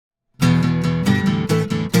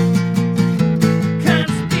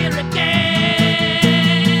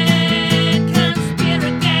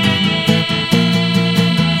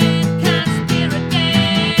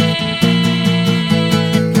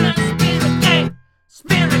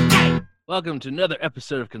Welcome to another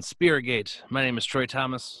episode of Conspiragate. My name is Troy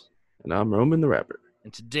Thomas, And I'm Roman the Rapper.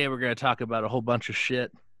 and today we're going to talk about a whole bunch of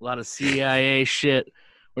shit, a lot of CIA shit.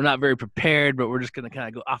 We're not very prepared, but we're just going to kind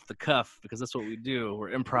of go off the cuff because that's what we do.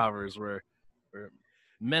 We're improvers. We're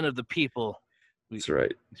men of the people. We That's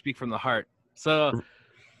right. speak from the heart. So,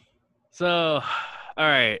 all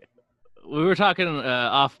right. We were talking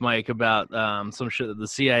off mic about some shit that the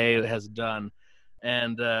CIA has done,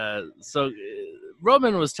 and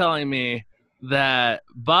Roman was telling me that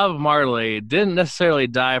Bob Marley didn't necessarily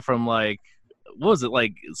die from like what was it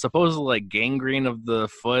like supposedly like gangrene of the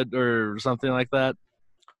foot or something like that.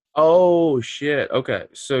 Oh shit. Okay.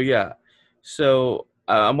 So yeah.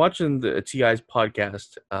 I'm watching the TI's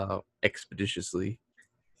podcast expeditiously,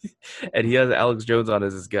 and he has Alex Jones on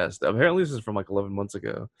as his guest. Apparently, this is from like 11 months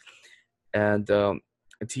ago, and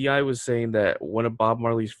Ti was saying that one of Bob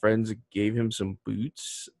Marley's friends gave him some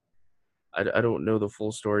boots. I don't know the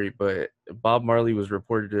full story, but Bob Marley was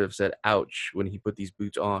reported to have said "ouch" when he put these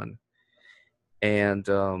boots on, and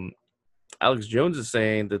Alex Jones is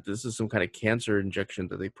saying that this is some kind of cancer injection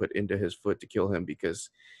that they put into his foot to kill him because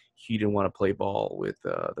he didn't want to play ball with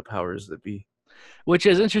the powers that be. Which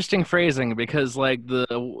is interesting phrasing because like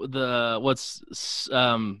the what's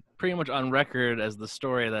pretty much on record as the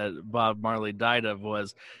story that Bob Marley died of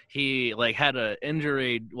was he like had an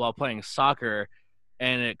injury while playing soccer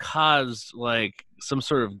and it caused like some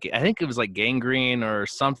sort of I think it was like gangrene or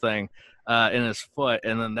something in his foot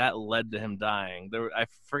and then that led to him dying.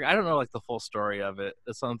 I don't know like the full story of it.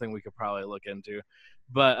 It's something we could probably look into.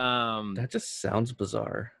 But That just sounds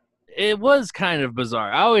bizarre. it was kind of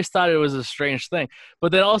bizarre. I always thought it was a strange thing.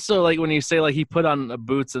 But then also like when you say like he put on the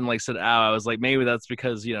boots and like said ow, I was like maybe that's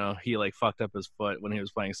because, he like fucked up his foot when he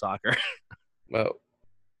was playing soccer. Oh,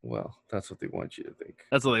 well, that's what they want you to think.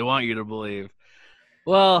 That's what they want you to believe.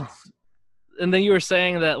 Well, and then you were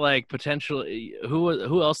saying that like potentially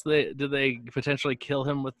who else did they potentially kill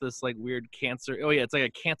him with this like weird cancer? Oh yeah, it's like a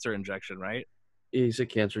cancer injection, right? He said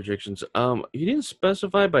cancer injections. He didn't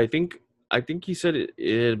specify, but I think he said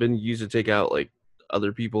it had been used to take out like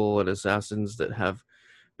other people and assassins that have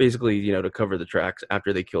basically to cover the tracks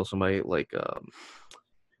after they kill somebody. Like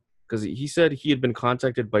because he said he had been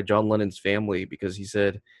contacted by John Lennon's family because he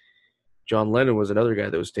said John Lennon was another guy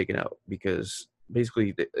that was taken out because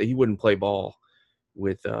basically he wouldn't play ball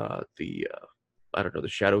with the I don't know, the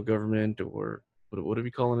shadow government, or what are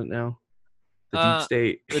we calling it now? The deep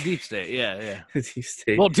state. The deep state, yeah. The deep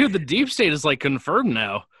state. Well, dude, the deep state is like confirmed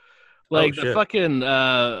now. Oh Like the shit. fucking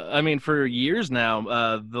I mean for years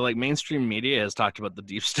now, the like mainstream media has talked about the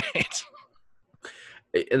deep state.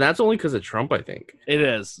 And that's only because of Trump, I think. It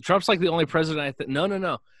is. Trump's like the only president I think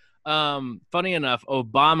no. Funny enough,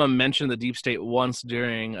 Obama mentioned the deep state once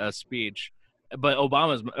during a speech, but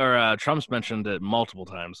Trump's mentioned it multiple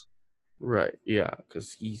times. Right. Yeah.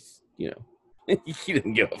 Because he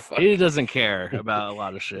didn't give a fuck. He doesn't care about a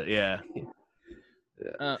lot of shit. Yeah.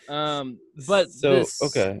 Yeah. But So this.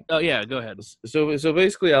 okay. Oh yeah, go ahead. So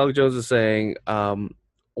basically, Alex Jones is saying,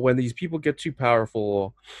 when these people get too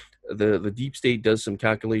powerful, the deep state does some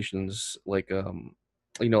calculations, like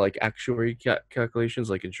like actuary calculations,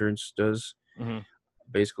 like insurance does. Mm-hmm.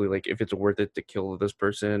 Basically, like if it's worth it to kill this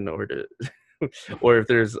person or to, or if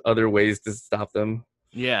there's other ways to stop them.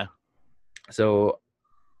 Yeah. So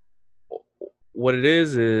what it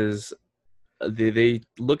is they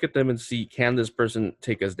look at them and see, can this person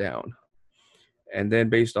take us down? And then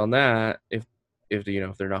based on that, if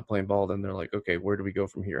they're not playing ball, then they're like, okay, where do we go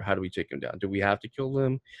from here? How do we take them down? Do we have to kill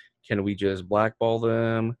them? Can we just blackball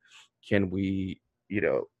them? Can we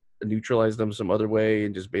neutralize them some other way?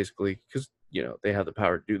 And just basically, because they have the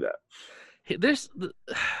power to do that.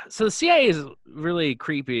 So the CIA is really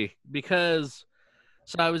creepy because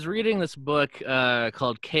so I was reading this book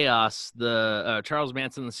called Chaos, the Charles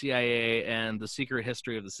Manson, the CIA, and the Secret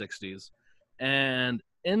History of the 60s. And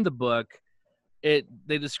in the book, they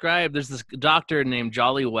describe there's this doctor named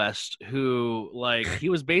Jolly West who like he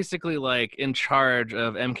was basically like in charge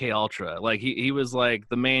of MK Ultra. Like he was like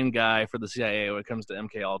the main guy for the CIA when it comes to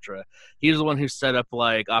MK Ultra. He was the one who set up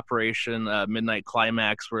like Operation Midnight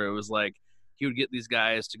Climax, where it was like he would get these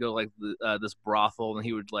guys to go like this brothel and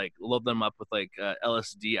he would like load them up with like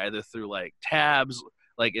LSD either through like tabs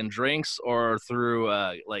like in drinks or through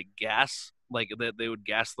like gas, like they would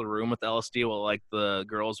gas the room with LSD while like the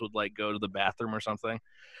girls would like go to the bathroom or something.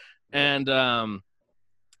 Right. And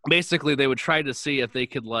basically they would try to see if they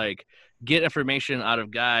could like get information out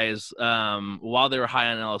of guys while they were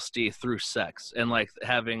high on LSD through sex and like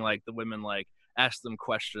having like the women like ask them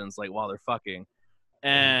questions like while they're fucking.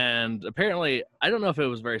 And apparently I don't know if it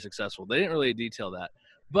was very successful. They didn't really detail that.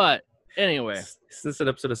 But Anyway, Is this an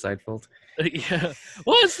episode of Seinfeld? yeah.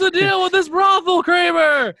 What's the deal with this brothel,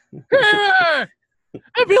 Kramer? Kramer,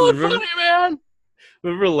 I'm feeling remember, funny, man.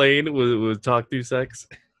 remember Lane would talk through sex?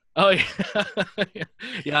 Oh yeah,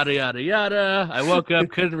 yada yada yada. I woke up,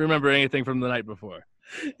 couldn't remember anything from the night before.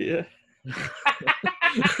 Yeah.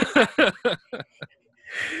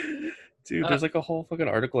 Dude, uh, there's like a whole fucking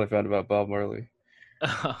article I found about Bob Marley.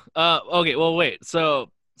 okay, well, wait.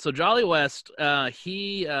 So Jolly West,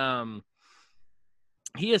 he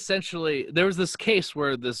essentially, there was this case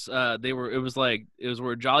where this it was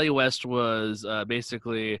where Jolly West was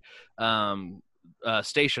basically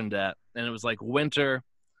stationed at, and it was like winter,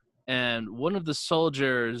 and one of the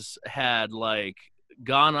soldiers had like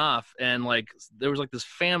gone off, and like there was like this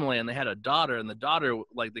family, and they had a daughter, and the daughter,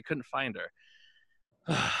 like, they couldn't find her.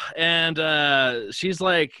 And she's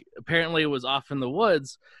like, apparently was off in the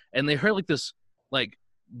woods, and they heard like this like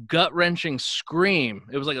gut-wrenching scream.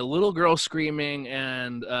 It was like a little girl screaming,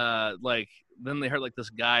 and like then they heard like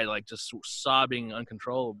this guy like just sobbing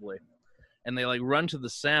uncontrollably, and they like run to the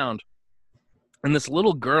sound, and this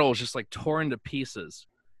little girl was just like torn to pieces,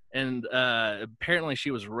 and apparently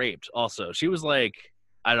she was raped also. She was like,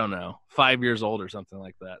 I don't know, 5 years old or something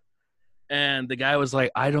like that. And the guy was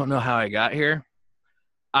like, I don't know how I got here.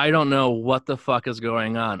 I don't know what the fuck is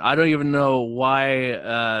going on. I don't even know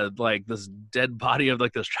why like this dead body of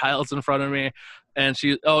like this child's in front of me. And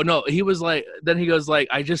she, oh no, he was like, then he goes like,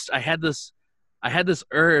 I had this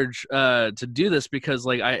urge to do this because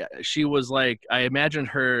like she was like, I imagined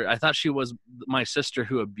her, I thought she was my sister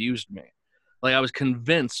who abused me. Like I was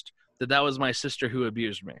convinced that that was my sister who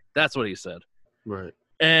abused me. That's what he said. Right.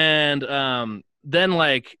 And then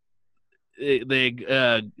like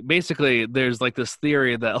they basically, there's like this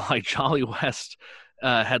theory that like Jolly West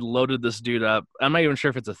had loaded this dude up. I'm not even sure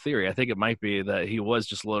if it's a theory. I think it might be that he was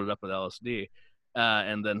just loaded up with LSD,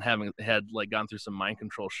 and then had like gone through some mind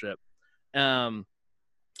control shit.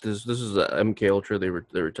 This is MK Ultra. They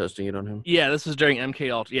were testing it on him. Yeah, this was during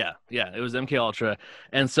MK Ultra. Yeah, it was MK Ultra,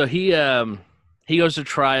 and so he goes to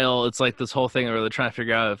trial. It's like this whole thing where they're trying to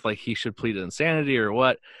figure out if like he should plead insanity or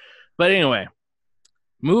what. But anyway,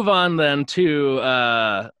 move on then to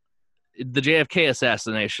the JFK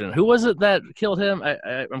assassination. Who was it that killed him?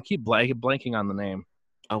 I'm keep blanking on the name.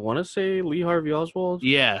 I want to say Lee Harvey Oswald.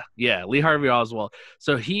 Yeah, Lee Harvey Oswald.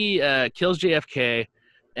 So he kills JFK,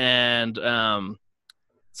 and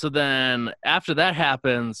so then after that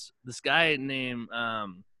happens, this guy named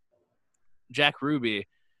Jack Ruby,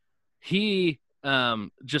 he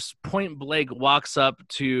just point blank walks up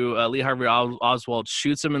to Lee Harvey Oswald,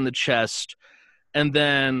 shoots him in the chest, and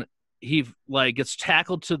then he like gets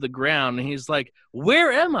tackled to the ground, and he's like,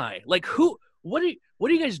 "Where am I? Like, who? What are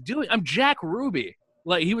you guys doing? I'm Jack Ruby."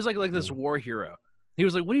 Like he was like this war hero. He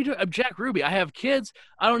was like, "What are you doing? I'm Jack Ruby. I have kids.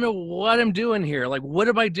 I don't know what I'm doing here. Like, what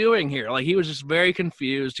am I doing here?" Like he was just very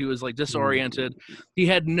confused. He was like disoriented. He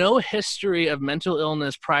had no history of mental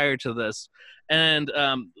illness prior to this, and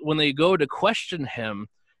when they go to question him,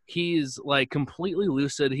 he's like completely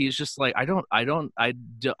lucid. He's just like, I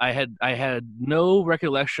had no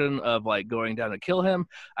recollection of like going down to kill him.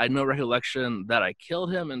 I had no recollection that I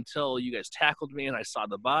killed him until you guys tackled me and I saw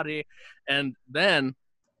the body. And then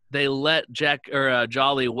they let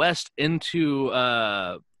Jolly West into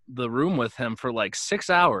the room with him for like 6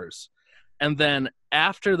 hours. And then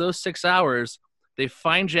after those 6 hours, they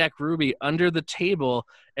find Jack Ruby under the table,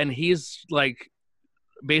 and he's like,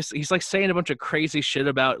 basically he's like saying a bunch of crazy shit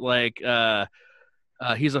about like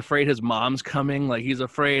he's afraid his mom's coming, like he's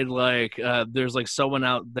afraid like there's like someone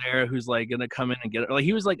out there who's like gonna come in and get it. Like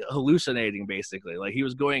he was like hallucinating, basically. Like he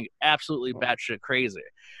was going absolutely batshit crazy.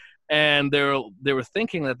 And they were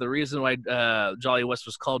thinking that the reason why Jolly West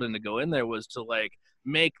was called in to go in there was to like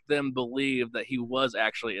make them believe that he was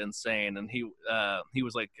actually insane, and he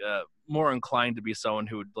was like more inclined to be someone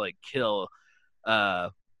who would like kill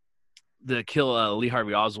Lee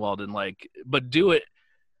Harvey Oswald, and like, but do it.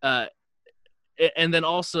 And then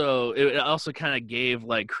also, it also kind of gave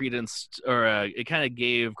like credence, or it kind of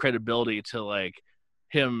gave credibility to like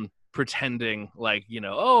him pretending like,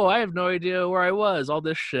 oh, I have no idea where I was, all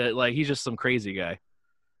this shit. Like he's just some crazy guy.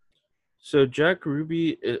 So Jack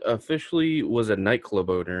Ruby officially was a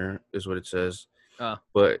nightclub owner, is what it says.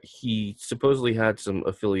 But he supposedly had some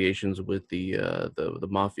affiliations with the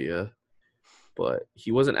mafia. But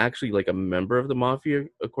he wasn't actually like a member of the mafia,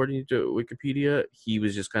 according to Wikipedia. He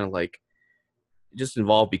was just kind of like just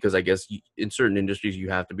involved because I guess in certain industries you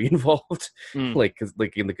have to be involved. Like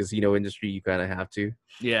in the casino industry, you kind of have to.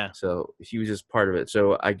 Yeah. So he was just part of it.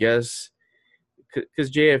 So I guess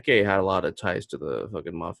because JFK had a lot of ties to the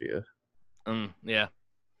fucking mafia. Yeah.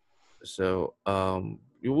 So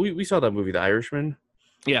we saw that movie, The Irishman.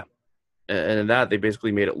 Yeah. And in that they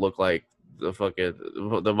basically made it look like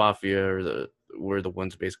the mafia were the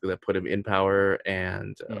ones basically that put him in power,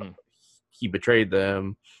 and Mm-hmm. he betrayed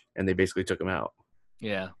them, and they basically took him out.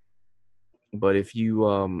 Yeah. But if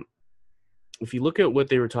you look at what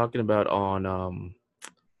they were talking about on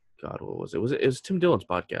God, what was it? It was Tim Dillon's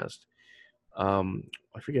podcast.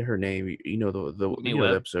 I forget her name. You know Whitney the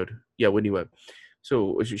Webb. episode. Yeah, Whitney Webb.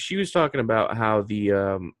 So she was talking about how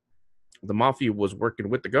the mafia was working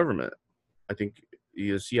with the government. I think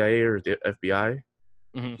the CIA or the FBI.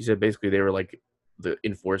 Mm-hmm. She said basically they were like the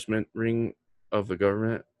enforcement ring of the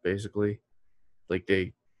government, basically. Like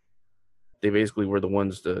they basically were the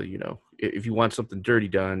ones to, if you want something dirty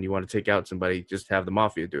done, you want to take out somebody, just have the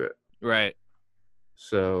mafia do it. Right.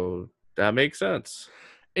 So that makes sense.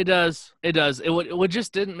 It does. It does. What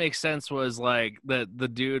just didn't make sense was like that the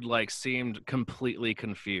dude like seemed completely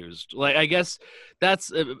confused. Like I guess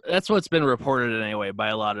that's what's been reported anyway by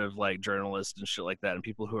a lot of like journalists and shit like that, and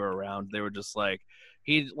people who are around. They were just like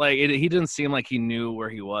he didn't seem like he knew where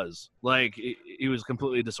he was. Like he was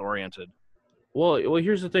completely disoriented. Well,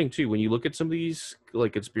 here's the thing too. When you look at some of these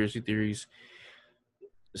like conspiracy theories,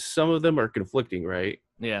 some of them are conflicting, right?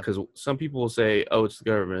 Yeah. Because some people will say, "Oh, it's the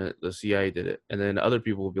government, the CIA did it," and then other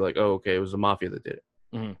people will be like, "Oh, okay, it was the mafia that did it."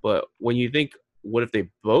 Mm-hmm. But when you think, what if they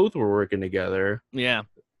both were working together? Yeah.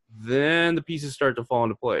 Then the pieces start to fall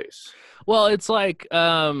into place. Well, it's like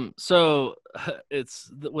so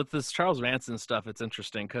it's with this Charles Manson stuff. It's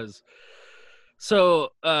interesting because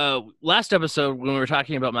last episode when we were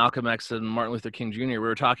talking about Malcolm X and Martin Luther King Jr., we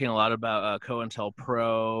were talking a lot about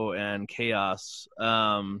COINTELPRO and Chaos.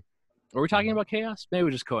 Were we talking about Chaos?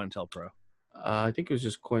 Maybe just COINTELPRO. I think it was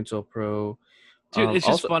just COINTELPRO. Dude, it's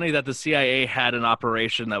just Also, funny that the CIA had an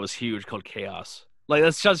operation that was huge called Chaos. Like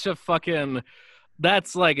that's just a fucking.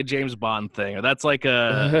 That's like a James Bond thing, or that's like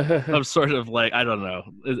a sort of like I don't know.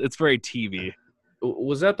 It's very TV.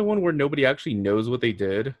 was that the one where nobody actually knows what they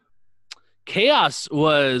did? Chaos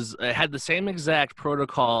had the same exact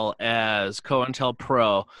protocol as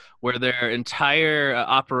COINTELPRO, where their entire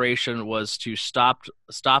operation was to stop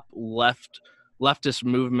leftist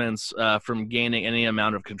movements from gaining any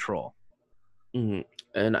amount of control. Mm-hmm.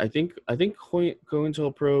 And I think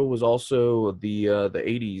COINTELPRO was also the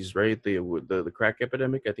 '80s, right? The crack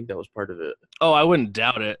epidemic. I think that was part of it. Oh, I wouldn't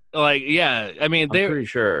doubt it. Like, yeah, I mean, I'm pretty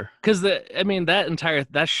sure. because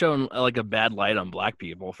that's shown like a bad light on black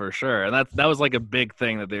people for sure, and that was like a big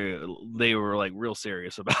thing that they were like real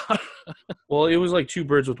serious about. Well, it was like two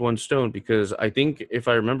birds with one stone, because I think if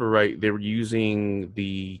I remember right, they were using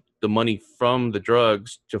the money from the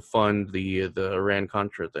drugs to fund the Iran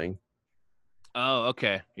Contra thing. Oh,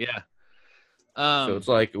 okay, yeah. So it's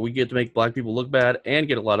like we get to make black people look bad and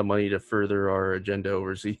get a lot of money to further our agenda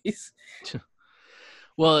overseas.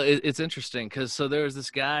 Well, it's interesting because there was this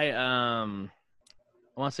guy. I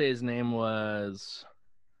want to say his name was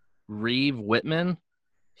Reeve Whitman.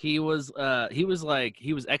 He was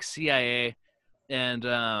ex CIA,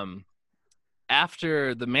 and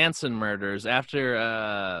after the Manson murders,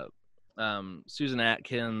 after Susan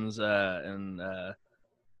Atkins and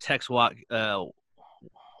Tex what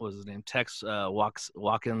was his name? Tex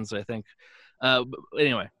Watkins, I think.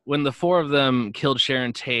 Anyway, when the four of them killed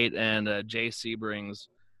Sharon Tate and Jay Sebrings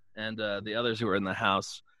and the others who were in the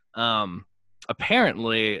house,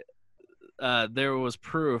 apparently there was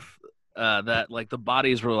proof that like the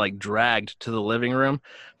bodies were like dragged to the living room,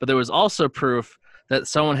 but there was also proof that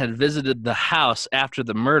someone had visited the house after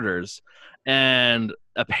the murders, and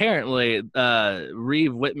apparently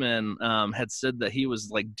Reeve Whitman had said that he was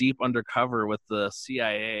like deep undercover with the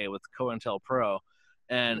CIA with COINTELPRO,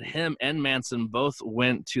 and him and Manson both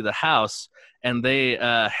went to the house, and they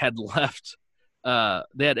had left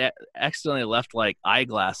accidentally left like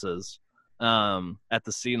eyeglasses at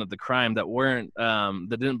the scene of the crime that weren't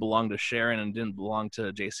that didn't belong to Sharon and didn't belong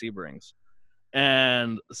to Jay Sebrings.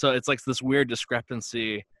 And so it's like this weird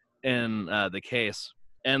discrepancy in the case.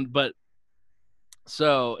 But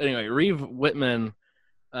so anyway, Reeve Whitman,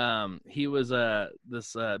 he was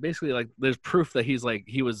this basically like there's proof that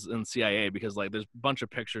he was in CIA, because like there's a bunch of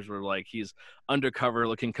pictures where like he's undercover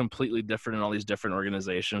looking completely different in all these different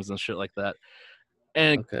organizations and shit like that.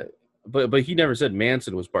 And Okay, but he never said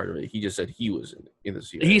Manson was part of it. He just said he was in the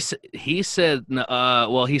CIA. he said he said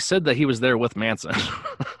that he was there with Manson.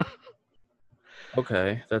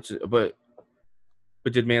 Okay, that's it. But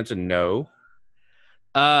did Manson know?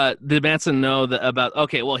 Did Manson know that about?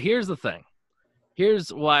 Okay, well, here's the thing.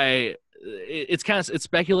 Here's why it's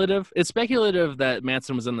speculative. It's speculative that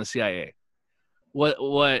Manson was in the CIA.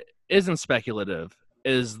 What isn't speculative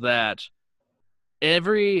is that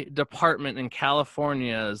every department in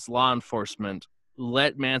California's law enforcement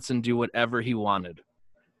let Manson do whatever he wanted,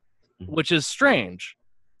 which is strange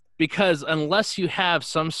because unless you have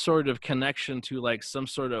some sort of connection to like some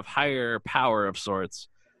sort of higher power of sorts,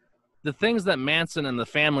 the things that Manson and the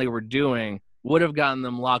family were doing would have gotten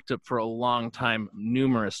them locked up for a long time,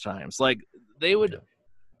 numerous times. Like they would,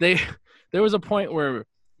 they, there was a point where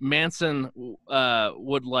Manson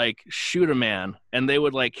would like shoot a man and they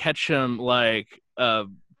would like catch him like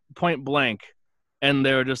point blank, and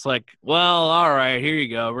they were just like, well, all right, here you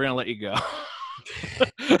go, we're gonna let you go.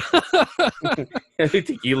 I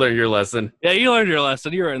think you learned your lesson. Yeah, you learned your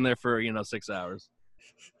lesson. You were in there for 6 hours,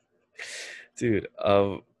 dude.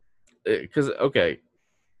 Because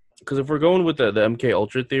if we're going with the MK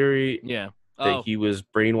Ultra theory, yeah, that he was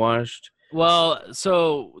brainwashed. Well,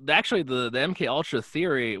 so actually the MK Ultra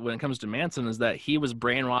theory when it comes to Manson is that he was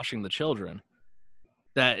brainwashing the children.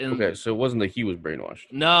 Okay, so it wasn't that he was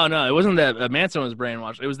brainwashed. No, it wasn't that Manson was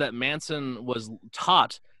brainwashed. It was that Manson was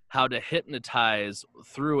taught how to hypnotize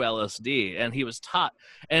through LSD, and he was taught,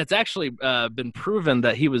 and it's actually been proven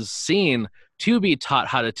that he was seen to be taught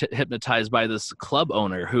how to hypnotize by this club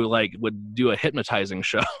owner who like would do a hypnotizing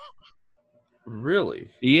show. Really?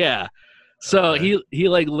 Yeah. So Okay. he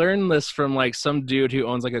like learned this from like some dude who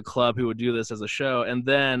owns like a club who would do this as a show, and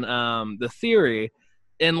then the theory,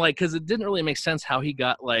 and like because it didn't really make sense how he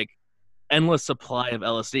got like endless supply of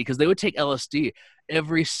LSD, because they would take LSD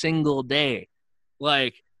every single day,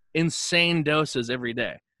 like insane doses every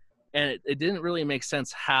day, and it didn't really make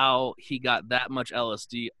sense how he got that much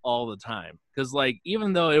LSD all the time, because like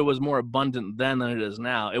even though it was more abundant then than it is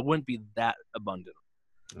now, it wouldn't be that abundant.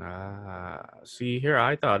 See here,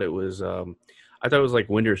 I thought it was like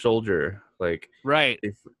Winter Soldier. Like Right.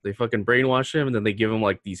 they fucking brainwash him and then they give him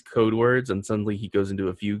like these code words and suddenly he goes into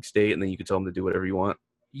a fugue state and then you can tell him to do whatever you want.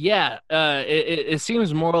 Yeah, it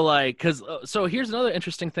seems more like, because so here's another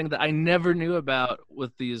interesting thing that I never knew about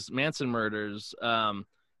with these Manson murders.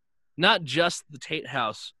 Not just the Tate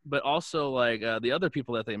house, but also like the other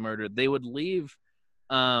people that they murdered. They would leave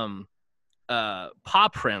paw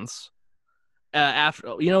prints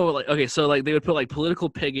after, like, okay, so like they would put like political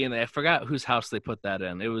piggy, and I forgot whose house they put that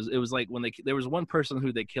in. It was like when there was one person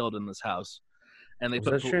who they killed in this house, and they Was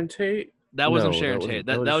that Sharon Tate? That wasn't Sharon Tate.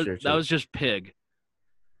 That was just pig.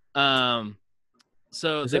 So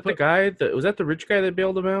is that the guy that was that the rich guy that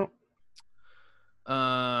bailed him out?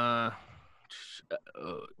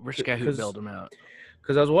 Rich guy who bailed him out.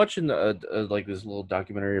 Because I was watching like this little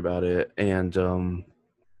documentary about it, and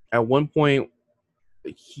at one point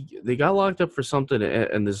they got locked up for something,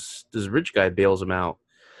 and this rich guy bails him out,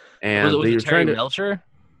 and was they it were Terry trying to Melcher?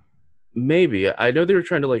 Maybe, I know they were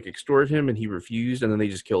trying to like extort him, and he refused, and then they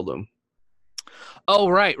just killed him. Oh,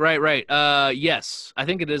 right. Yes, I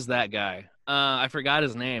think it is that guy. I forgot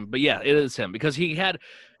his name, but yeah, it is him, because he had.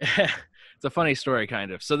 It's a funny story, kind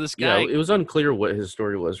of. So this guy, yeah, it was unclear what his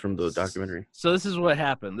story was from the documentary. So this is what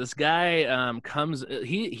happened. This guy comes.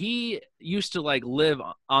 He used to like live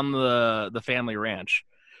on the family ranch,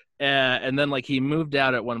 and then like he moved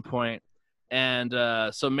out at one point, and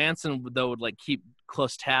so Manson though would like keep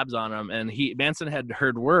close tabs on him, and Manson had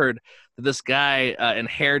heard word that this guy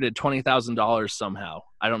inherited $20,000 somehow.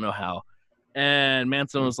 I don't know how. And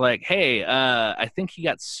Manson was like, hey, I think he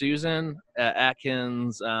got Susan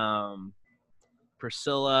Atkins,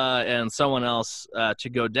 Priscilla, and someone else to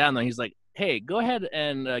go down there. He's like, hey, go ahead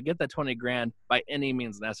and get that 20 grand by any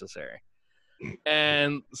means necessary.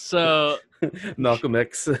 And so Malcolm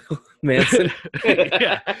X Manson.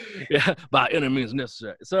 yeah, by any means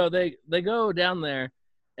necessary. So they go down there,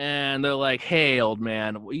 and they're like, hey, old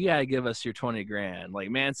man, you gotta give us your 20 grand.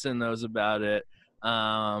 Like, Manson knows about it,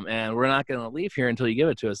 and we're not gonna leave here until you give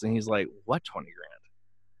it to us. And he's like, what 20 grand?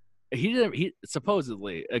 He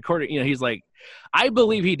supposedly, according, he's like, I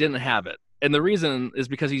believe he didn't have it, and the reason is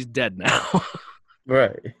because he's dead now.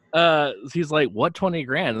 Right. He's like, what 20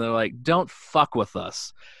 grand? And they're like, don't fuck with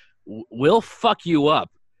us. We'll fuck you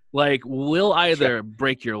up. Like, we'll either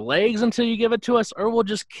break your legs until you give it to us, or we'll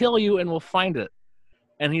just kill you and we'll find it.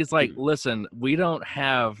 And he's like, listen, I don't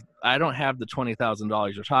have the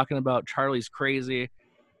 $20,000 you're talking about. Charlie's crazy.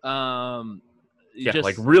 Yeah,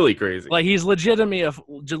 like really crazy. Like, he's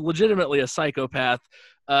legitimately a psychopath.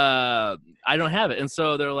 I don't have it. And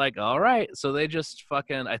so they're like, all right. So they just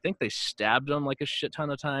fucking, I think they stabbed him like a shit ton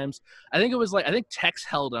of times. I think Tex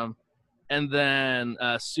held him, and then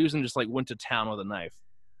Susan just like went to town with a knife.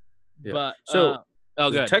 Yeah. But so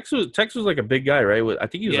good. Tex was like a big guy, right? I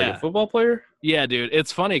think he was like a football player. Yeah, dude.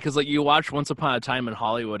 It's funny because like you watch Once Upon a Time in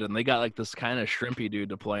Hollywood, and they got like this kind of shrimpy dude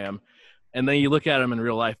to play him, and then you look at him in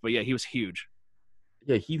real life. But yeah, he was huge.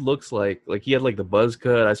 Yeah, he looks like he had like the buzz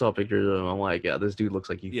cut. I saw pictures of him. I'm like, yeah, this dude looks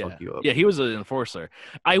like he Yeah. fucked you up. Yeah, he was an enforcer.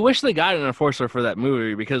 I wish they got an enforcer for that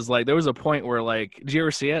movie because like there was a point where like did you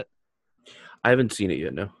ever see it? I haven't seen it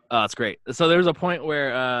yet. No. Oh, it's great. So there was a point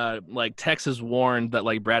where like Tex is warned that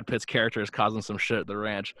like Brad Pitt's character is causing some shit at the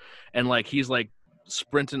ranch and like he's like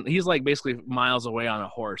sprinting he's like basically miles away on a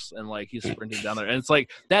horse and like he's sprinting down there. And it's like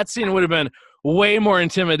that scene would have been way more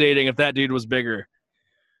intimidating if that dude was bigger.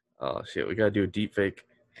 Oh shit, we gotta do a deep fake.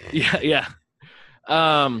 Yeah, yeah.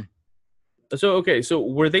 Um So okay, so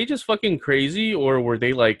were they just fucking crazy, or were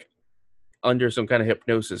they like under some kind of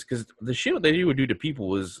hypnosis? Because the shit that he would do to people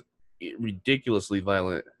was ridiculously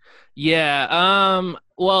violent. yeah,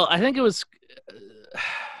 well, I think it was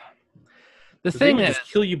the 'Cause they thing would is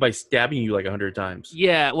just kill you by stabbing you like 100 times.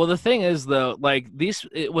 yeah, well the thing is though, like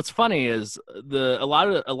what's funny is a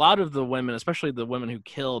lot of the women, especially the women who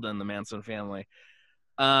killed in the Manson family,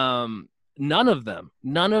 um none of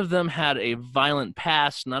them had a violent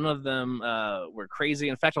past. None of them were crazy.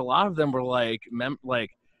 In fact, a lot of them were like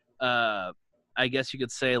uh I guess you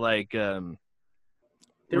could say like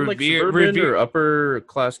They were like suburban revered. or upper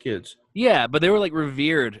class kids. Yeah, but they were like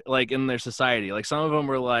revered like in their society. Like some of them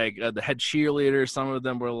were like the head cheerleader, some of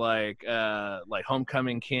them were like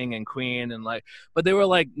homecoming king and queen and like but they were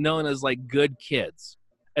like known as like good kids.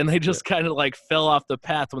 And they Yeah. just kind of like fell off the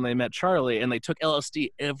path when they met Charlie and they took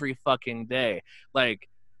LSD every fucking day. Like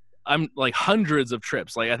I'm like hundreds of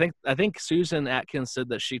trips. Like I think Susan Atkins said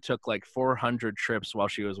that she took like 400 trips while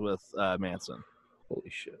she was with Manson. Holy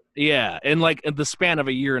shit. Yeah, in like the span of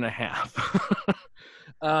a year and a half.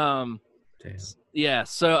 um Damn. yeah,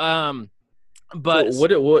 so So but what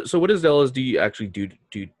does the LSD actually do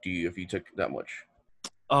you if you took that much?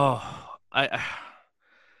 oh I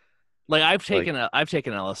like Like, I've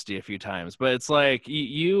taken LSD a few times, but it's like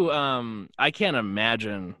you I can't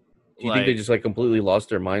imagine do you think they like just like completely lost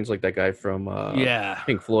their minds, like that guy from yeah.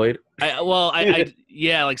 Pink Floyd? I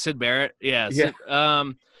yeah, like Sid Barrett. Yeah, Yeah.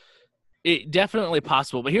 it definitely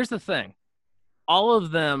possible. But here's the thing. All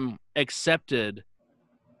of them accepted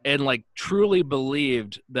and like truly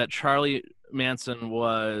believed that Charlie Manson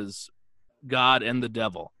was God and the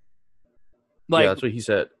devil. Yeah, Like that's what he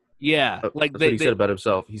said. yeah, like That's what he said about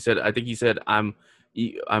himself. He said, I think he said, I'm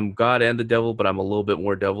God and the devil, but I'm a little bit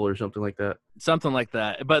more devil or something like that. something like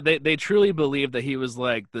that. But they truly believed that he was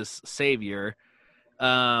like this savior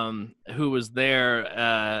who was there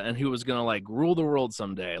and who was gonna like rule the world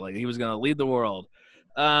someday. Like he was gonna lead the world.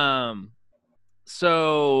 Um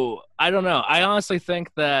so I don't know. I honestly think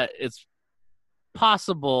that it's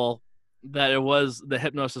possible that it was the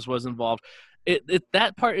hypnosis was involved. It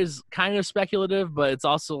that part is kind of speculative, but it's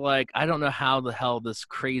also like I don't know how the hell this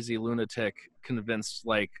crazy lunatic convinced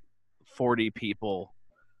like 40 people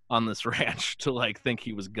on this ranch to like think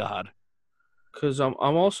he was God. Because I'm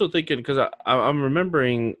also thinking, because I'm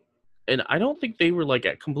remembering, and I don't think they were like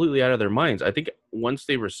completely out of their minds. I think once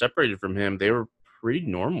they were separated from him, they were pretty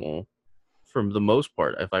normal for the most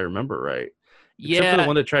part, if I remember right. Except for the Yeah,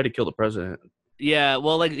 one that tried to kill the president. yeah.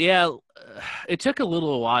 Well, like yeah, it took a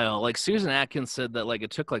little while. Like Susan Atkins said that like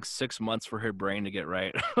it took like 6 months for her brain to get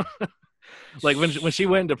right. Like when she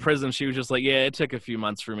went into prison, she was just like, yeah, it took a few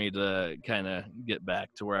months for me to kind of get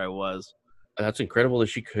back to where I was. That's incredible that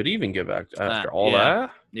she could even get back after all Yeah,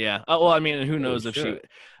 that. yeah. Oh, well, I mean, who Holy knows if she? shit.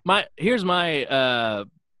 Here's my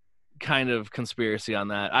kind of conspiracy on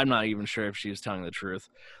that. I'm not even sure if she was telling the truth.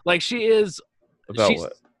 Like she is, About she's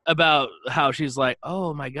what? about how she's like,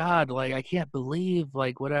 oh my god, like I can't believe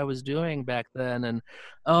like what I was doing back then, and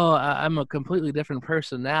oh, I'm a completely different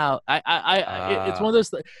person now. It's one of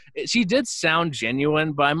those. She did sound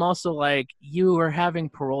genuine, but I'm also like, you are having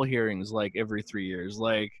parole hearings like every 3 years,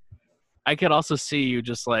 like. I could also see you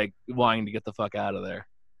just like wanting to get the fuck out of there.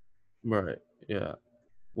 Right. Yeah.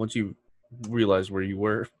 Once you realize where you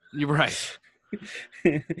were. You're right.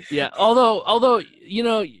 Yeah. Although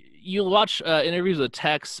you watch interviews with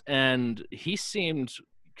Tex, and he seemed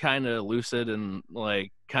kind of lucid and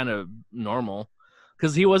like kind of normal,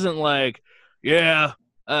 because he wasn't like, yeah,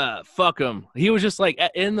 fuck him. He was just like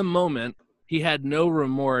in the moment, he had no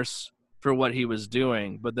remorse for what he was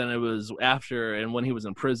doing. But then it was after and when he was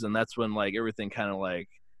in prison, that's when like everything kind of like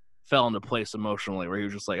fell into place emotionally, where he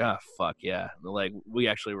was just like, ah, fuck yeah, like we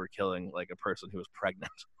actually were killing like a person who was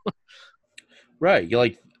pregnant. Right. You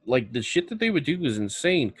like the shit that they would do was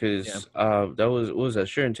insane, Yeah. because that was what was that,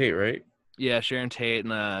 Sharon Tate, right? Yeah, Sharon Tate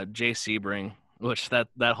and Jay Sebring, which that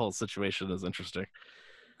whole situation is interesting.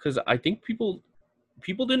 Because I think people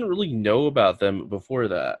didn't really know about them before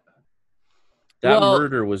that. That Well,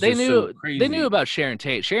 murder was they just so knew crazy. about Sharon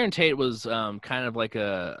Tate. Sharon Tate was kind of like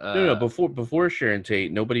No, a before Sharon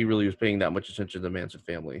Tate, nobody really was paying that much attention to the Manson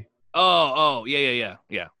family. Yeah.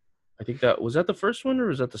 I think that was that the first one or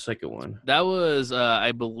was that the second one? That was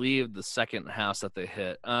I believe the second house that they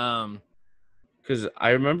hit. Because I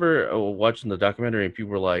remember watching the documentary and people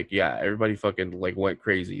were like, "Yeah, everybody fucking like went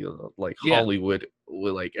crazy. Like Yeah. Hollywood,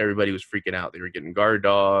 like everybody was freaking out. They were getting guard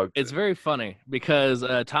dogs." It's very funny because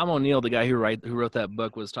Tom O'Neill, the guy who wrote that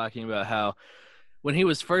book, was talking about how when he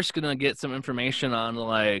was first gonna get some information on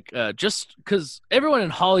like just because everyone in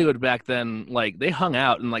Hollywood back then, like they hung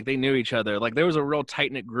out and like they knew each other. Like there was a real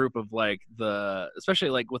tight knit group of like especially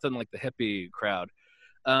like within like the hippie crowd.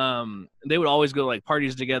 They would always go to like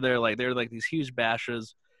parties together. Like they were like these huge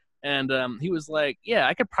bashes. And he was like, yeah,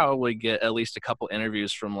 I could probably get at least a couple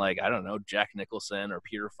interviews from like, I don't know, Jack Nicholson or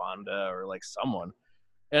Peter Fonda or like someone.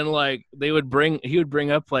 And like he would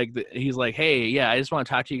bring up like he's like, hey, yeah, I just want to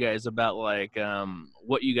talk to you guys about like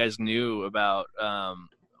what you guys knew about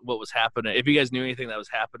what was happening, if you guys knew anything that was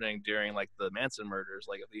happening during like the Manson murders,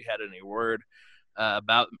 like if you had any word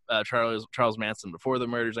about Charles Manson before the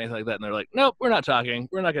murders, anything like that. And they're like, nope, we're not talking,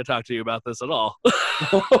 we're not going to talk to you about this at all.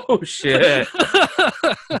 Oh shit!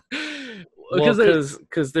 Well, Because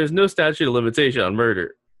because there's no statute of limitation on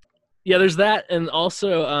murder. yeah, there's that, and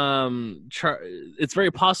also it's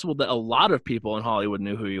very possible that a lot of people in Hollywood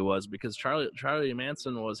knew who he was because Charlie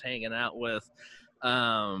Manson was hanging out with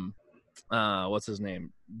what's his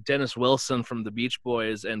name, Dennis Wilson from the Beach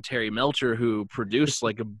Boys, and Terry Melcher, who produced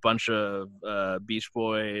like a bunch of Beach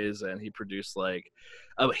Boys, and he produced like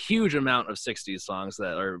a huge amount of 60s songs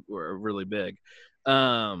that were really big.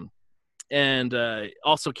 And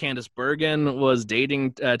also Candice Bergen was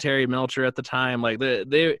dating Terry Melcher at the time. Like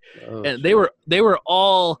they were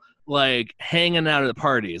all like hanging out at the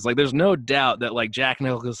parties. Like there's no doubt that like Jack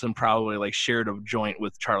Nicholson probably like shared a joint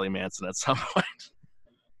with Charlie Manson at some point.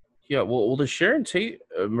 Yeah, well, the Sharon Tate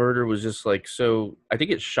murder was just like so. I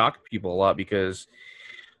think it shocked people a lot because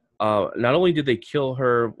not only did they kill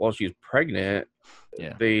her while she was pregnant,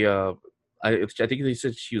 Yeah. they I think they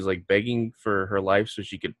said she was like begging for her life so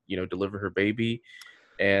she could deliver her baby,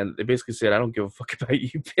 and they basically said, "I don't give a fuck about you,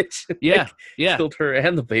 bitch." And, Yeah. like, Yeah. killed her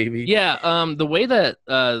and the baby. Yeah. The way that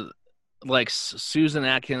like Susan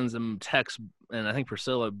Atkins and Tex and I think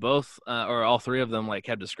Priscilla both or all three of them like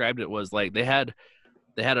have described it was like they had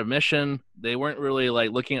a mission. They weren't really like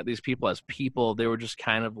looking at these people as people. They were just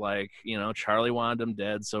kind of like, Charlie wanted them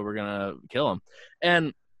dead, so we're gonna kill them.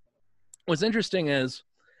 And what's interesting is,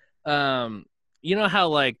 how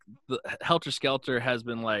like the Helter Skelter has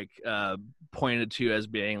been like pointed to as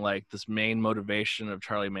being like this main motivation of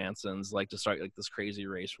Charlie Manson's, like to start like this crazy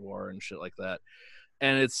race war and shit like that.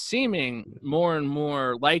 And it's seeming more and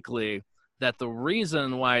more likely that the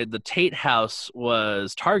reason why the Tate house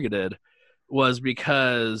was targeted was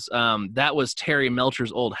because that was Terry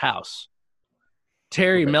Melcher's old house.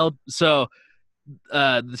 So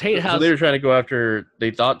the Tate So house. they were trying to go after.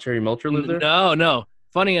 They thought Terry Melcher lived there. No.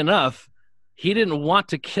 Funny enough, he didn't want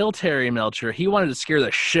to kill Terry Melcher. He wanted to scare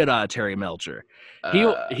the shit out of Terry Melcher.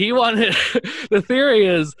 He wanted. The theory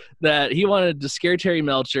is that he wanted to scare Terry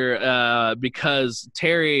Melcher because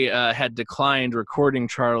Terry had declined recording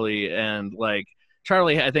Charlie, and like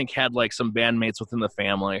Charlie, I think, had like some bandmates within the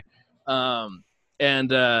family. And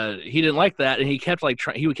he didn't like that, and he kept like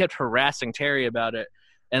he kept harassing Terry about it,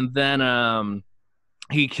 and then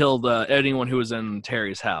he killed anyone who was in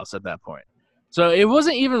Terry's house at that point. So it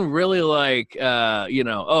wasn't even really like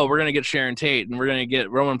oh, we're gonna get Sharon Tate and we're gonna get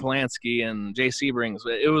Roman Polanski and Jay Sebrings.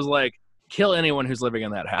 It was like kill anyone who's living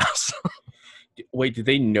in that house. Wait, did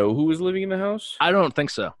they know who was living in the house? I don't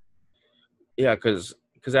think so. Yeah, because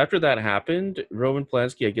after that happened, Roman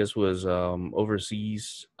Polanski, I guess, was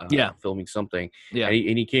overseas filming something. Yeah.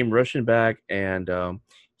 And he came rushing back, and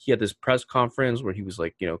he had this press conference where he was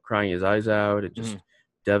like, crying his eyes out and just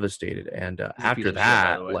devastated. And after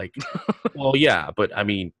that, shit, like, well, yeah, but I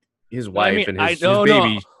mean, his wife and his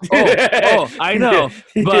baby. No. I know.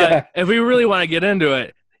 But if we really want to get into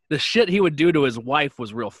it, the shit he would do to his wife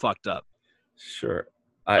was real fucked up. Sure.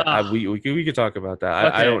 We could talk about that.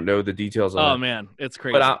 Okay. I don't know the details of it. Oh man, it's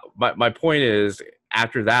crazy. But my point is,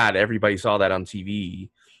 after that, everybody saw that on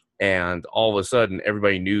TV, and all of a sudden,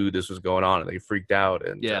 everybody knew this was going on, and they freaked out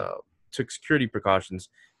and took security precautions.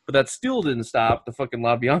 But that still didn't stop the fucking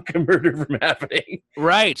LaBianca murder from happening.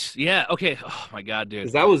 Right? Yeah. Okay. Oh my god,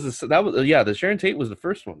 dude. The Sharon Tate was the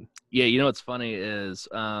first one. Yeah. You know what's funny is,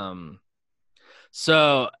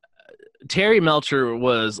 so Terry Melcher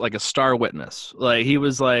was like a star witness. Like he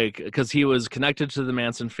was like, because he was connected to the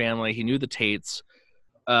Manson family. He knew the Tates,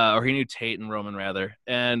 or he knew Tate and Roman rather.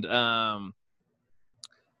 And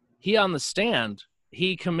he on the stand,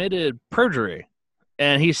 he committed perjury.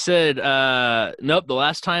 And he said, nope, the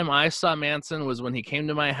last time I saw Manson was when he came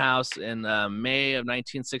to my house in May of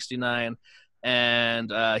 1969.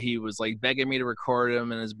 And he was like begging me to record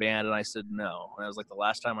him in his band. And I said no. And that was like the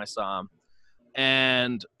last time I saw him.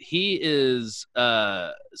 And he is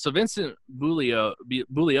so Vincent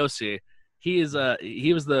Bugliosi. He was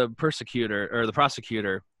the persecutor or the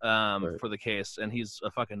prosecutor Right. for the case, and he's a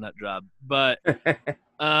fucking nut job. But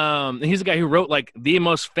he's the guy who wrote like the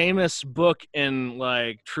most famous book in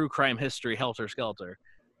like true crime history, Helter Skelter.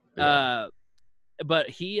 Yeah. But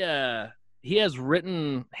he has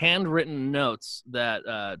handwritten notes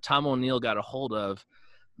that Tom O'Neill got a hold of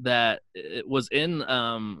that it was in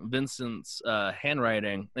Vincent's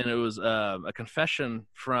handwriting, and it was a confession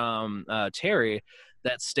from Terry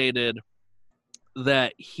that stated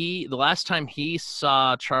that the last time he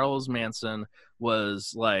saw Charles Manson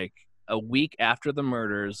was like a week after the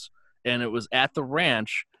murders, and it was at the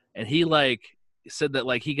ranch, and he like said that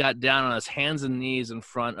like he got down on his hands and knees in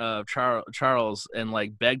front of Charles and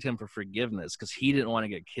like begged him for forgiveness because he didn't want to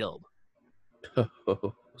get killed.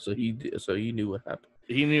 So he knew what happened.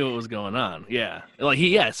 He knew what was going on. Yeah. Like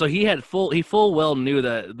so he full well knew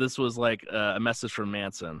that this was like a message from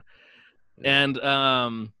Manson. Yeah.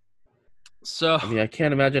 And so I mean, I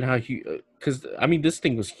can't imagine how he, because I mean, this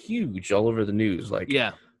thing was huge all over the news. Like,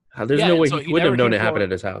 yeah. there's no way so he wouldn't have known it happened at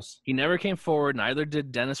his house. He never came forward. Neither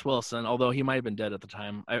did Dennis Wilson, although he might have been dead at the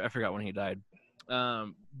time. I forgot when he died.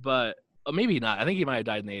 But maybe not. I think he might have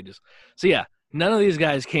died in the 80s. So yeah, none of these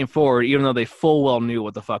guys came forward, even though they full well knew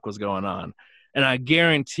what the fuck was going on. And I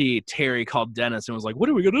guarantee Terry called Dennis and was like, "What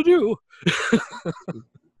are we gonna do?"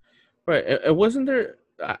 Right. It wasn't there.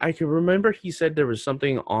 I can remember he said there was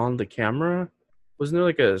something on the camera. Wasn't there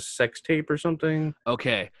like a sex tape or something?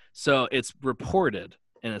 Okay, so it's reported,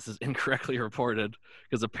 and this is incorrectly reported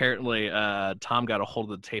because apparently Tom got a hold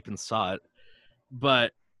of the tape and saw it.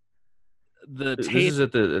 But the tape. This is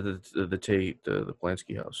at the tape, the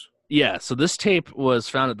Polanski house. Yeah, so this tape was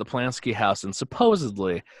found at the Polanski house, and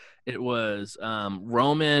supposedly it was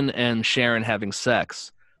Roman and Sharon having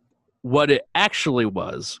sex. What it actually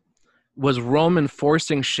was Roman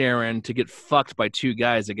forcing Sharon to get fucked by two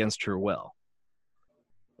guys against her will.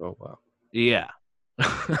 Oh, wow. Yeah.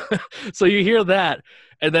 So you hear that,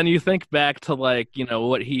 and then you think back to like, you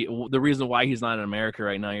know, the reason why he's not in America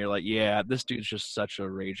right now. You're like, yeah, this dude's just such a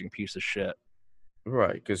raging piece of shit.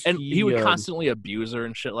 Right, because he would constantly abuse her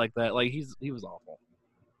and shit like that. Like he was awful.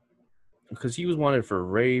 Because he was wanted for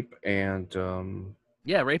rape and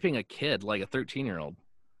yeah, raping a kid, like a 13-year-old.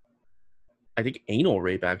 I think anal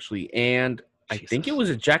rape actually, and Jesus. I think it was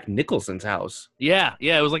at Jack Nicholson's house. Yeah,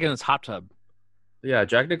 it was like in his hot tub. Yeah,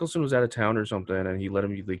 Jack Nicholson was out of town or something, and he let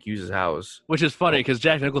him like use his house. Which is funny because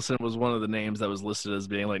Jack Nicholson was one of the names that was listed as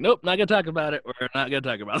being like, nope, not gonna talk about it. We're not gonna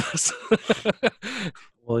talk about this.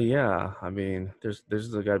 Well, yeah, I mean, there's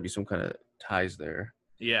got to be some kind of ties there.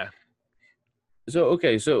 Yeah. So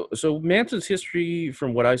okay, so Manson's history,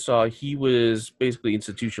 from what I saw, he was basically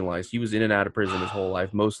institutionalized. He was in and out of prison his whole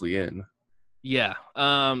life, mostly in. Yeah.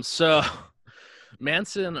 So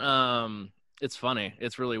Manson, it's funny.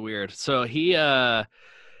 It's really weird. So he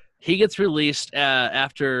gets released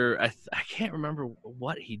after I can't remember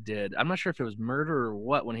what he did. I'm not sure if it was murder or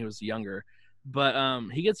what when he was younger, but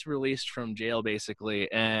he gets released from jail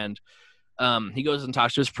basically, and he goes and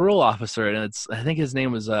talks to his parole officer, and I think his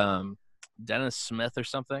name was Dennis Smith or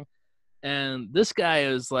something. And this guy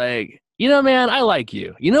is like, you know, man, I like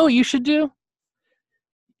you. You know what you should do?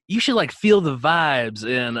 You should like feel the vibes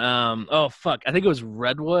in oh fuck, I think it was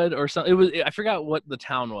Redwood or something. I forgot what the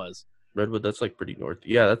town was. Redwood, that's like pretty north.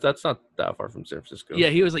 Yeah, that's not that far from San Francisco. Yeah,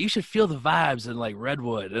 he was like, you should feel the vibes in like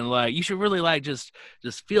Redwood, and like you should really like just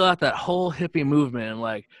feel out that whole hippie movement, and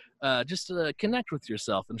like just connect with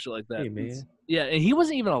yourself and shit like that. Hey, man. Yeah, and he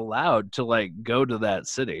wasn't even allowed to like go to that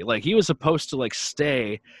city. Like he was supposed to like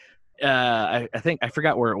stay. I think I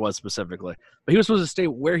forgot where it was specifically, but he was supposed to stay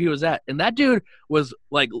where he was at. And that dude was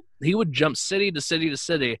like, he would jump city to city to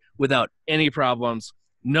city without any problems.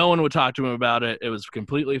 No one would talk to him about it. It was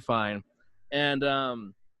completely fine. And,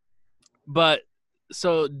 but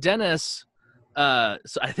so Dennis,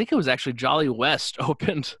 so I think it was actually Jolly West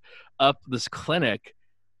opened up this clinic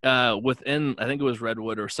within, I think it was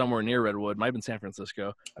Redwood or somewhere near Redwood. Might have been San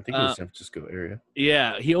Francisco. I think it was San Francisco area.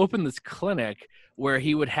 Yeah, he opened this clinic where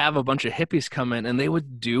he would have a bunch of hippies come in and they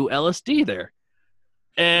would do LSD there.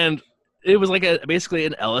 And it was like basically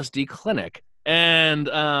an LSD clinic. And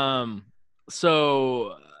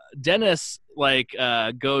so Dennis like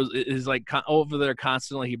is like over there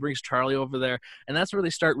constantly. He brings Charlie over there, and that's where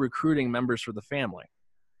they start recruiting members for the family.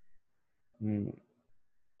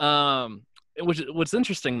 What's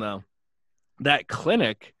interesting though, that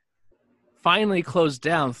clinic finally closed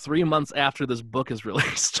down 3 months after this book is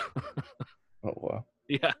released. Oh wow.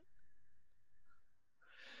 Yeah.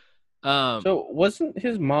 Um. So wasn't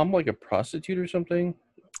his mom like a prostitute or something?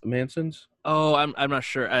 Manson's? Oh, I'm not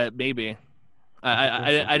sure. Maybe. I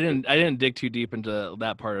think that's I something didn't dig too deep into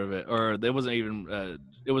that part of it, or it wasn't even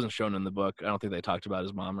it wasn't shown in the book. I don't think they talked about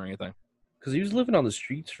his mom or anything. because he was living on the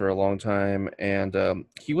streets for a long time, and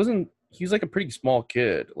he wasn't. He was like a pretty small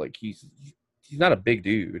kid. Like he's not a big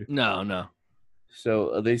dude. No, no.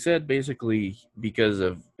 So they said basically because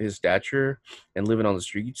of his stature and living on the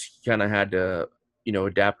streets, he kind of had to,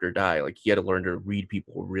 adapt or die. Like he had to learn to read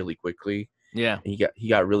people really quickly. Yeah. And he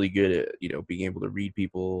got really good at being able to read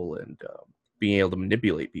people and being able to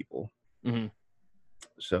manipulate people. Mm-hmm.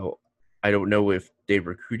 So I don't know if they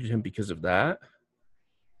recruited him because of that,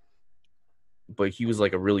 but he was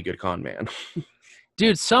like a really good con man.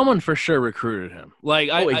 Dude, someone for sure recruited him. Like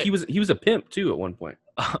He was a pimp too at one point.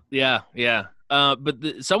 Yeah, yeah. But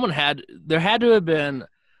there had to have been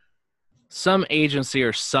some agency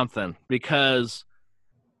or something, because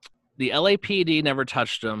the LAPD never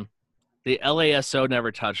touched him. The LASO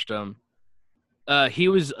never touched him. He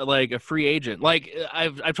was like a free agent. Like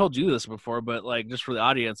I've told you this before, but like just for the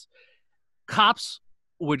audience, cops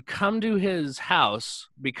would come to his house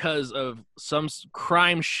because of some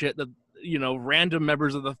crime shit that random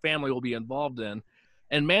members of the family will be involved in,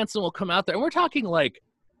 and Manson will come out there, and we're talking like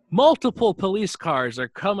multiple police cars are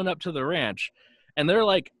coming up to the ranch, and they're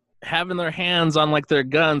like having their hands on like their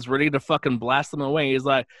guns ready to fucking blast them away. He's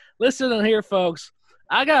like, listen here, folks,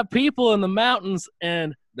 I got people in the mountains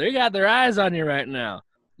and they got their eyes on you right now.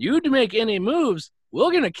 You to make any moves,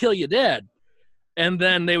 we're gonna kill you dead. And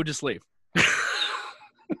then they would just leave.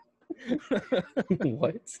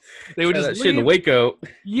 What? They would Try just that leave. shit in the Waco.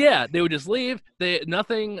 Yeah, they would just leave.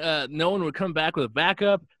 No one would come back with a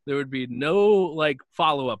backup. There would be no like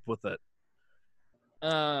follow up with it.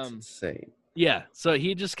 That's insane. Yeah, so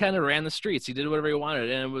he just kind of ran the streets. He did whatever he wanted,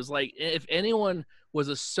 and it was like if anyone was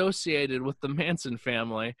associated with the Manson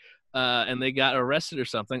family, and they got arrested or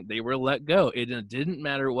something, they were let go. It didn't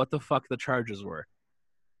matter what the fuck the charges were.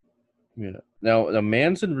 Yeah. Now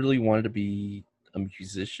Manson really wanted to be a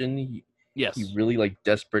musician. Yes. He really like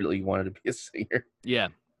desperately wanted to be a singer. Yeah.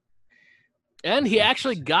 And he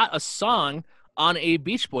actually got a song on a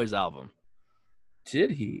Beach Boys album.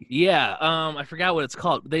 Did he? Yeah, I forgot what it's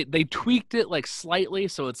called. They tweaked it like slightly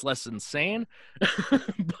so it's less insane,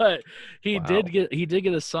 but he did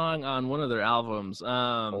get a song on one of their albums.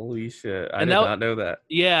 Holy shit! I did not know that.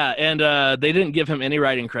 Yeah, and they didn't give him any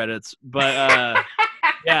writing credits, but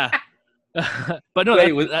yeah. But no,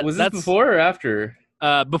 wait, was this before or after?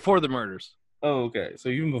 Before the murders. Oh, okay. So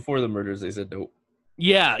even before the murders, they said nope.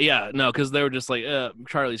 Yeah, no, because they were just like,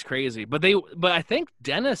 Charlie's crazy. But I think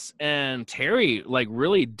Dennis and Terry like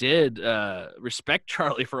really did respect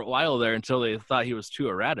Charlie for a while there until they thought he was too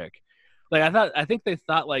erratic. Like I think they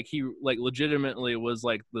thought like he like legitimately was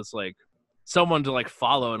like this like someone to like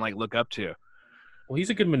follow and like look up to. Well, he's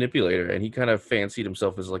a good manipulator, and he kind of fancied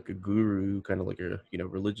himself as like a guru, kind of like a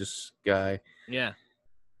religious guy. Yeah,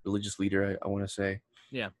 religious leader. I want to say.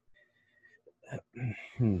 Yeah.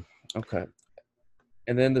 Okay.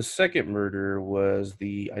 And then the second murder was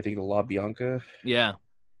I think the La Bianca. Yeah.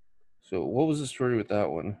 So what was the story with that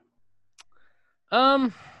one? I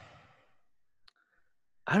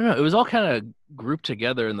don't know. It was all kind of grouped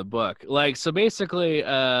together in the book. Like, so basically,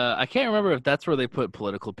 I can't remember if that's where they put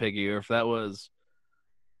Political Piggy or if that was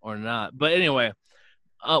or not. But anyway,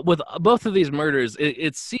 with both of these murders,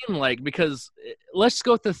 it seemed like, because let's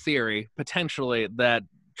go with the theory, potentially, that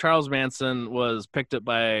Charles Manson was picked up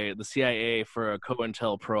by the CIA for a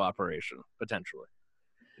COINTELPRO operation, potentially.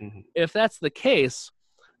 Mm-hmm. If that's the case,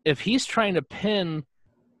 if he's trying to pin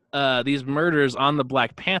these murders on the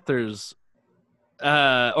Black Panthers,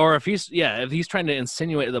 or if he's trying to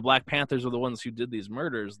insinuate the Black Panthers were the ones who did these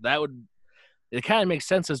murders, it kind of makes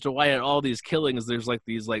sense as to why at all these killings there's like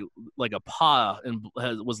these like a paw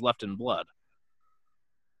was left in blood.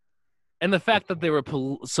 And the fact that they were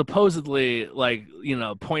supposedly like,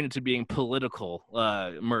 pointed to being political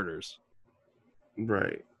murders.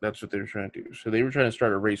 Right. That's what they were trying to do. So they were trying to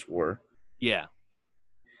start a race war. Yeah.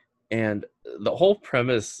 And the whole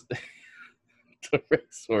premise the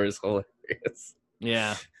race war is hilarious.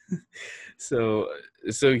 Yeah. So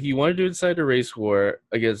he wanted to incite a race war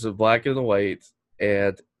against the black and the white,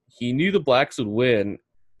 and he knew the blacks would win,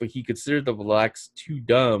 but he considered the blacks too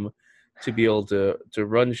dumb to be able to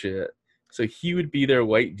run shit. So he would be their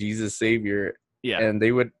white Jesus savior. Yeah. And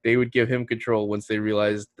they would give him control once they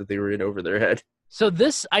realized that they were in over their head. So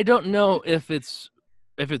this, I don't know if it's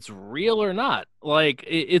if it's real or not. Like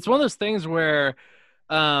it's one of those things where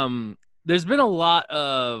there's been a lot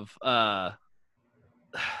of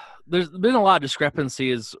there's been a lot of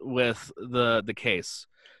discrepancies with the case.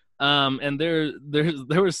 And there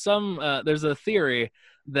was some there's a theory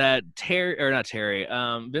that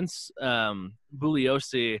Vince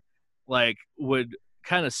Bugliosi like would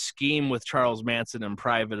kind of scheme with Charles Manson in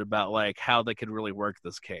private about like how they could really work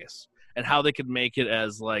this case and how they could make it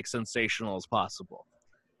as like sensational as possible.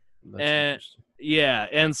 That's And interesting. yeah,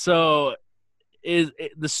 and so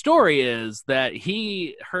the story is that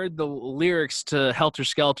he heard the lyrics to Helter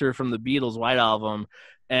Skelter from the Beatles' White Album,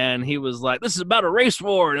 and he was like, "This is about a race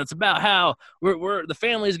war, and it's about how we're the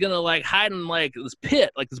family's gonna like hide in like this pit,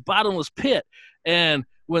 like this bottomless pit, and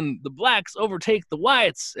when the blacks overtake the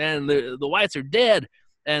whites, and the whites are dead."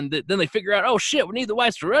 And then they figure out, oh shit, we need the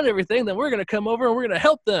whites to run everything. Then we're gonna come over and we're gonna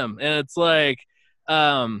help them. And it's like,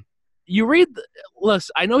 you read. Look,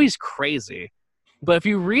 I know he's crazy, but if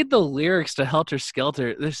you read the lyrics to Helter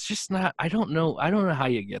Skelter, there's just not. I don't know how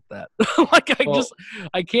you get that. Like Well,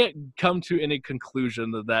 I can't come to any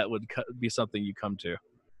conclusion that would be something you come to.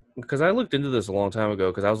 because I looked into this a long time ago,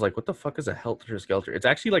 because I was like, what the fuck is a Helter Skelter? It's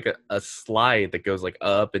actually like a slide that goes like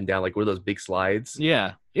up and down, like one of those big slides.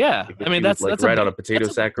 Yeah, yeah. Like I that mean, you would like ride on a potato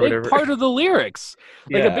sack or big whatever. part of the lyrics.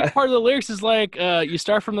 Like a big Yeah, part of the lyrics is like you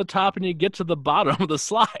start from the top and you get to the bottom of the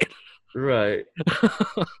slide. right.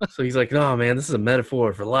 So he's like, no, man, this is a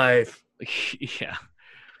metaphor for life. Yeah.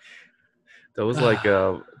 That was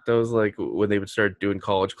like when they would start doing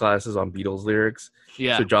college classes on Beatles lyrics.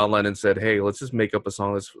 Yeah. So John Lennon said, hey, let's just make up a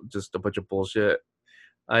song that's just a bunch of bullshit.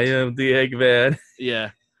 I am the Eggman.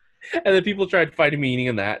 Yeah. And then people tried finding meaning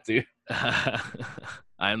in that too. I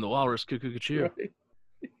am the walrus, cuckoo, cuckoo. Right.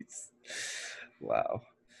 Wow.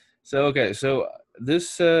 So this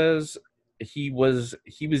says he was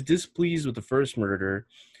displeased with the first murder,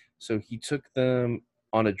 so he took them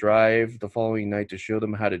on a drive the following night to show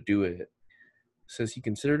them how to do it. Says he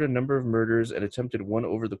considered a number of murders and attempted one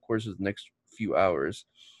over the course of the next few hours.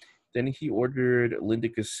 Then he ordered Linda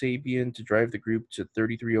Kasabian to drive the group to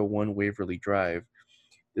 3301 Waverly Drive.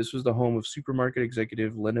 This was the home of supermarket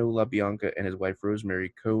executive Leno LaBianca and his wife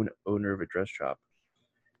Rosemary Cohn, owner of a dress shop.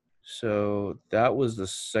 So that was the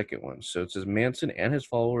second one. So it says Manson and his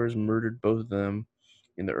followers murdered both of them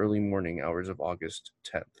in the early morning hours of August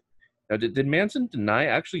 10th. Now, did Manson deny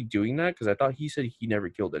actually doing that? Because I thought he said he never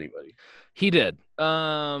killed anybody. He did.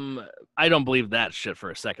 I don't believe that shit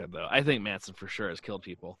for a second, though. I think Manson for sure has killed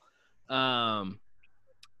people. In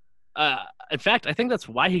fact, I think that's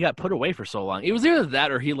why he got put away for so long. It was either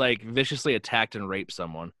that or he like viciously attacked and raped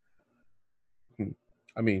someone.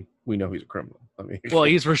 I mean, we know he's a criminal. I mean, Well,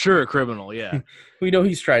 he's for sure a criminal. Yeah. we know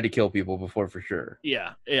he's tried to kill people before for sure.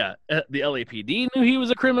 Yeah. Yeah. The LAPD knew he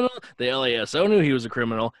was a criminal. The LASO knew he was a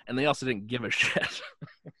criminal, and they also didn't give a shit.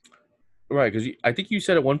 Right, because I think you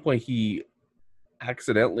said at one point he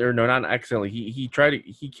accidentally, or no, not accidentally, he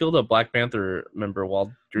killed a Black Panther member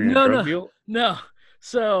while during a drug deal. No.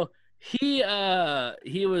 So he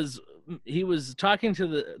was talking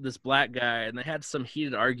to this black guy, and they had some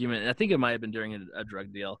heated argument, and I think it might have been during a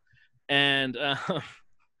drug deal, and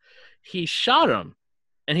he shot him,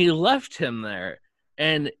 and he left him there,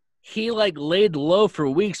 and he like laid low for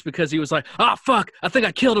weeks because he was like, "Ah, fuck, I think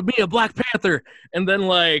I killed a Black Panther," and then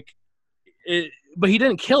like it. But he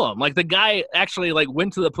didn't kill him. Like the guy actually like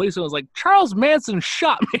went to the police and was like, "Charles Manson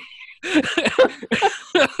shot me."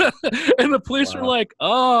 And the police were like,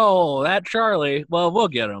 "Oh, that Charlie. Well, we'll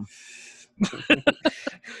get him."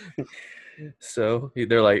 So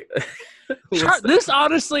they're like, This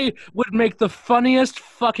honestly would make the funniest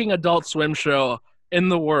fucking Adult Swim show in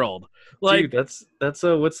the world. Like, dude, that's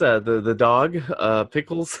what's that? The dog,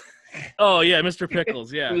 Pickles. Oh yeah, Mr.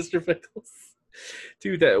 Pickles. Yeah, Mr. Pickles.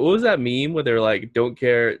 Dude, what was that meme where they're like, "Don't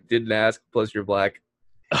care, didn't ask, plus you're black."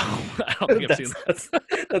 Oh, I don't think I've seen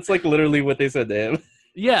that. That's like literally what they said to him.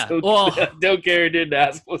 Yeah, well, don't care, didn't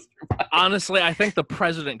ask, plus you're black. Honestly, I think the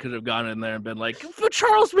president could have gone in there and been like, "But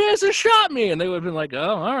Charles Manson shot me," and they would have been like,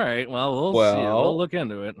 "Oh, all right, well, we'll see. We'll look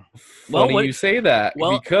into it." Funny you say that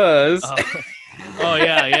because. Oh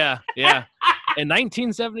yeah. In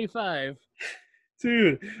 1975.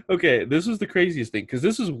 Dude, okay, this was the craziest thing because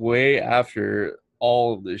this was way after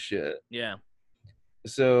all of this shit. Yeah.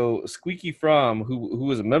 So Squeaky Fromm, who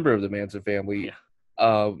was a member of the Manson family,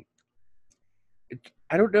 I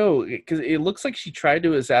don't know, because it looks like she tried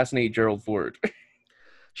to assassinate Gerald Ford.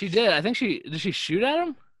 She did. I think did she shoot at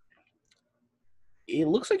him? It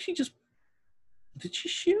looks like she just did. She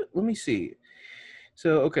shoot? Let me see.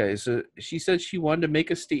 So, okay, so she said she wanted to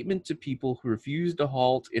make a statement to people who refuse to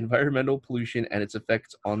halt environmental pollution and its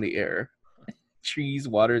effects on the air. trees,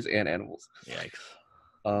 waters, and animals.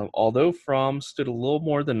 Yikes. Although Fromm stood a little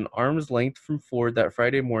more than an arm's length from Ford that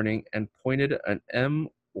Friday morning and pointed an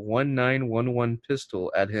M1911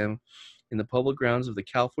 pistol at him in the public grounds of the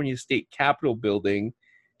California State Capitol building,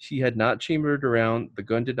 she had not chambered around, the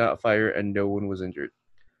gun did not fire, and no one was injured.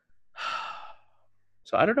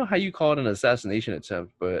 So I don't know how you call it an assassination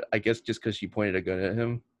attempt, but I guess just because she pointed a gun at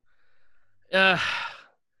him. Uh,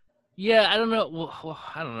 yeah, I don't know. Well,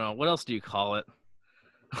 I don't know. What else do you call it?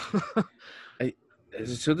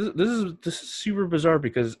 So this is super bizarre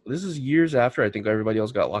because this is years after I think everybody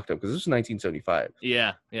else got locked up because this was 1975.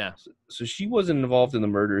 Yeah. So she wasn't involved in the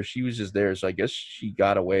murder. She was just there. So I guess she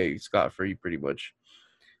got away scot-free pretty much.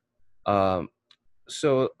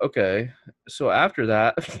 So okay. So after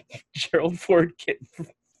that, Gerald Ford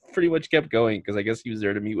pretty much kept going because I guess he was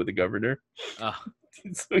there to meet with the governor.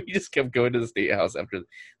 So he just kept going to the state house after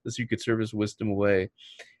the Secret Service whisked him away.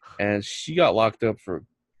 And she got locked up for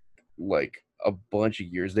like a bunch of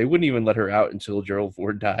years. They wouldn't even let her out until Gerald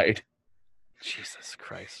Ford died. Jesus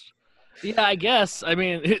Christ. Yeah, I guess. I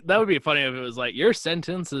mean, that would be funny if it was like, your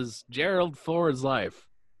sentence is Gerald Ford's life.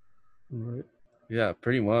 Right. Yeah,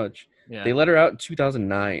 pretty much. Yeah. They let her out in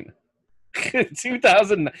 2009.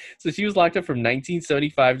 2000. So she was locked up from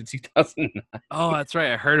 1975 to 2009. Oh, that's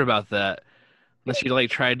right. I heard about that. And she like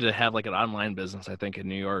tried to have like an online business, I think, in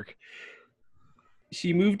New York.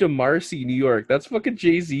 She moved to Marcy, New York. That's fucking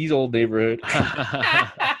Jay-Z's old neighborhood.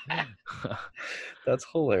 That's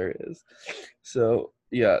hilarious. So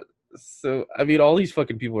yeah. So I mean, all these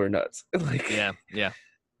fucking people are nuts. Like, yeah.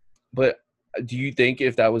 But do you think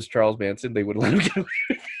if that was Charles Manson, they would let him get away?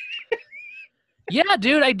 Yeah,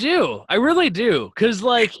 dude, I do. I really do. Because,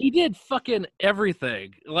 like, he did fucking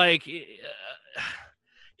everything. Like,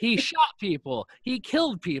 he shot people. He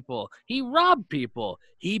killed people. He robbed people.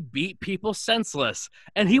 He beat people senseless.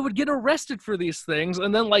 And he would get arrested for these things.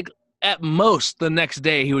 And then, like, at most, the next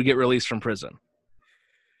day, he would get released from prison.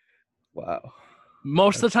 Wow.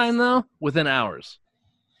 Most of the time, though, within hours.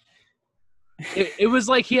 It was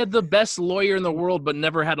like he had the best lawyer in the world, but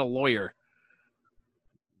never had a lawyer.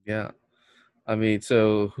 Yeah. I mean,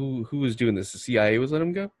 so who was doing this? The CIA was letting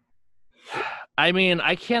him go? I mean,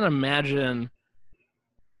 I can't imagine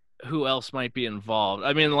who else might be involved.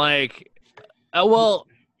 I mean, like, well,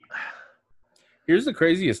 here's the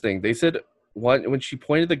craziest thing. They said when she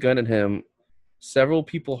pointed the gun at him, several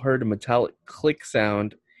people heard a metallic click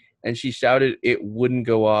sound, and she shouted it wouldn't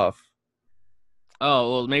go off.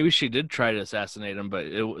 Oh, well, maybe she did try to assassinate him, but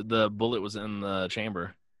the bullet was in the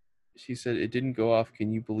chamber. She said it didn't go off.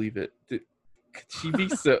 Can you believe it?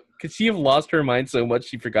 Could she have lost her mind so much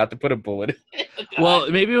she forgot to put a bullet in? Well,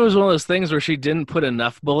 maybe it was one of those things where she didn't put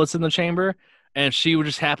enough bullets in the chamber, and she would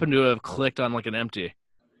just happen to have clicked on like an empty.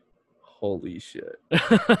 Holy shit.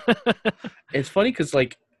 It's funny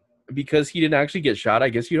because he didn't actually get shot, I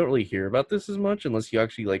guess you don't really hear about this as much unless you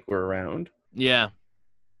actually like were around. Yeah.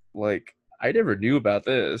 Like, I never knew about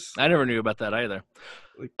this. I never knew about that either.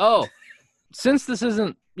 Since this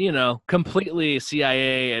isn't, completely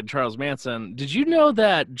CIA and Charles Manson, did you know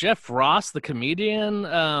that Jeff Ross, the comedian,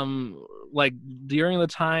 like during the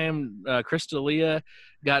time Chris D'Elia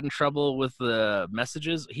got in trouble with the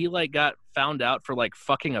messages, he like got found out for like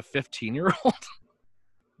fucking a 15-year-old?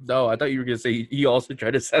 No, I thought you were going to say he also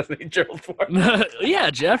tried to assassinate Gerald Ford. Yeah,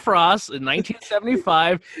 Jeff Ross in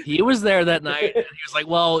 1975, he was there that night, and he was like,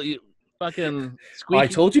 well, fucking Squeaky. I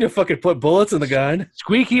told you to fucking put bullets in the gun.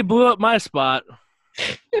 Squeaky blew up my spot.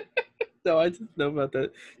 No, I didn't know about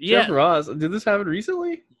that. Yeah. Jeff Ross, did this happen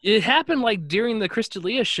recently? It happened like during the Chris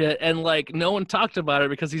D'Elia shit, and like no one talked about it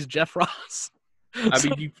because he's Jeff Ross. I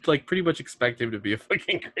mean, you like pretty much expect him to be a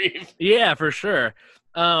fucking creep. Yeah, for sure.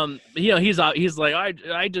 He's like,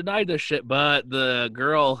 I denied this shit, but the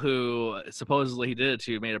girl who supposedly he did it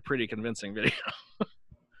to made a pretty convincing video.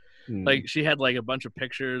 Like, she had like a bunch of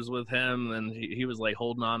pictures with him, and he was like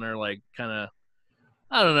holding on her, like kind of,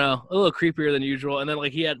 I don't know, a little creepier than usual. And then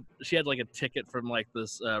like she had like a ticket from like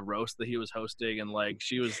this roast that he was hosting, and like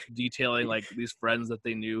she was detailing like these friends that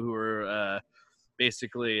they knew who were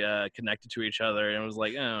basically connected to each other, and it was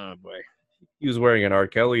like, oh boy. He was wearing an R.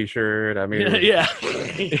 Kelly shirt. I mean, yeah,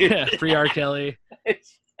 free R. Kelly. He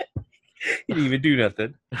didn't even do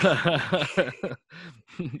nothing.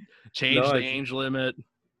 Change the age limit.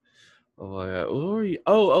 Oh yeah.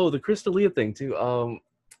 The Chris D'Elia thing too.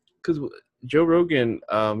 Because Joe Rogan,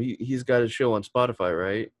 he's got a show on Spotify,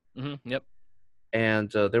 right? Mm-hmm. Yep.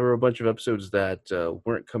 And there were a bunch of episodes that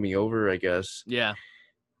weren't coming over, I guess. Yeah.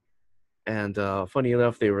 And funny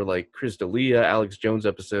enough, they were like Chris D'Elia, Alex Jones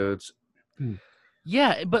episodes.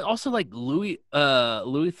 Yeah, but also like Louis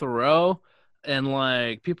Theroux, and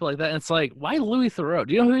like people like that. And it's like, why Louis Theroux?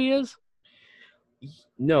 Do you know who he is?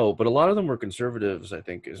 No, but a lot of them were conservatives, I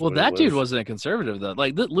think, is Well, what it that dude was. wasn't a conservative though.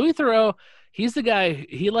 Like Louis Theroux, he's the guy.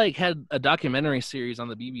 He like had a documentary series on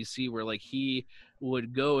the BBC where like he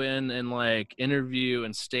would go in and like interview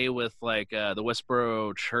and stay with like the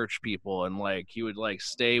Westboro church people, and like he would like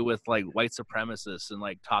stay with like white supremacists and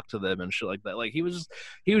like talk to them and shit like that. Like he was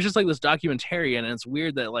just like this documentarian, and it's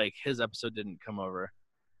weird that like his episode didn't come over.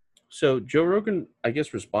 So Joe Rogan, I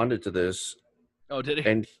guess, responded to this, Oh, did he?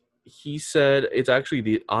 and he said it's actually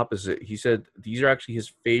the opposite. He said these are actually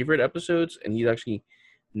his favorite episodes, and he's actually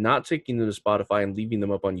not taking them to Spotify and leaving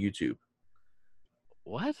them up on YouTube.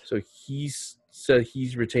 What? So he's said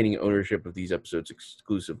he's retaining ownership of these episodes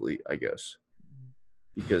exclusively, I guess,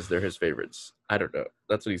 because they're his favorites. I don't know.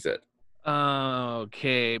 That's what he said.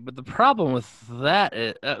 Okay, but the problem with that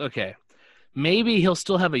is okay. Maybe he'll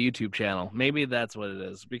still have a YouTube channel. Maybe that's what it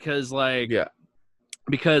is. Because like, Yeah.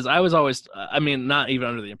 because I was always, I mean, not even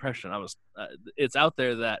under the impression I was. It's out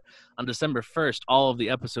there that on December 1st, all of the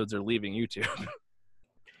episodes are leaving YouTube.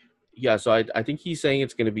 Yeah, so I think he's saying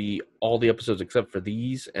it's going to be all the episodes except for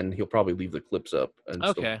these, and he'll probably leave the clips up and still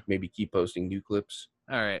Okay. maybe keep posting new clips.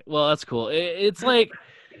 All right. Well, that's cool. It's like,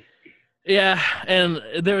 yeah, and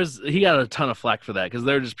he got a ton of flack for that because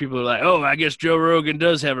there were just people who are like, oh, I guess Joe Rogan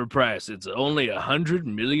does have a price. It's only $100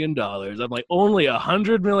 million. I'm like, only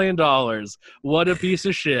 $100 million. What a piece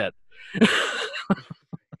of shit.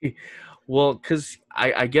 Well, because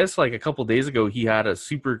I guess like a couple days ago he had a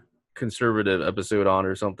super conservative episode on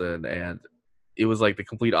or something, and it was like the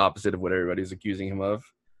complete opposite of what everybody's accusing him of.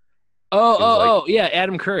 Yeah,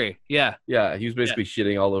 Adam Curry. Yeah. Yeah, he was basically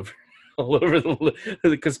shitting all over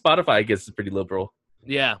because Spotify, I guess, is pretty liberal.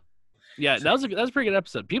 Yeah. Yeah, that was a pretty good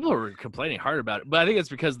episode. People were complaining hard about it, but I think it's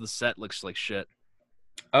because the set looks like shit.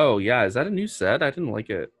 Oh yeah, is that a new set? I didn't like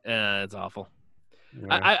it. It's awful.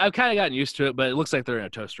 Yeah. I've kind of gotten used to it, but it looks like they're in a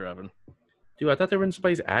toaster oven. Dude, I thought they were in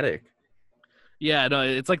somebody's attic. Yeah, no,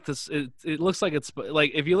 it's like this. It looks like it's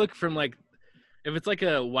like if you look from like if it's like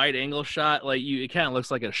a wide angle shot, like it kind of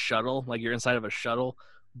looks like a shuttle, like you're inside of a shuttle.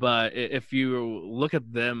 But if you look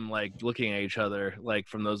at them like looking at each other like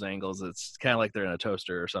from those angles, it's kind of like they're in a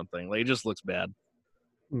toaster or something. Like it just looks bad.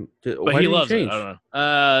 But he loves it. I don't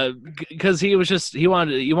know. Because he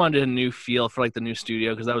wanted a new feel for like the new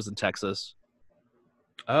studio because that was in Texas.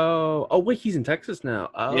 Oh wait, he's in Texas now.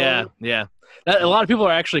 Oh Yeah. A lot of people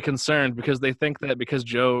are actually concerned because they think that because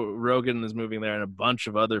Joe Rogan is moving there and a bunch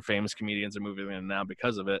of other famous comedians are moving there now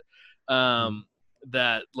because of it,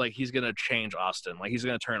 that like he's gonna change Austin, like he's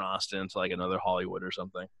gonna turn Austin into like another Hollywood or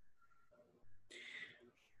something.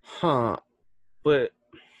 Huh. But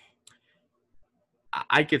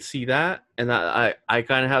I could see that, and I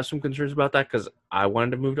kind of have some concerns about that because I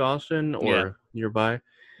wanted to move to Austin or nearby.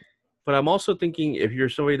 But I'm also thinking if you're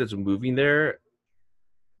somebody that's moving there,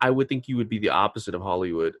 I would think you would be the opposite of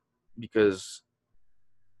Hollywood, because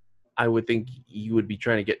I would think you would be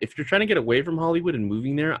if you're trying to get away from Hollywood and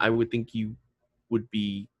moving there, I would think you would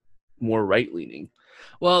be more right leaning.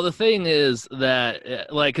 Well, the thing is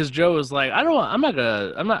that like, because Joe was like, I don't want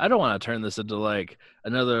to turn this into like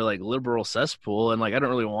another like liberal cesspool, and like I don't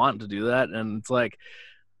really want to do that, and it's like,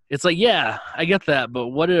 yeah, I get that, but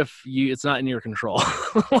what if it's not in your control?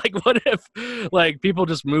 Like, what if like people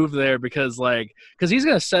just move there because he's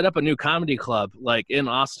going to set up a new comedy club like in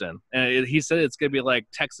Austin. And he said it's going to be like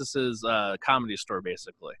Texas's comedy store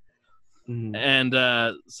basically. Mm-hmm. And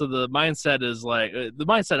so the mindset is like, the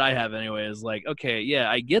mindset I have anyway is like, okay,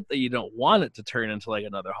 yeah, I get that you don't want it to turn into like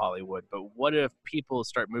another Hollywood, but what if people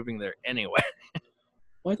start moving there anyway?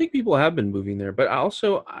 Well, I think people have been moving there, but I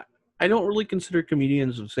don't really consider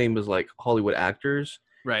comedians the same as like Hollywood actors.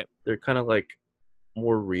 Right. They're kind of like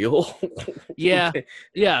more real. Yeah.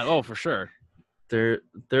 Yeah. Oh, for sure. They're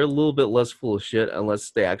a little bit less full of shit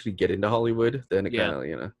unless they actually get into Hollywood. Then it kind of,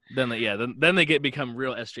 Then they become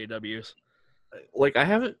real SJWs. Like I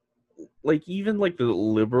haven't, like even like the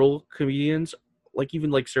liberal comedians, like even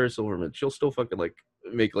like Sarah Silverman, she'll still fucking like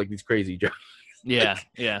make like these crazy jokes. Yeah,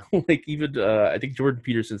 yeah. Like even I think Jordan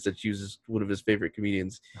Peterson said she was one of his favorite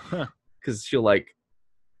comedians because she'll make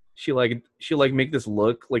this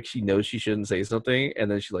look like she knows she shouldn't say something, and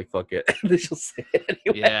then she's like, fuck it, and then she'll say it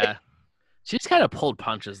anyway. Yeah, she's kind of pulled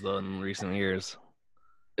punches though in recent years.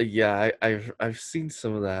 Yeah, I've seen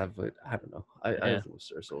some of that, but I don't know. I love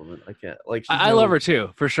Sarah Silverman. I can't like. I love her too,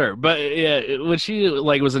 for sure. But yeah, when she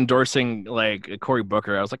like was endorsing like Cory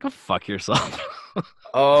Booker, I was like, "Go fuck yourself."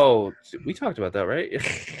 Oh, we talked about that, right?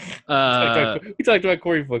 We talked about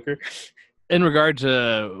Cory Booker. In regard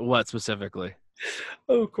to what specifically?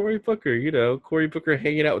 Oh, Cory Booker, Cory Booker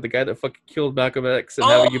hanging out with the guy that fucking killed Malcolm X and Oh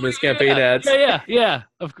having him in his campaign yeah, ads. yeah.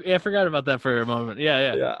 I forgot about that for a moment.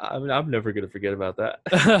 Yeah, Yeah, I mean, I'm never gonna forget about that.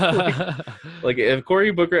 like, yeah. like if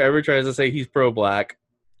Cory Booker ever tries to say he's pro-black,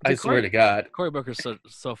 I Dude, swear to God. Cory Booker's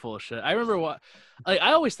so full of shit. I remember I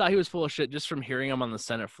always thought he was full of shit just from hearing him on the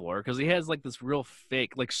Senate floor because he has like this real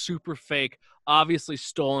fake, like super fake, obviously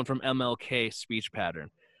stolen from MLK speech pattern.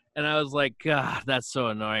 And I was like, God, that's so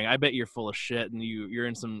annoying. I bet you're full of shit and you're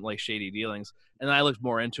in some like shady dealings. And then I looked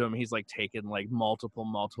more into him. He's like taken like multiple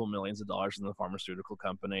millions of dollars from the pharmaceutical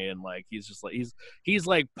company, and like he's just like he's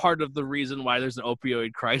like part of the reason why there's an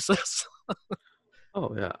opioid crisis.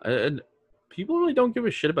 Oh yeah, and people really don't give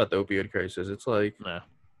a shit about the opioid crisis. No.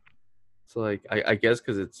 I guess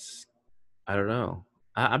because I don't know.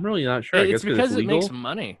 I'm really not sure. I It's guess because it's because it makes legal.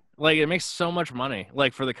 money. Like it makes so much money,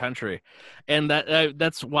 like for the country, and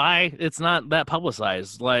that's why it's not that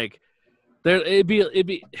publicized. Like there, it'd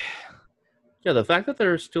be Yeah, the fact that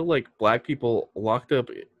there are still like black people locked up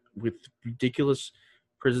with ridiculous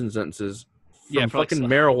prison sentences yeah from for like fucking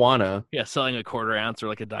marijuana. yeah selling a quarter ounce or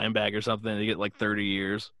like a dime bag or something to get like 30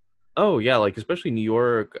 years. Oh yeah, like especially New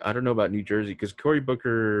York. I don't know about New Jersey because Cory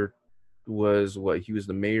Booker was he was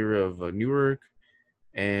the mayor of Newark,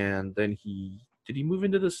 and then he move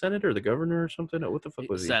into the Senate or the governor or something? What the fuck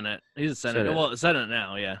was he? Senate. He's a Senate. Senate. Well, Senate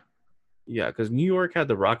now. Yeah. Yeah, because New York had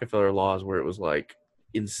the Rockefeller laws where it was like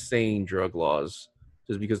insane drug laws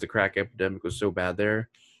just because the crack epidemic was so bad there.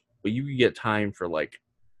 But you could get time for like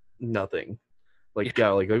nothing. Like, Yeah. yeah,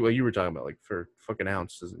 like what you were talking about, like for fucking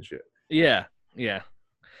ounces and shit. Yeah. Yeah.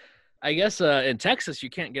 I guess in Texas you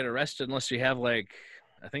can't get arrested unless you have like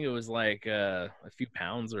I think it was like a few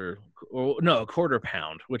pounds or no a quarter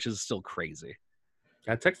pound, which is still crazy.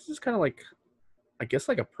 Yeah, Texas is kind of like, I guess,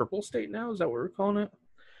 like a purple state now. Is that what we're calling it?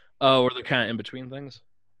 Oh, or they're kind of in between things.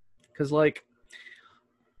 Because like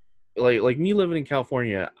me living in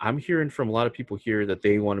California, I'm hearing from a lot of people here that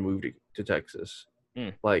they want to move to Texas. Hmm.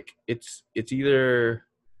 Like it's either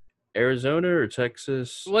Arizona or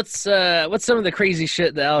Texas. What's some of the crazy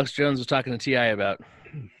shit that Alex Jones was talking to Ti about?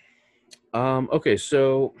 Okay,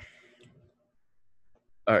 so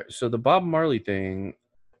all right, so the Bob Marley thing,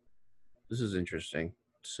 this is interesting.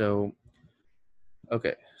 So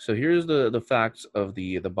okay, so here's the facts of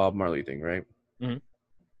the Bob Marley thing, right? Mm-hmm.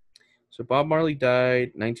 So Bob Marley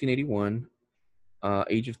died 1981,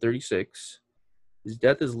 age of 36. His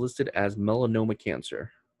death is listed as melanoma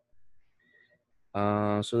cancer.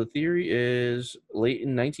 So the theory is late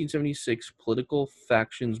in 1976, political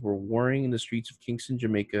factions were warring in the streets of Kingston,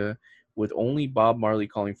 Jamaica, with only Bob Marley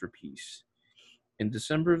calling for peace. In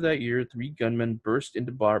December of that year, 3 gunmen burst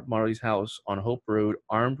into Bob Marley's house on Hope Road,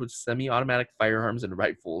 armed with semi-automatic firearms and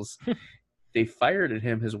rifles. They fired at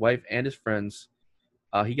him, his wife, and his friends.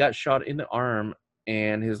 He got shot in the arm,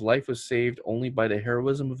 and his life was saved only by the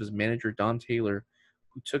heroism of his manager, Don Taylor,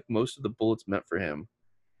 who took most of the bullets meant for him.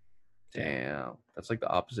 Damn. That's like the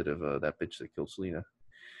opposite of that bitch that killed Selena.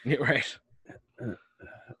 Yeah, right.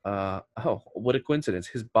 Oh, what a coincidence.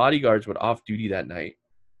 His bodyguards were off duty that night.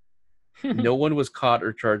 No one was caught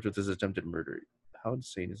or charged with his attempted murder. How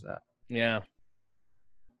insane is that? Yeah.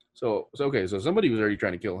 So okay, so somebody was already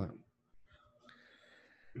trying to kill him.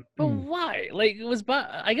 But why? Like it was Bob.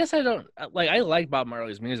 I guess I don't like. I like Bob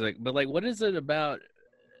Marley's music, but like, what is it about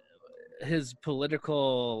his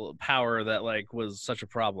political power that like was such a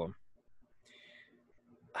problem?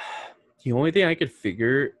 The only thing I could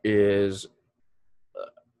figure is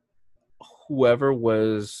whoever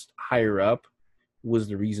was higher up was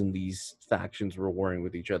the reason these factions were warring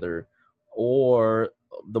with each other, or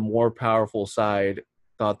the more powerful side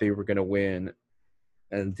thought they were going to win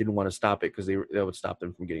and didn't want to stop it because that would stop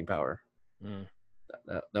them from getting power. Mm.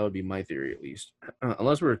 That would be my theory, at least.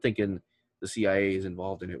 Unless we're thinking the CIA is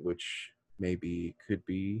involved in it, which maybe could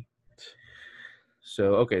be.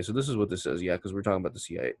 So, okay, so this is what this says. Yeah, because we're talking about the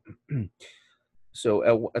CIA.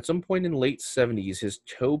 So at some point in the late 70s, his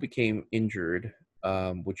toe became injured.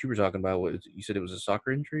 What you were talking about, you said it was a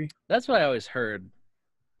soccer injury? That's what I always heard.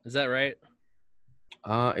 Is that right?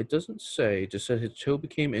 It doesn't say. It just said his toe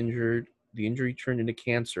became injured. The injury turned into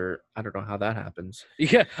cancer. I don't know how that happens.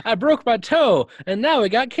 Yeah, I broke my toe and now I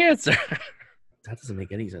got cancer. That doesn't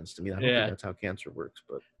make any sense to me. I don't Yeah. think that's how cancer works,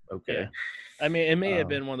 but okay. Yeah. I mean, it may have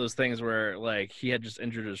been one of those things where like he had just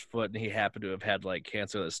injured his foot and he happened to have had like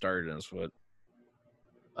cancer that started in his foot.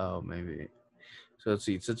 Oh, maybe. So let's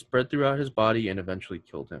see. It spread throughout his body and eventually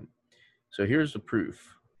killed him. So here's the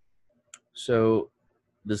proof. So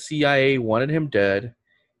the CIA wanted him dead.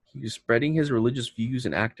 He was spreading his religious views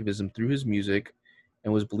and activism through his music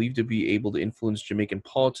and was believed to be able to influence Jamaican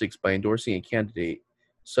politics by endorsing a candidate.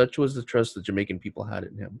 Such was the trust the Jamaican people had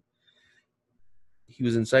in him. He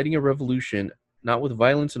was inciting a revolution, not with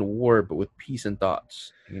violence and war, but with peace and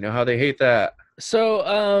thoughts. You know how they hate that.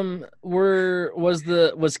 So,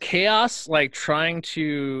 was Chaos like trying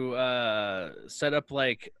to set up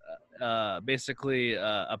like basically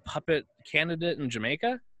a puppet candidate in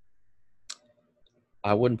Jamaica?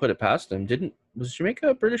 I wouldn't put it past him. Didn't was Jamaica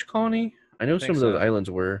a British colony? I know I think some of those so. islands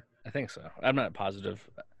were. I think so. I'm not positive.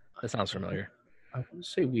 That sounds familiar. I want to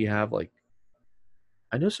say we have like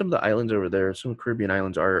I know some of the islands over there. Some Caribbean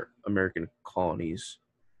islands are American colonies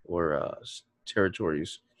or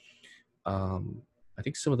territories. I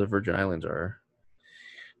think some of the Virgin Islands are.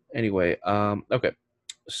 Anyway, okay.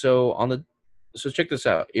 So on the so check this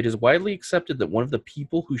out. It is widely accepted that one of the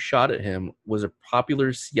people who shot at him was a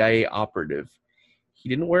popular CIA operative. He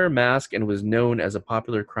didn't wear a mask and was known as a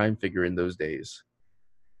popular crime figure in those days.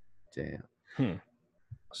 Damn. Hmm.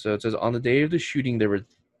 So it says on the day of the shooting, there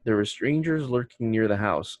were strangers lurking near the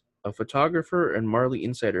house. A photographer and Marley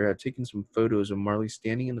insider had taken some photos of Marley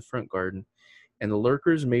standing in the front garden, and the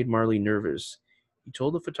lurkers made Marley nervous. He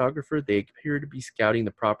told the photographer they appeared to be scouting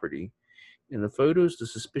the property. In the photos, the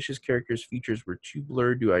suspicious characters' features were too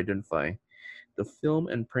blurred to identify. The film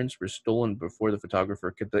and prints were stolen before the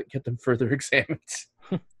photographer could get them further examined.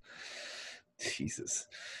 Jesus.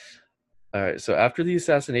 All right. So after the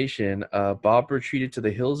assassination, Bob retreated to the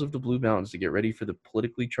hills of the Blue Mountains to get ready for the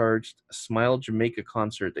politically charged Smile Jamaica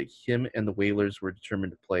concert that him and the Wailers were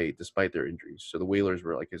determined to play despite their injuries. So the Wailers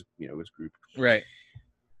were like his group. Right.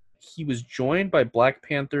 He was joined by Black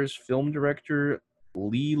Panther's film director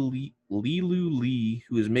Lee Lu Lee,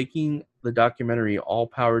 who is making the documentary All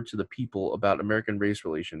Power to the People about American race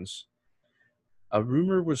relations. A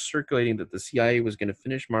rumor was circulating that the CIA was going to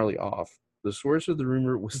finish Marley off. The source of the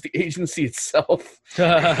rumor was the agency itself.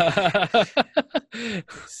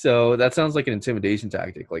 So that sounds like an intimidation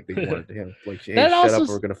tactic. Like they wanted him, like, hey, shut up, or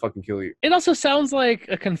we're going to fucking kill you. It also sounds like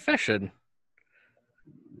a confession.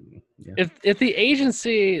 Yeah. If the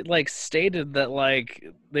agency like stated that like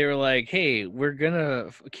they were like, hey, we're gonna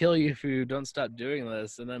kill you if you don't stop doing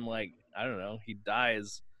this, and then like I don't know, he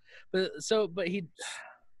dies, but he.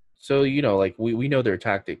 So like we know their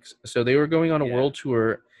tactics. So they were going on a world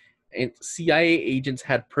tour, and CIA agents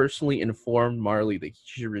had personally informed Marley that he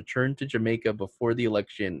should return to Jamaica before the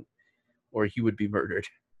election, or he would be murdered.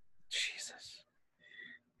 Jesus.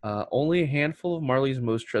 Only a handful of Marley's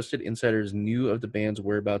most trusted insiders knew of the band's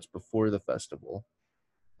whereabouts before the festival.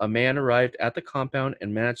 A man arrived at the compound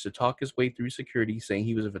and managed to talk his way through security, saying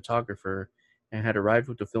he was a photographer and had arrived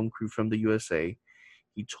with the film crew from the USA.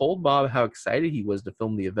 He told Bob how excited he was to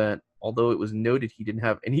film the event, although it was noted he didn't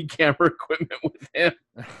have any camera equipment with him.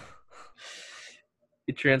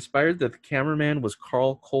 It transpired that the cameraman was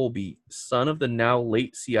Carl Colby, son of the now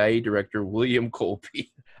late CIA director William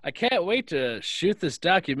Colby. I can't wait to shoot this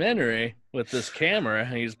documentary with this camera.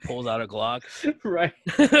 And he just pulls out a Glock. Right.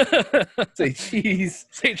 Say cheese.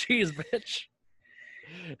 Say cheese, bitch.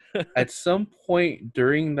 At some point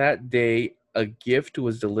during that day, a gift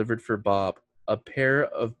was delivered for Bob, a pair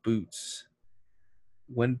of boots.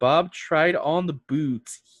 When Bob tried on the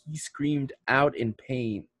boots, he screamed out in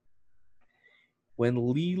pain.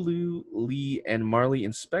 When Lee and Marley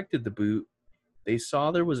inspected the boot, they saw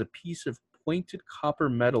there was a piece of pointed copper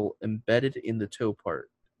metal embedded in the toe part.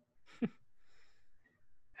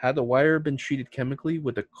 Had the wire been treated chemically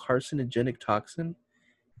with a carcinogenic toxin?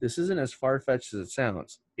 This isn't as far-fetched as it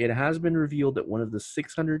sounds. It has been revealed that one of the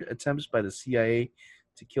 600 attempts by the CIA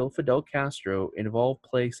to kill Fidel Castro involved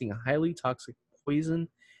placing a highly toxic poison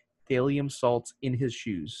thallium salts in his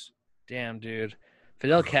shoes. Damn, dude.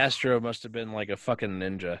 Fidel Castro must have been like a fucking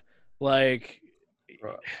ninja. Like,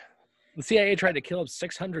 the CIA tried to kill him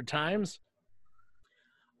 600 times?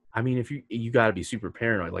 I mean, if you got to be super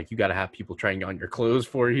paranoid. Like, you got to have people trying on your clothes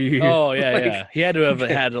for you. Oh, yeah, like, yeah. He had to have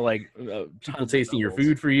had to, like... people tasting your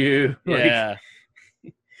food for you. Yeah.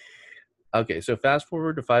 Like, okay, so fast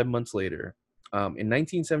forward to 5 months later. In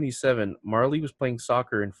 1977, Marley was playing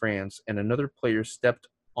soccer in France, and another player stepped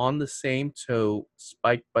on the same toe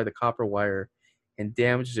spiked by the copper wire and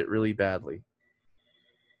damaged it really badly.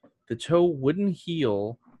 The toe wouldn't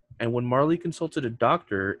heal, and when Marley consulted a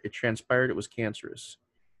doctor, it transpired it was cancerous.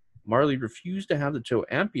 Marley refused to have the toe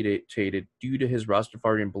amputated due to his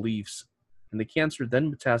Rastafarian beliefs, and the cancer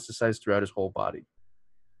then metastasized throughout his whole body.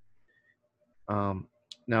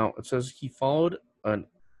 Now, it says he followed an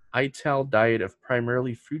ITAL diet of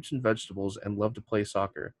primarily fruits and vegetables and loved to play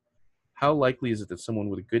soccer. How likely is it that someone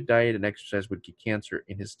with a good diet and exercise would get cancer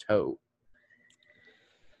in his toe?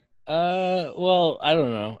 Well, I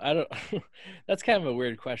don't know. I don't. That's kind of a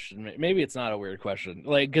weird question. Maybe it's not a weird question.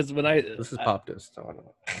 Like, because when This is I pop dust. So I don't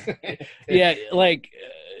know. yeah, like,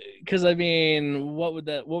 because I mean, what would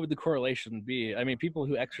the correlation be? I mean, people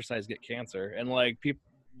who exercise get cancer, and like people,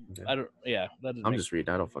 Yeah. I don't. Yeah, that doesn't I'm make. just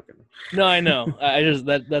reading. I don't fucking know. No, I know. I just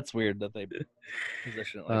that's weird that they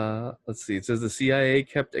position it like that. Let's see. It says the CIA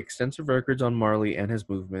kept extensive records on Marley and his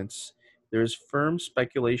movements. There is firm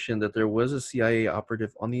speculation that there was a CIA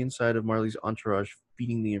operative on the inside of Marley's entourage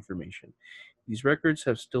feeding the information. These records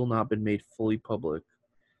have still not been made fully public.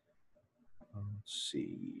 Let's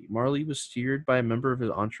see. Marley was steered by a member of his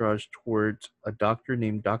entourage towards a doctor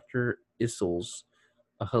named Dr. Issels,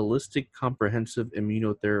 a holistic comprehensive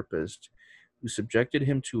immunotherapist who subjected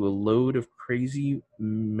him to a load of crazy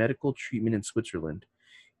medical treatment in Switzerland.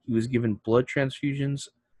 He was given blood transfusions,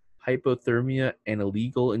 hypothermia, and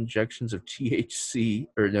illegal injections of THX,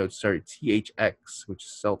 which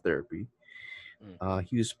is cell therapy.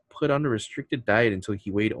 He was put on a restricted diet until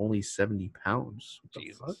he weighed only 70 pounds. What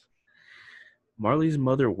the fuck? Jesus. Marley's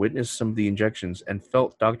mother witnessed some of the injections and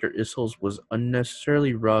felt Dr. Issels was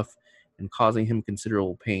unnecessarily rough and causing him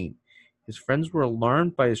considerable pain. His friends were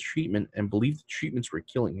alarmed by his treatment and believed the treatments were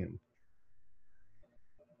killing him.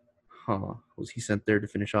 Huh. Was he sent there to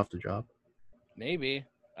finish off the job? Maybe.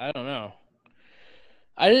 I don't know.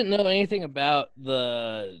 I didn't know anything about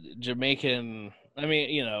the Jamaican. I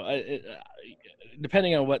mean,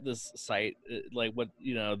 depending on what this site, like what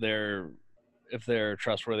if they're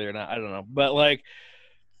trustworthy or not, I don't know. But like,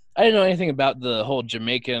 I didn't know anything about the whole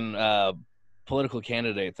Jamaican political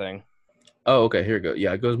candidate thing. Oh, okay. Here we go.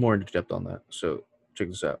 Yeah, it goes more into depth on that. So check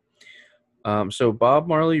this out. So Bob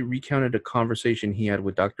Marley recounted a conversation he had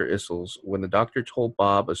with Dr. Issels when the doctor told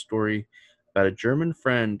Bob a story about a German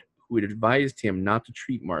friend who had advised him not to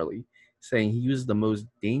treat Marley, saying he was the most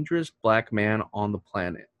dangerous black man on the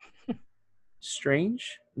planet.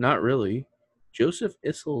 Strange? Not really. Joseph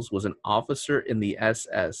Issels was an officer in the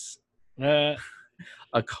SS, Uh,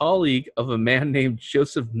 a colleague of a man named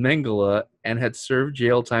Joseph Mengele, and had served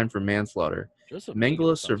jail time for manslaughter. Joseph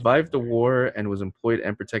Mengele survived the war and was employed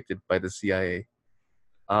and protected by the CIA.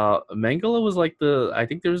 Mengele was like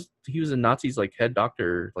he was a Nazi's like head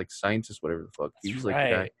doctor, like scientist, whatever the fuck. He was like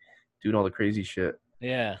the guy doing all the crazy shit.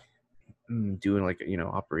 Yeah. Doing like,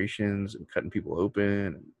 operations and cutting people open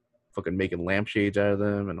and fucking making lampshades out of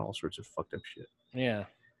them and all sorts of fucked up shit. Yeah.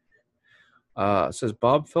 It says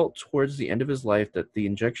Bob felt towards the end of his life that the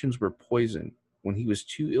injections were poison. When he was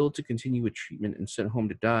too ill to continue with treatment and sent home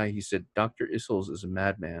to die, he said, Dr. Issels is a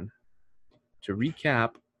madman. To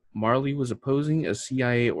recap, Marley was opposing a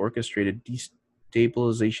CIA-orchestrated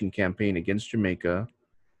destabilization campaign against Jamaica.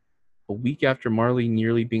 A week after Marley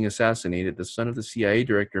nearly being assassinated, the son of the CIA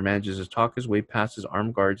director manages to talk his way past his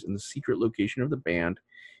armed guards in the secret location of the band.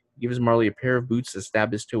 He gives Marley a pair of boots to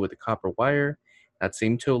stab his toe with a copper wire. That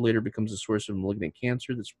same toe later becomes a source of malignant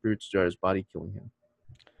cancer that spreads throughout his body, killing him.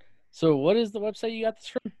 So what is the website you got this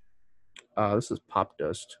from? This is Pop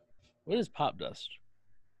Dust. What is Pop Dust?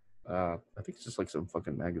 I think it's just like some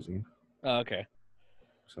fucking magazine. Oh, okay.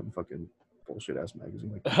 Some fucking bullshit ass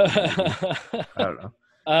magazine. Like I don't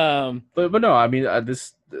know. But no, I mean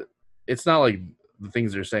it's not like the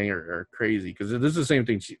things they're saying are crazy, because this is the same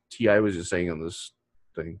thing T.I. was just saying on this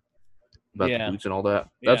thing about the boots and all that.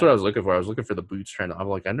 That's what I was looking for. I was looking for the boots trend. I'm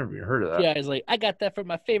like, I never even heard of that. Yeah, he's like, I got that from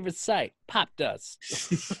my favorite site, Pop Dust.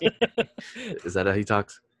 Is that how he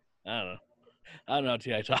talks? I don't know. I don't know how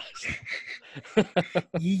T.I. talks.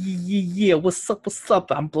 Yeah. What's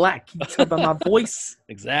up? I'm black. Can you tell by my voice?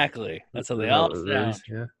 Exactly. That's how they all sound.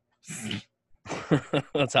 Yeah.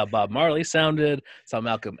 That's how Bob Marley sounded. That's how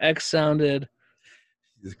Malcolm X sounded.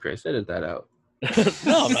 Jesus Christ, edit that out.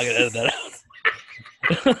 No, I'm not gonna edit that out.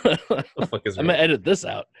 The fuck is I'm gonna edit this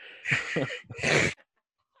out.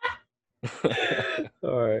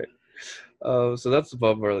 All right. So that's the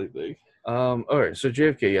Bob Marley thing. All right. So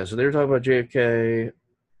JFK. Yeah. So they were talking about JFK,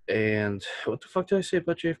 and what the fuck did I say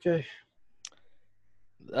about JFK?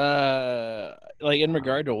 Like in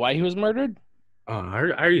regard to why he was murdered. I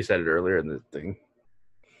already said it earlier in the thing.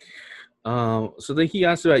 So then he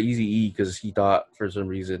asked about Eazy-E because he thought for some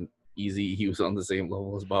reason Eazy-E was on the same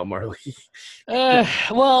level as Bob Marley.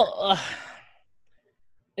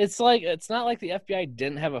 It's not like the FBI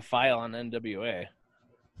didn't have a file on NWA.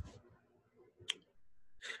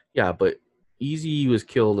 Yeah, but Eazy-E was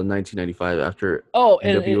killed in 1995 after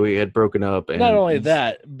NWA had broken up. And not only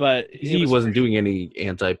that, but he wasn't doing any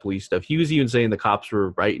anti-police stuff. He was even saying the cops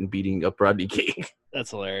were right in beating up Rodney King.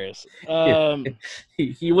 That's hilarious.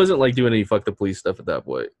 He wasn't like doing any fuck the police stuff at that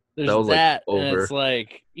point. There's that was that, like over. And it's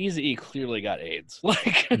like Eazy-E clearly got AIDS.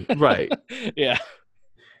 Like right. Yeah.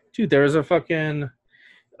 Dude, there was a fucking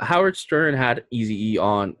Howard Stern had Eazy-E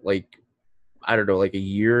on like I don't know, like a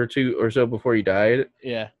year or two or so before he died.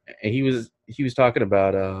 Yeah. And he was talking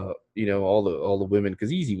about all the women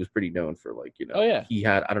because Eazy was pretty known for like, Oh yeah. he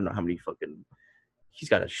had I don't know how many fucking he's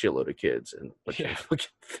got a shitload of kids and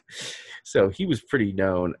so he was pretty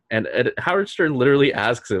known. And Howard Stern literally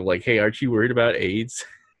asks him like, "Hey, aren't you worried about AIDS?"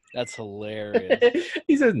 That's hilarious.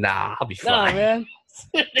 He says, "Nah, I'll be fine." Nah, man.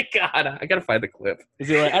 God, I gotta find the clip. Is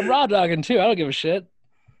he like, I'm raw dogging too? I don't give a shit.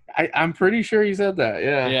 I'm pretty sure he said that.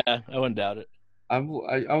 Yeah. Yeah, I wouldn't doubt it. I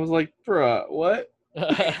was like, bruh, what?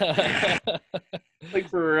 Like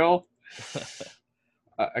for real?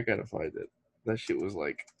 I gotta find it. That shit was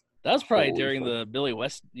like. That was probably Holy during fuck. the Billy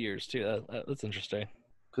West years too. That's interesting.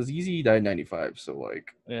 Because Eazy died in 95, so like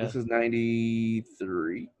Yeah. this is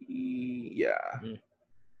 93. Yeah. Mm.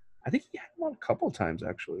 I think he had him on a couple times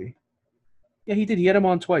actually. Yeah, he did. He had him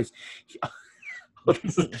on twice.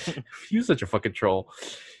 He was such a fucking troll.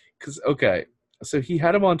 Because so he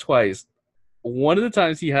had him on twice. One of the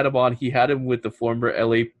times he had him on, he had him with the former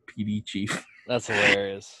LAPD chief. That's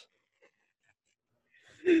hilarious.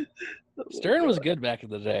 Stern was good back in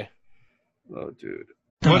the day. Oh, dude.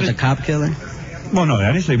 What is a cop killer? Well, no,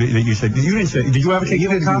 I didn't say that you said. You didn't say. Did you advocate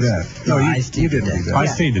for the cops? No, Ice-T did that.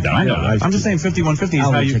 Ice-T did that. I know. I'm just saying 5150 is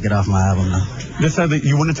I how would you. take it off my album though. This said that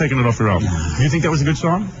you wouldn't have taken it off your album. No. You think that was a good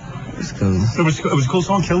song? It's cool. It was a cool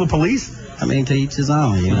song. Kill the Police. I mean, to each his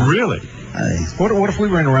own, you know. Really? Hey, What if we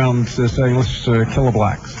ran around saying, let's kill the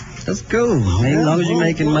blacks? that's cool. I mean, as long as you're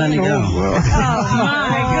making money, go. Oh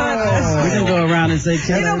my goodness. We can go around and say,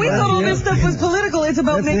 kill You know, we thought all this stuff was political. It's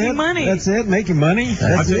about making money. That's it, making money. I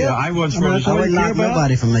That's tell you, it. I was I mean, that's I all would you care knock about.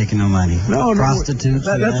 nobody from making no money. No, Prostitutes.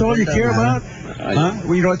 That's all you care about? Huh?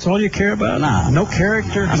 Well, that's all you care about? Nah. No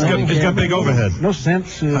character. It's got big overhead. No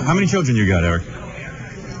sense. How many children you got, Eric?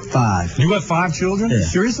 5. You have 5 children? Yeah.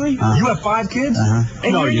 Seriously? Uh-huh. You have 5 kids? Uh-huh.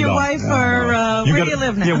 And No, you and you your don't. wife are, where do you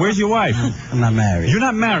live now? Yeah, where's your wife? I'm not married. You're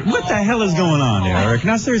not married. What the hell is going on there, Eric?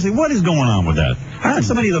 Now, seriously, what is going on with that? How come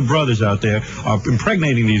so many of the brothers out there are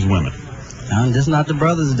impregnating these women? Just not the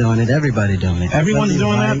brothers doing it. Everybody doing it. Everyone's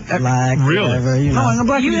doing White, that? Black, Really? whatever, you know. No,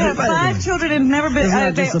 black You people- have 5 children and never been. It's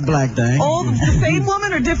not just a black thing. All the same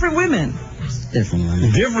woman or different women? Different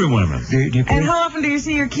women. Different women. Do you pay? And how often do you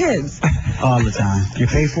see your kids? All the time. You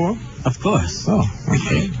pay for them? Of course. Oh,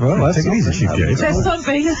 okay. Well, that's Take it easy, Chief Gates. That's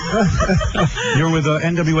something. You're with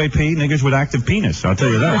NWAP, niggas with active penis. I'll tell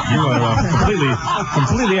you that. You are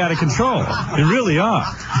completely out of control. You really are.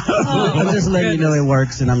 I'm just letting you know it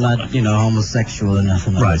works, and I'm not, homosexual or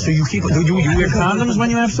nothing like Right. that. So you keep. Do you wear condoms when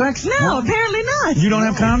you have sex? No, apparently not. You don't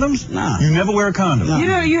have condoms? Nah. You never wear a condom. No.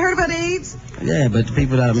 You heard about AIDS? Yeah, but the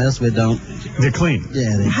people that I mess with don't. They're clean.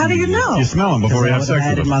 Yeah. They How do you know? You smell them before you I have would have sex had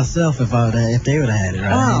with it them. myself if they would have had it,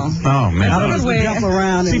 right? Oh. Oh man. I don't just Anyway. jump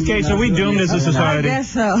around. Chief Gates, are we doomed as a I society? guess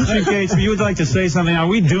so. Chief Gates, you would like to say something? Are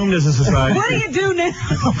we doomed as a society? What do you do now?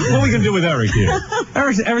 What are we gonna do with Eric here?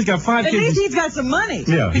 Eric's got 5 At kids. least he's got some money.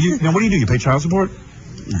 Yeah. Now, what do? You pay child support?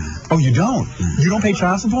 Nah. Oh, you don't? You don't pay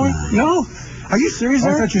child support? No. Are you serious, I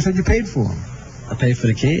Eric? thought you said you paid for them. I pay for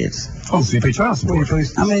the kids. Oh, so you pay child support?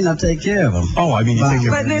 I mean, I take care of them. Oh, I mean, you take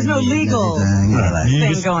care But there's no legal You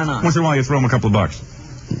thing going on. Once in a while, you throw them a couple of bucks.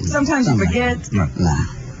 Sometimes you forget. Nah.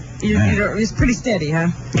 It's pretty steady, huh?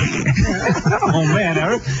 Oh, man,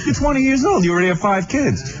 Eric, you're 20 years old. You already have 5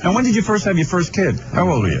 kids. And when did you first have your first kid? How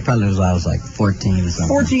old were you? Probably I was like 14 or something.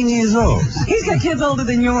 14 years old. He's got kids older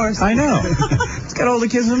than yours. I know. He's got older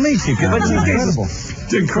kids than me, Chief Gates. But Chief Gates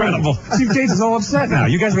it's incredible. Chief Gates is all upset now.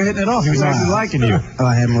 You guys were hitting it off. He was actually liking you. Oh,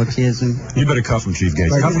 I had more kids than. You better cuff him, Chief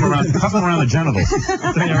Gates. Cuff him around the genitals.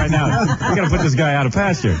 I'm telling you right now. We got to put this guy out of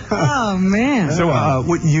pasture. Oh, man. So,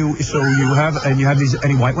 you have these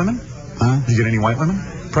any white women? Huh? Did you get any white women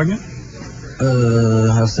pregnant?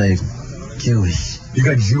 I'll say Jewish. You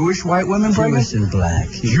got Jewish white women pregnant? Jewish and black.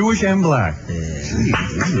 Jewish and black.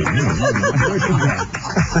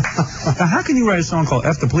 Now, how can you write a song called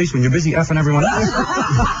F the Police when you're busy effing everyone else?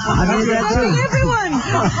 I did that too. Everyone.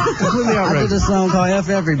 Completely I did outrageous. a song called F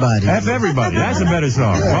Everybody. F everybody. That's a better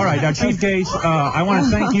song. All right. Now, Chief Gates, I want to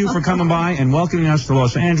thank you for coming by and welcoming us to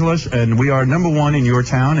Los Angeles. And we are #1 in your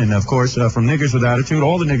town. And, of course, from Niggers with Attitude,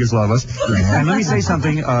 all the niggers love us. And let me say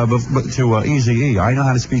something to Eazy-E. I know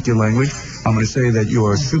how to speak your language. I'm going to say that you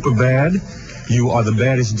are super bad. You are the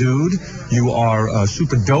baddest dude. You are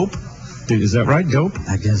super dope. Is that right? Dope?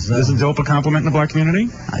 I guess so. Isn't dope a compliment in the black community?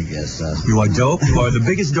 I guess so. You are dope. You are the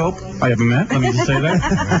biggest dope I ever met. Let me just say that.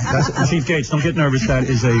 That's, Chief Gates, don't get nervous. That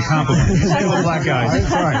is a compliment. Say to the black guys.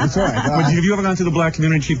 That's right. That's right. Have you ever gone to the black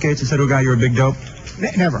community, Chief Gates, and said to a guy, you're a big dope?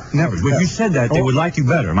 Never. Never. But if you said that, they would like you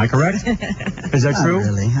better. Am I correct? Is that Not true?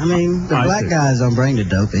 really. I mean, the I black see. guys don't bring the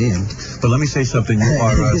dope in. But let me say something. You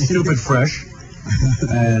are stupid fresh.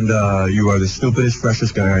 And you are the stupidest,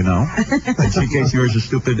 freshest guy I know. And Chief Gates, you're as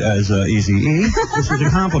stupid as Eazy-E. This is a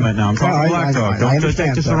compliment now. I'm talking black talk. Don't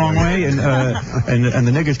take this the wrong way. And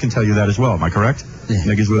the niggers can tell you that as well. Am I correct? Yeah.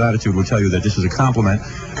 Niggers with attitude will tell you that this is a compliment.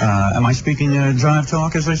 Am I speaking jive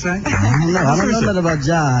talk, as they say? I don't know. I don't know nothing about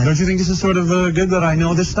jive. Don't you think this is sort of good that I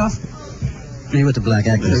know this stuff? You with the black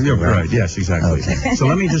actors. You're right. Yes, exactly. Okay. So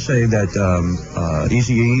let me just say that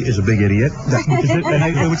Eazy-E is a big idiot,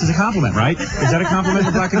 which is a compliment, right? Is that a compliment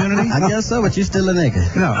in the black community? I guess so, but you still a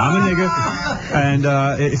nigga. No, I'm a nigga. And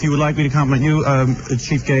if you would like me to compliment you,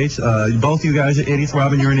 Chief Gates, both you guys are idiots.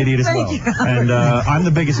 Robin, you're an idiot as well. Thank you. And I'm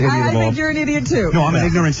the biggest idiot I of all. think you're an idiot too. No, I'm an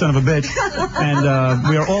ignorant son of a bitch. And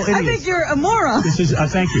we are all idiots. I think you're a moron. This is,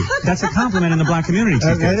 thank you. That's a compliment in the black community,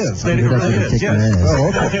 Chief That Gates. is. It really is, yes.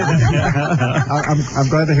 Oh, okay. I'm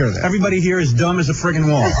glad to hear that. Everybody here is dumb as a friggin'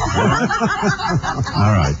 wall.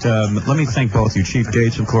 All right. Let me thank both you, Chief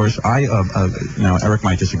Gates, of course. Now, Eric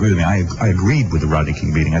might disagree with me. I agreed with the Rodney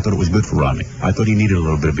King beating. I thought it was good for Rodney. I thought he needed a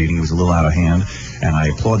little bit of beating. He was a little out of hand, and I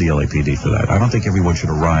applaud the LAPD for that. I don't think everyone should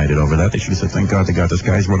have rioted over that. They should have said, thank God they got this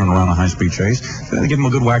guy. He's running around a high-speed chase. They give him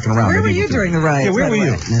a good whacking around. Where were you during the riot? Yeah, where were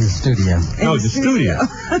you? In the studio. No, the studio.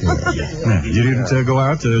 Yeah. You didn't go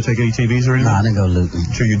out to take any TVs or anything? No, I didn't go looting.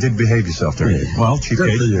 Sure, you did behave yourself during it. Well, Chief Good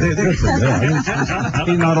Gates. for you. Good for you.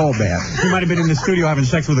 He's not all bad. You might have been in the studio having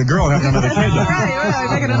sex with a girl, having another kid. Right,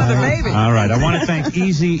 making another baby. All right. I want to thank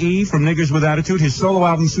Eazy-E from Niggers with Attitude. His solo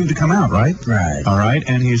album's soon to come out, right? Right. All right.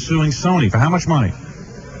 And he's suing Sony for how much money?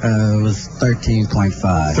 It was 13.5.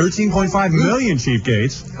 13.5 million, Chief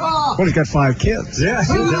Gates. Well, he's got 5 kids. Yeah.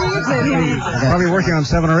 Probably working on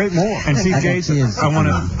 7 or 8 more. And Chief Gates, I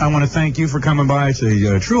want to thank you for coming by. It's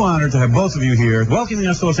a true honor to have both of you here, welcoming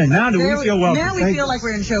us to Los Angeles. Now, do we feel welcome? Now we feel like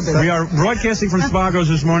we're in show business. We are broadcasting from Spago's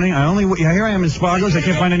this morning. Here I am in Spago's. I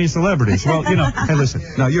can't find any celebrities. Well, hey, listen.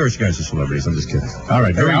 No, yours guys are celebrities. I'm just kidding. All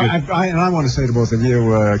right, very good. I want to say to both of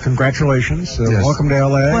you, congratulations. Yes. Welcome to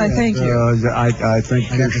LA. Well, thank you. I think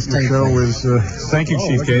your show is. Thank you,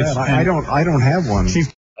 Chief Gates. I don't have one. Chief.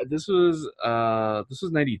 This was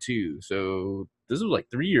 92, so this was like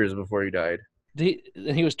 3 years before he died.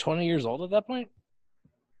 He was 20 years old at that point?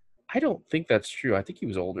 I don't think that's true. I think he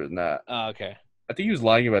was older than that. Oh, okay. I think he was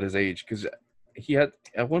lying about his age because he had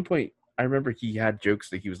at one point. I remember he had jokes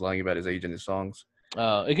that he was lying about his age in his songs.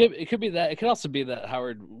 It could be that. It could also be that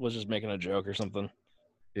Howard was just making a joke or something.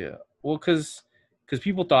 Yeah. Well, because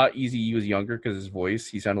people thought Eazy-E was younger because his voice,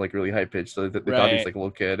 he sounded like really high pitched, so they thought he was like a little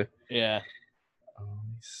kid. Yeah. Let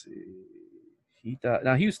me see. He died.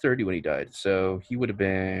 Now he was 30 when he died, so he would have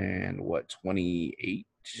been what, 28?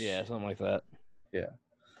 Yeah, something like that. Yeah.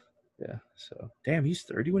 So damn, he's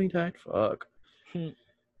 30 when he died. Fuck.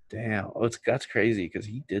 Damn. Oh, that's crazy because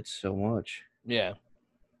he did so much. Yeah.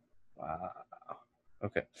 Wow.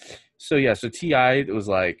 Okay. So yeah. So T.I. was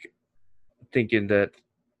like thinking that.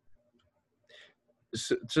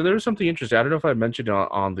 So there was something interesting. I don't know if I mentioned it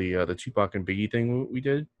on the Tupac and Biggie thing we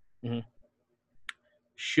did. Mm-hmm.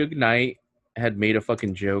 Suge Knight had made a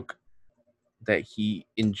fucking joke that he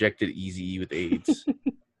injected Eazy-E with AIDS.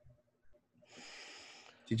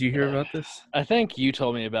 Did you hear about this? I think you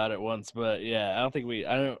told me about it once, but yeah,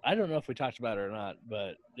 I don't know if we talked about it or not,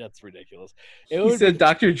 but that's ridiculous. He said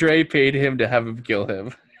Dr. Dre paid him to have him kill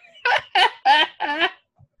him.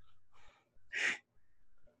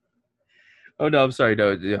 Oh no, I'm sorry.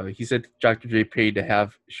 No, he said Dr. Dre paid to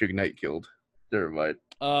have Suge Knight killed. Never mind.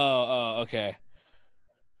 Oh, okay.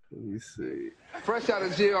 Let me see. Fresh out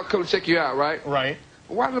of jail, I'll come check you out, right? Right.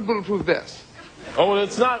 Why the bulletproof vest? Oh,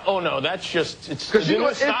 it's not. Oh no, that's just it's the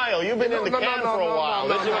new style. You've been in the can for a while.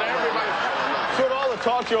 This is what everybody. That's what all the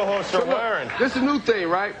talk show hosts are wearing. This is a new thing,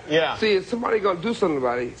 right? Yeah. See, if somebody gonna do something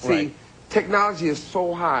about it, Right. technology is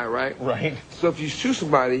so high, right? Right. So if you shoot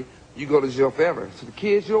somebody, you go to jail forever. So the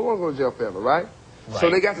kids, you don't want to go to jail forever, right? So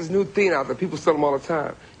they got this new thing out there. People sell them all the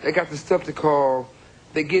time. They got this stuff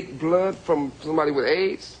they get blood from somebody with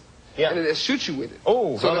AIDS. Yeah. And then they shoot you with it.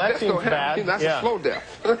 Oh, so well, the that death seems don't happen. bad. That's Yeah. a slow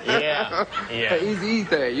death. Yeah. Yeah. An Eazy-E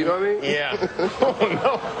thing, you know what I mean? Yeah. Oh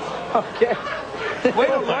no. Okay. Wait,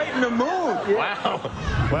 I'm right in the mood. Yeah. Wow.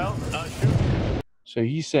 Well, shoot. So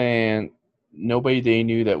he's saying nobody they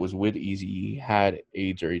knew that was with Eazy-E had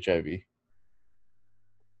AIDS or HIV.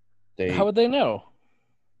 How would they know?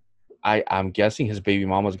 I'm guessing his baby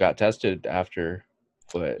mamas got tested after,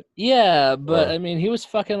 but Yeah, but Or- I mean, he was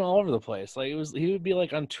fucking all over the place. Like he would be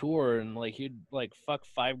like on tour and like he'd like fuck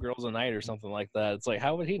 5 girls a night or something like that. It's like,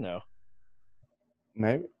 how would he know?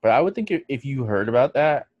 maybe. But I would think if you heard about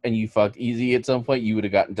that and you fucked Easy at some point, you would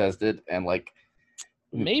have gotten tested and like.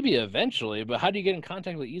 Maybe eventually, but how do you get in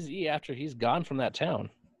contact with Eazy-E after he's gone from that town?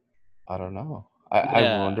 I don't know. I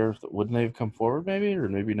Yeah. wonder if wouldn't they have come forward maybe, or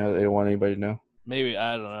maybe no, they don't want anybody to know. Maybe,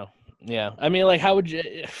 I don't know. Yeah, I mean, like, how would you?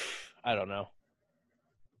 I don't know.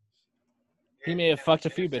 He may have fucked a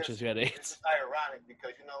few bitches who had AIDS. It's just ironic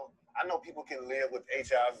because I know people can live with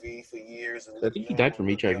HIV for years. And I think he died from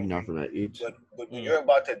HIV, not from that AIDS. But when you're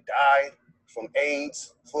about to die from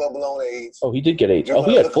AIDS, full blown AIDS. Oh, he did get AIDS. You're Oh,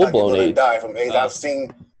 he gonna had look full like you're blown gonna AIDS. die from AIDS. I've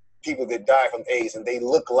seen people that die from AIDS and they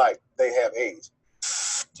look like they have AIDS.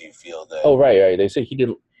 Do you feel that? Oh, right. They say he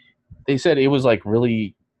didn't. They said it was like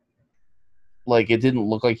really, like it didn't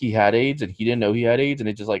look like he had AIDS, and he didn't know he had AIDS, and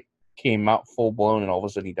it just like came out full blown, and all of a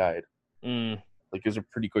sudden he died. Like it was a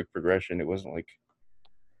pretty quick progression. It wasn't like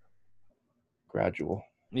gradual.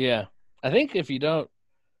 Yeah, I think if you don't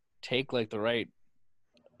take like the right,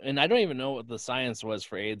 and I don't even know what the science was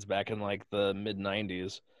for AIDS back in like the mid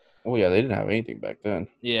 '90s. Oh yeah, they didn't have anything back then.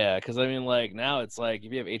 Yeah, because I mean, like now it's like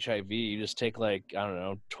if you have HIV, you just take like I don't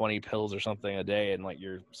know 20 pills or something a day, and like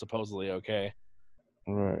you're supposedly okay.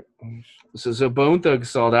 Right. So Bone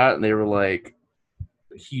Thugs saw that, and they were like,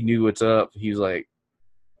 he knew what's up. He was like,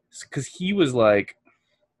 because he was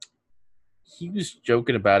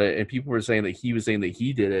joking about it, and people were saying that he was saying that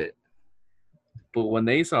he did it. But when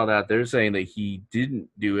they saw that, they're saying that he didn't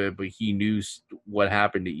do it, but he knew what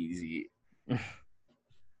happened to Eazy.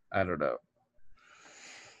 I don't know.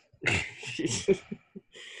 I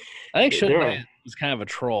think Suge Knight was kind of a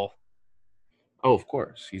troll. Oh, of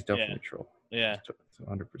course. He's definitely a troll. Yeah. He's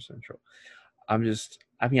 100% troll. I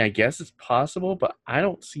mean, I guess it's possible, but I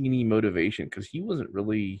don't see any motivation because he wasn't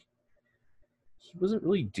really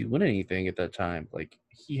doing anything at that time. Like,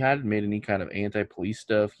 he hadn't made any kind of anti-police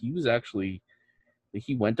stuff. He was actually,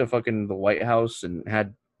 he went to fucking the White House and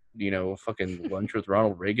had, fucking lunch with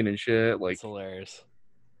Ronald Reagan and shit. Like, it's hilarious.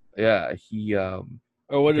 Yeah, he or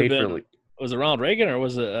would it have been? For, was it Ronald Reagan or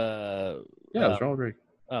was it? Yeah, it was Ronald Reagan.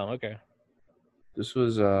 Oh, okay. This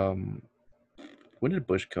was when did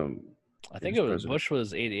Bush come? I think it was Bush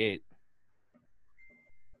was 88.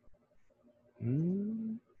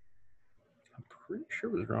 I'm pretty sure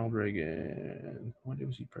it was Ronald Reagan. When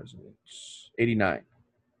was he president? 89.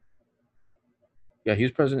 Yeah, he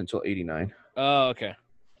was president until 89. Oh, okay.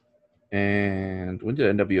 And when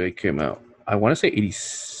did NWA come out? I want to say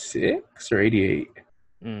 86 or 88.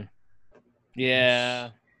 Yeah.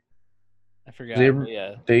 I forgot.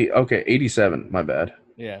 Yeah. 87, my bad.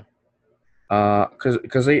 Yeah.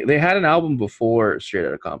 Because they had an album before Straight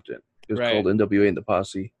Outta Compton. It was called NWA and the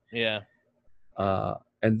Posse. Yeah.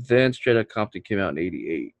 And then Straight Outta Compton came out in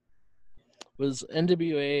 88. Was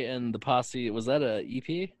NWA and the Posse, was that a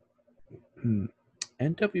EP?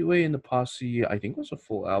 NWA and the Posse, I think, was a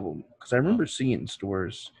full album because I remember seeing it in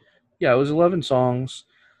stores. Yeah, it was 11 songs.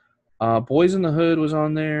 Boys in the Hood was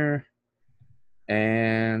on there,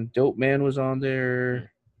 and Dope Man was on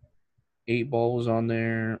there. 8 Ball was on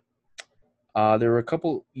there. There were a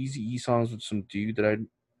couple Eazy-E songs with some dude that I'd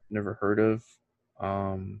never heard of.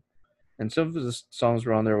 And some of the songs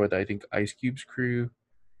were on there with, I think, Ice Cube's crew.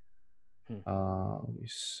 Let me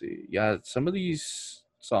see. Yeah, some of these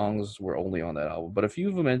songs were only on that album, but a few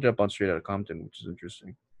of them ended up on Straight Outta Compton, which is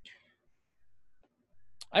interesting.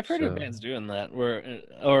 I've heard of bands doing that,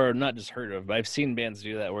 or not just heard of, but I've seen bands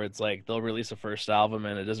do that where it's like they'll release a first album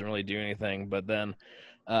and it doesn't really do anything, but then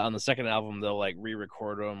on the second album they'll like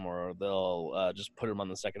re-record them or they'll just put them on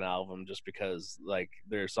the second album just because like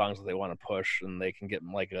they're songs that they want to push and they can get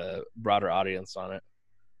like a broader audience on it.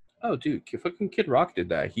 Oh, dude, fucking Kid Rock did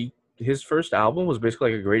that. His first album was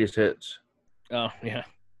basically like a greatest hits. Oh yeah.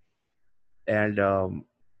 And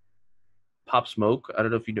Pop Smoke, I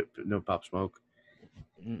don't know if you know Pop Smoke.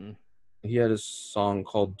 Mm-mm. He had a song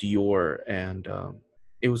called Dior, and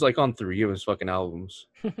it was like on 3 of his fucking albums.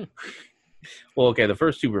 Well, okay, the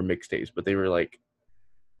first 2 were mixtapes, but they were like,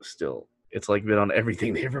 still, it's like been on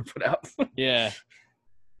everything they ever put out. Yeah.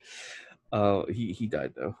 He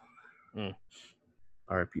died though.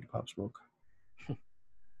 R.I.P. to Pop Smoke.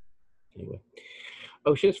 Anyway,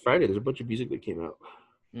 oh shit, it's Friday. There's a bunch of music that came out.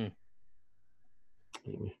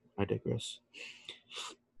 Anyway, I digress.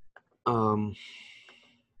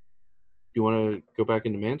 You want to go back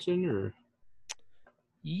into Manson or?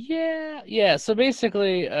 Yeah. So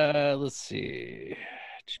basically, let's see.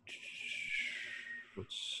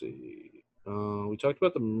 We talked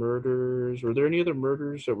about the murders. Were there any other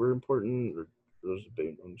murders that were important, or those are the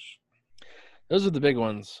big ones? Those are the big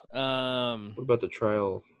ones. What about the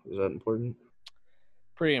trial? Is that important?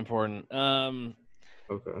 Pretty important.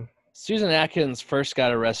 Okay. Susan Atkins first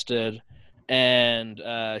got arrested, and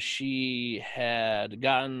she had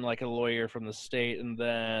gotten like a lawyer from the state, and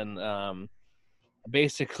then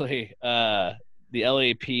basically the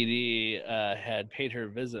LAPD had paid her a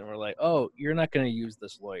visit, and were like, "Oh, you're not going to use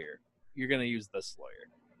this lawyer. You're going to use this lawyer."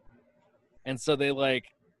 And so they like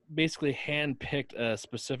basically handpicked a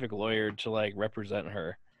specific lawyer to like represent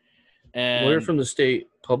her. And Lawyer from the state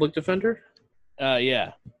public defender?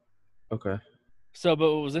 yeah. Okay. So,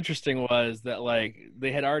 but what was interesting was that like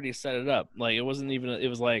they had already set it up. Like it wasn't even. It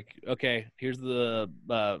was like, okay, here's the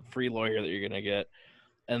free lawyer that you're gonna get,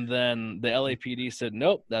 and then the LAPD said,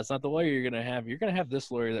 nope, that's not the lawyer you're gonna have. You're gonna have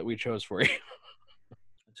this lawyer that we chose for you.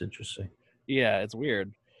 That's interesting. Yeah, it's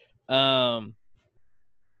weird. And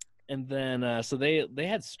then so they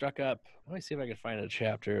had struck up. Let me see if I can find a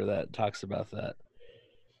chapter that talks about that.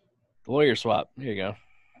 The lawyer swap. Here you go.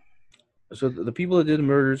 So the people that did the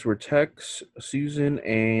murders were Tex, Susan,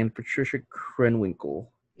 and Patricia Krenwinkel.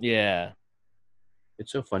 Yeah.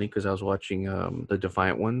 It's so funny because I was watching the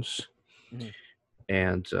Defiant Ones,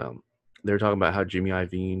 and they were talking about how Jimmy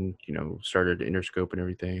Iovine, started Interscope and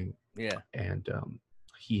everything. Yeah. And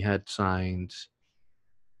he had signed,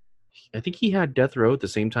 I think he had Death Row at the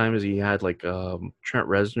same time as he had like Trent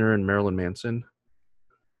Reznor and Marilyn Manson.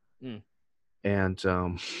 And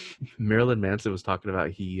Marilyn Manson was talking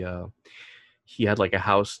about he had like a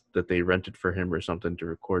house that they rented for him or something to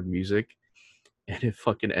record music, and it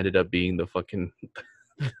fucking ended up being the fucking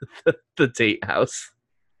the Tate house.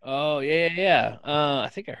 Oh yeah. I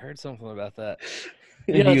think I heard something about that.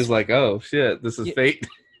 And he was like, "Oh shit, this is fate."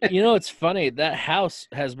 It's funny. That house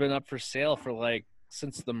has been up for sale for like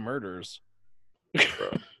since the murders.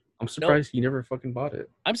 Bro, I'm surprised he never fucking bought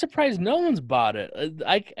it. I'm surprised no one's bought it.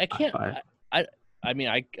 I can't. I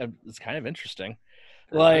mean, it's kind of interesting.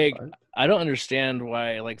 Like, I don't understand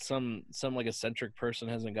why like some like eccentric person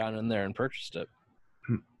hasn't gone in there and purchased it.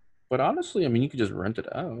 But honestly, I mean, you could just rent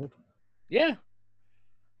it out. Yeah.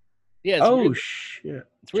 Yeah. Oh shit!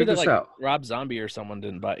 It's weird Check that this like out. Rob Zombie or someone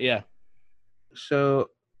didn't buy it. Yeah. So,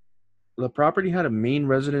 the property had a main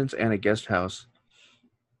residence and a guest house.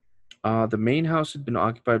 The main house had been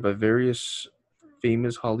occupied by various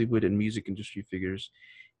famous Hollywood and music industry figures.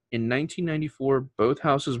 In 1994, both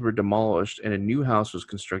houses were demolished and a new house was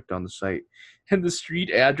constructed on the site. And the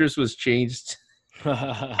street address was changed to,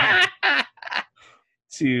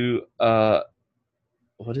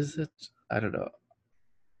 what is it? I don't know.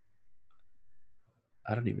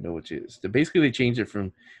 I don't even know what it is. Basically, they changed it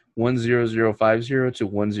from 10050 to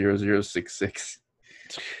 10066.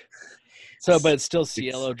 So, but it's still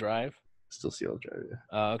Cielo Drive? Still Cielo Drive, yeah.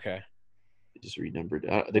 Oh, okay. They just renumbered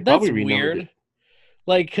it. They probably renumbered it.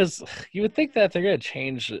 Like, because you would think that they're going to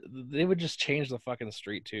change, they would just change the fucking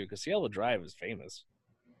street too, because Cielo Drive is famous.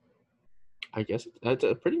 I guess that's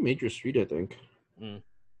a pretty major street, I think. I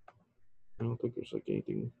don't think there's like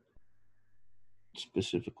anything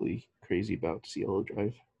specifically crazy about Cielo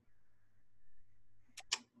Drive.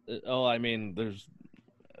 Oh, I mean,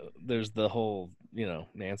 there's the whole,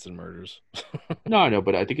 Manson murders. No, I know,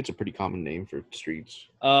 but I think it's a pretty common name for streets.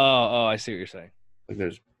 Oh, I see what you're saying. Like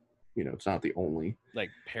there's, it's not the only. Like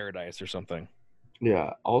Paradise or something.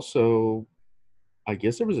 Yeah. Also, I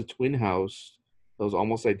guess there was a twin house that was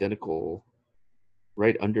almost identical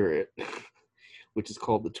right under it, which is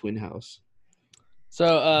called the Twin House.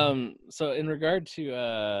 So, so in regard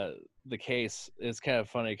to the case, it's kind of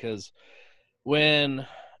funny because when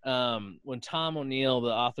Tom O'Neill,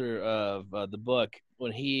 the author of the book,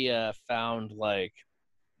 when he found like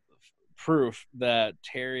proof that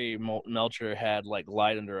Terry Melcher had like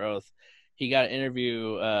lied under oath, he got an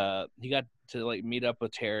interview. He got to like meet up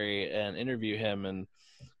with Terry and interview him, and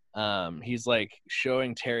he's like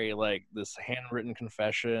showing Terry like this handwritten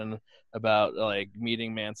confession about like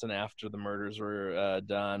meeting Manson after the murders were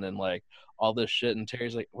done and like all this shit. And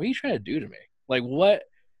Terry's like, "What are you trying to do to me? Like, what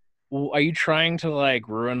are you trying to like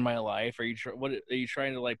ruin my life? What are you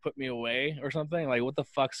trying to like put me away or something? Like, what the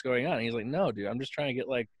fuck's going on?" And he's like, "No, dude, I'm just trying to get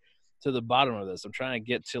like to the bottom of this. I'm trying to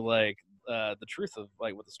get to like the truth of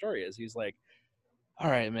like what the story is." He's like, "All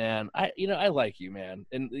right, man, I like you, man.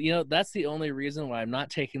 And that's the only reason why I'm not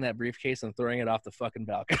taking that briefcase and throwing it off the fucking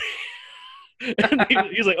balcony." And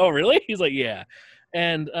he's like, "Oh, really?" He's like, "Yeah."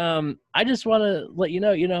 And I just want to let you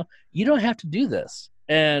know, you don't have to do this.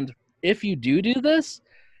 And if you do this,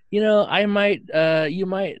 I might, you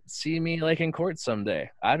might see me like in court someday.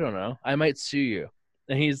 I don't know. I might sue you.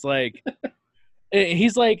 And he's like,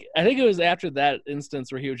 He's like, I think it was after that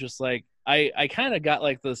instance where he was just like, I kind of got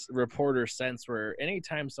like this reporter sense where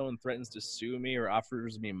anytime someone threatens to sue me or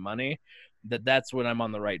offers me money, that's when I'm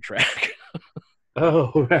on the right track.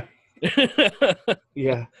 Oh, right.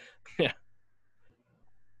 Yeah. Yeah.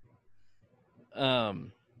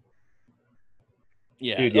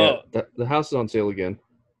 Yeah. Dude, yeah. The house is on sale again.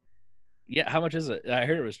 Yeah. How much is it? I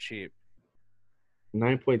heard it was cheap.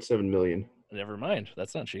 9.7 million. Never mind.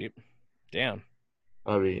 That's not cheap. Damn.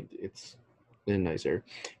 I mean, it's in a nice area.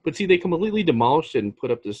 But see, they completely demolished it and put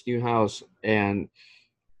up this new house. And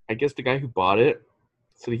I guess the guy who bought it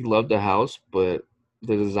said he loved the house, but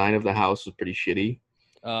the design of the house was pretty shitty.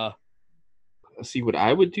 See, what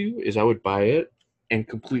I would do is I would buy it and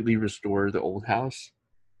completely restore the old house,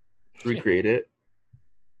 recreate it.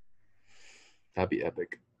 That'd be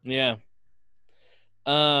epic. Yeah.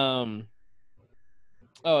 Oh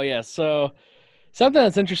yeah. So something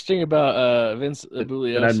that's interesting about Vince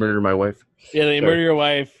Bugliosi. And I'd murder my wife. Yeah, they murder your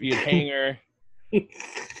wife. You'd hang her.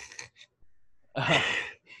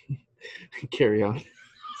 Carry on.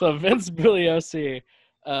 So Vince Bugliosi,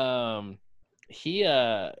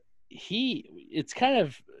 it's kind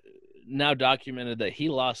of now documented that he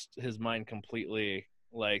lost his mind completely,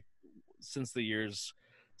 like since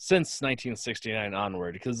 1969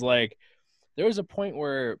 onward, because like there was a point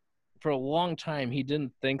where for a long time he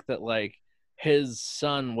didn't think that like his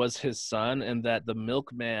son was his son, and that the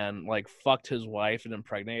milkman like fucked his wife and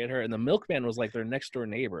impregnated her, and the milkman was like their next door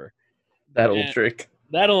neighbor. That old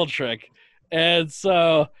trick. And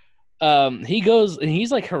so he goes and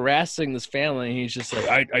he's like harassing this family, and he's just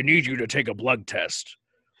like, I need you to take a blood test.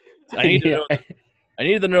 I need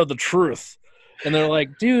to know the truth. And they're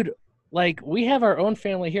like, dude, like we have our own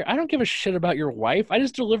family here. I don't give a shit about your wife. I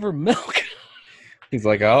just deliver milk. He's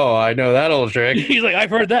like, oh, I know that old trick. He's like, I've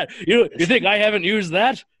heard that. You think I haven't used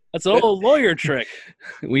that? That's an old lawyer trick.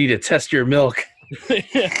 We need to test your milk.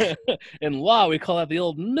 In law, we call that the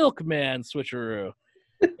old milkman switcheroo.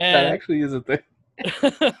 And that actually is a thing.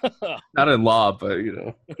 Not in law, but you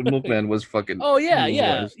know, the milkman was fucking. Oh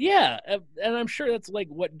yeah. And I'm sure that's like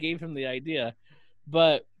what gave him the idea.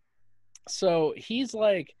 But so he's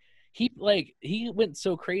like, he went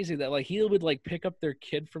so crazy that like he would like pick up their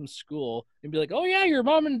kid from school and be like, oh yeah, your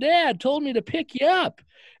mom and dad told me to pick you up.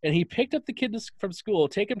 And he picked up the kid from school,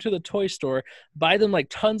 take him to the toy store, buy them like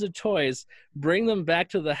tons of toys, bring them back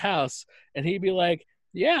to the house, and he'd be like,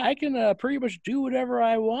 yeah, I can pretty much do whatever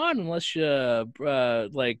I want unless you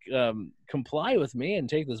comply with me and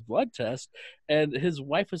take this blood test. And his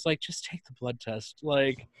wife was like, just take the blood test.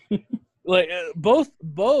 Like both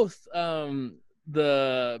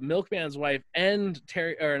the milkman's wife and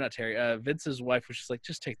Vince's wife was just like,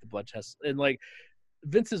 just take the blood test. And like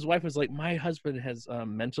Vince's wife was like, my husband has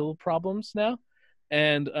mental problems now,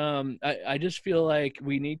 and I just feel like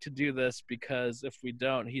we need to do this, because if we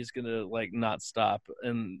don't, he's gonna like not stop.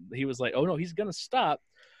 And he was like, oh no, he's gonna stop,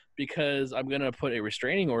 because I'm gonna put a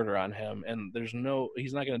restraining order on him, and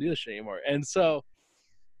he's not gonna do this shit anymore. And so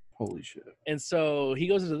holy shit. And so he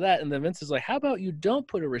goes into that, and then Vince is like, how about you don't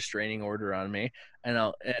put a restraining order on me?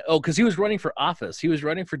 And because he was running for office. He was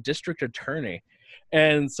running for district attorney.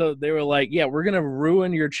 And so they were like, yeah, we're going to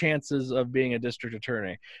ruin your chances of being a district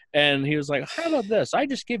attorney. And he was like, how about this? I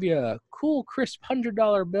just give you a cool, crisp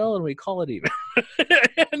 $100 bill and we call it even.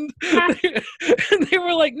 and they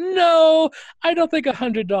were like, no, I don't think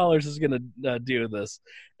 $100 is going to do this.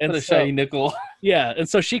 And a shiny nickel. Yeah. And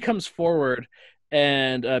so she comes forward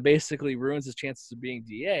and basically ruins his chances of being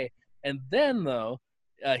DA. And then, though,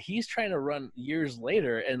 he's trying to run years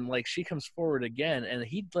later, and like she comes forward again, and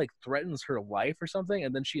he like threatens her life or something,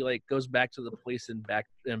 and then she like goes back to the police and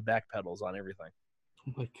backpedals on everything.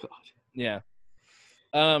 Oh my god. Yeah.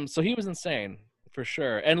 So he was insane for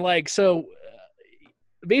sure, and like so,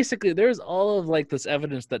 basically, there's all of like this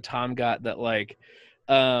evidence that Tom got that like,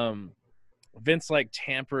 Vince like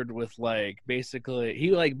tampered with like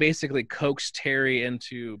basically coaxed Terry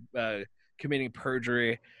into committing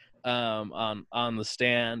perjury on the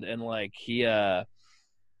stand, and like he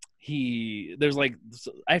there's like,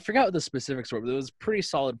 I forgot what the specifics were, but it was pretty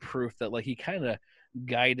solid proof that like he kind of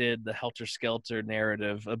guided the Helter Skelter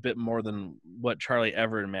narrative a bit more than what Charlie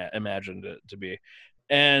ever imagined it to be.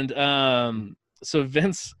 And so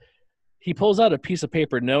Vince, he pulls out a piece of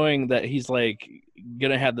paper knowing that he's like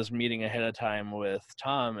gonna have this meeting ahead of time with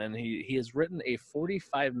Tom, and he has written a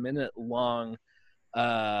 45-minute long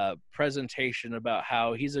presentation about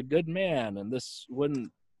how he's a good man and this wouldn't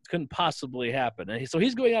couldn't possibly happen. And so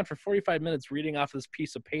he's going on for 45 minutes reading off this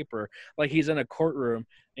piece of paper like he's in a courtroom,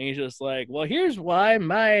 and he's just like, well, here's why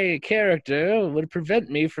my character would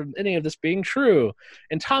prevent me from any of this being true.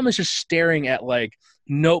 And Tom is just staring at like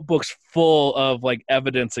notebooks full of like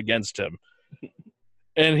evidence against him.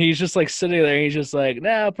 And he's just like sitting there, and he's just like,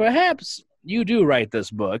 now perhaps you do write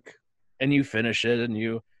this book and you finish it and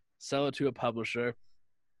you sell it to a publisher.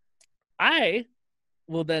 I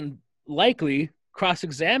will then likely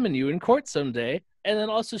cross-examine you in court someday, and then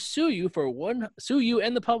also sue you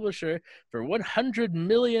and the publisher for $100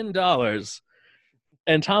 million.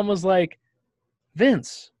 And Tom was like,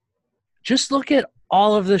 Vince, just look at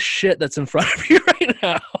all of this shit that's in front of you right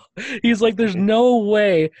now. He's like, there's no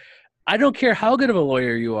way. I don't care how good of a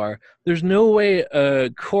lawyer you are. There's no way a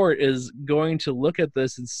court is going to look at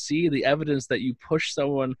this and see the evidence that you push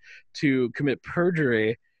someone to commit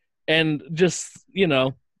perjury and just,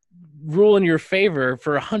 rule in your favor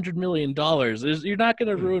for $100 million. You're not going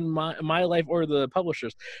to ruin my life or the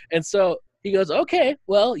publishers. And so he goes, okay,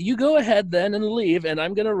 well, you go ahead then and leave, and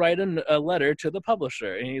I'm going to write a letter to the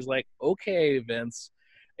publisher. And he's like, okay, Vince.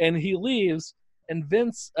 And he leaves. And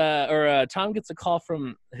Tom gets a call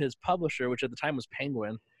from his publisher, which at the time was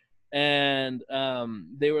Penguin. And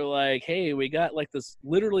they were like, hey, we got like this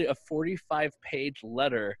literally a 45-page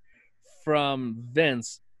letter from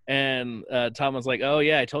Vince. And Tom was like, oh,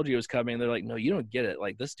 yeah, I told you it was coming. And they're like, no, you don't get it.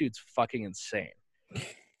 Like, this dude's fucking insane.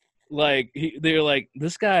 Like, they're like,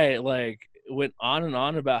 this guy, like, went on and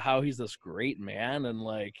on about how he's this great man. And,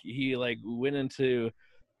 like, he, like, went into,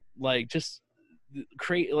 like, just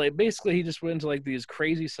basically he just went into like these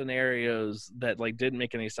crazy scenarios that like didn't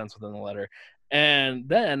make any sense within the letter. And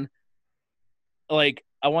then like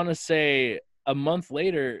I want to say a month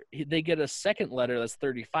later they get a second letter that's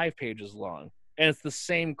 35 pages long, and it's the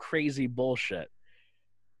same crazy bullshit.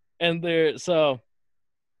 And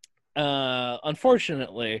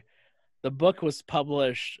unfortunately the book was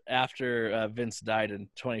published after Vince died in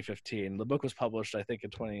 2015. The book was published I think in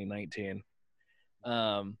 2019.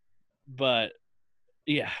 But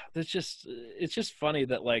yeah, it's just funny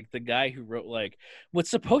that like the guy who wrote like what's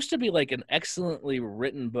supposed to be like an excellently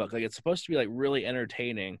written book, like it's supposed to be like really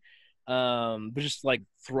entertaining, but just like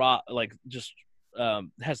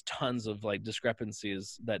has tons of like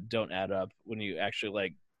discrepancies that don't add up when you actually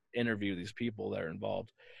like interview these people that are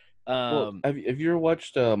involved. Well, have you ever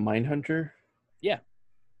watched Mindhunter? Yeah.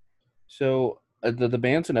 So the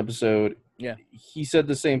Manson episode, yeah, he said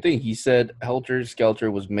the same thing. He said Helter Skelter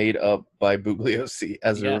was made up by Bugliosi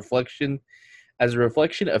as a reflection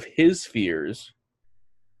of his fears.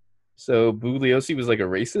 So Bugliosi was like a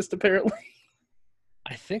racist, apparently.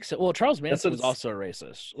 I think so. Well, Charles Manson was also a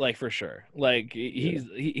racist, like for sure. Like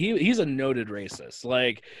he's a noted racist.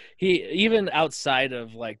 Like he even outside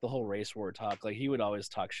of like the whole race war talk, like he would always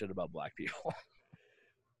talk shit about black people.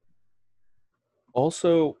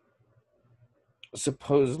 Also,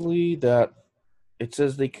 supposedly that it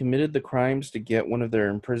says they committed the crimes to get one of their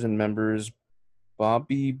imprisoned members,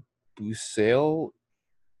 Bobby Busale,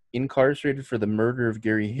 incarcerated for the murder of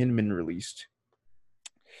Gary Hinman, released.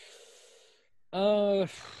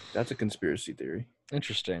 That's a conspiracy theory.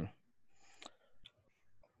 Interesting.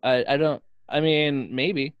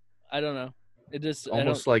 Maybe. I don't know. It just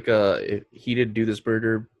almost like he didn't do this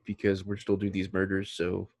murder because we're still doing these murders,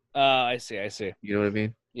 so I see. You know what I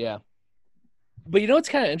mean? Yeah. But you know what's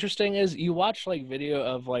kind of interesting is you watch like video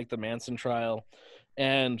of like the Manson trial,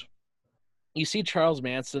 and you see Charles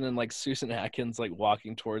Manson and like Susan Atkins like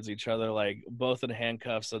walking towards each other, like both in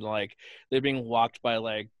handcuffs, and like they're being walked by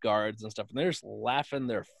like guards and stuff, and they're just laughing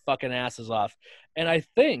their fucking asses off. And I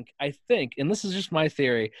think, and this is just my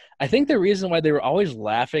theory, I think the reason why they were always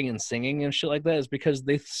laughing and singing and shit like that is because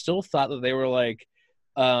they still thought that they were like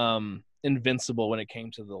invincible when it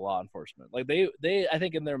came to the law enforcement. Like they I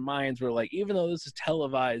think in their minds were like, even though this is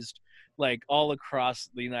televised like all across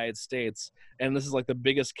the United States, and this is like the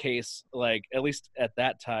biggest case, like at least at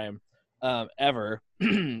that time ever,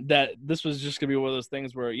 that this was just gonna be one of those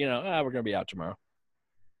things where we're gonna be out tomorrow.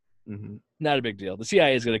 Mm-hmm. Not a big deal. The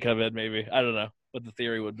CIA is gonna come in, maybe. I don't know what the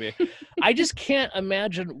theory would be. I just can't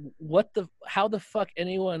imagine how the fuck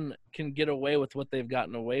anyone can get away with what they've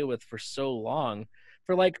gotten away with for so long.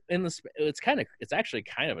 For like it's actually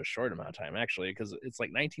kind of a short amount of time actually, because it's like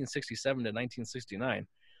 1967 to 1969.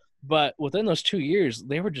 But within those 2 years,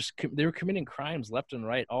 they were committing crimes left and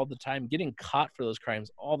right all the time, getting caught for those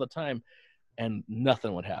crimes all the time, and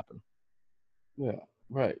nothing would happen. Yeah,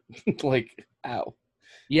 right. Like, ow.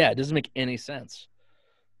 Yeah, it doesn't make any sense.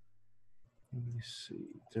 Let me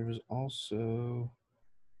see. There was also...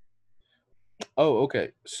 Oh,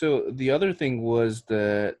 okay. So the other thing was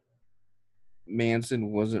that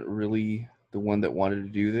Manson wasn't really the one that wanted to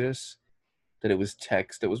do this, that it was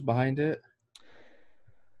Tex that was behind it,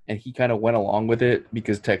 and he kind of went along with it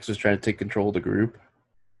because Tex was trying to take control of the group?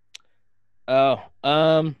 Oh,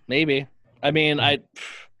 maybe. I mean, I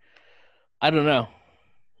don't know.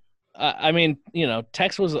 I mean, you know,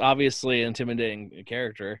 Tex was obviously an intimidating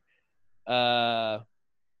character. Like,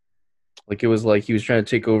 it was like he was trying to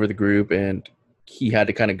take over the group, and he had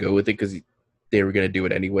to kind of go with it because they were going to do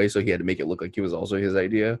it anyway, so he had to make it look like it was also his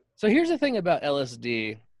idea. So here's the thing about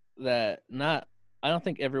LSD that I don't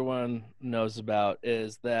think everyone knows about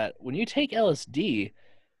is that when you take LSD,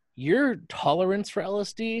 your tolerance for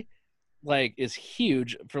LSD like is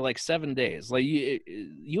huge for like 7 days. Like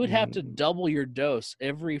you would have to double your dose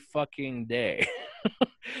every fucking day.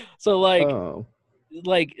 So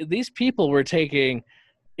like these people were taking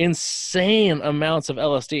insane amounts of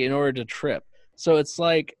LSD in order to trip. So it's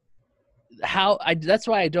like that's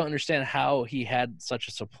why I don't understand how he had such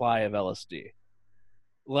a supply of LSD.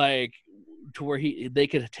 Like to where they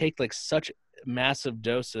could take like such massive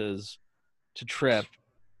doses to trip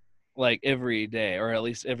like every day, or at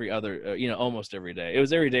least every other, almost every day. It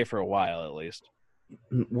was every day for a while, at least.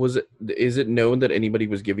 Is it known that anybody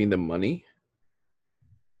was giving them money?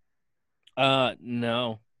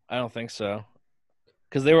 No, I don't think so.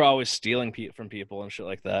 Because they were always stealing from people and shit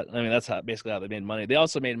like that. I mean, that's basically how they made money. They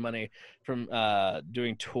also made money from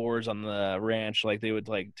doing tours on the ranch. Like they would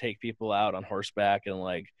like take people out on horseback and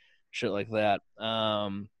like shit like that.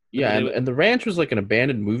 Yeah, and the ranch was like an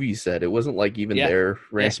abandoned movie set. It wasn't like even their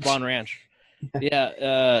ranch. Yeah, Spawn Ranch.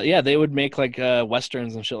 Yeah, they would make like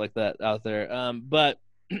westerns and shit like that out there. But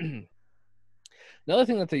another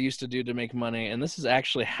thing that they used to do to make money, and this is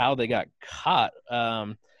actually how they got caught.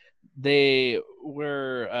 They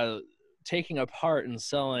were taking apart and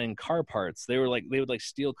selling car parts. They would like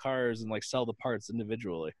steal cars and like sell the parts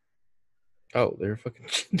individually. Oh, they're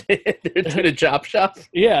fucking they're doing a chop shop?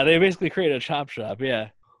 Yeah, they basically created a chop shop. Yeah.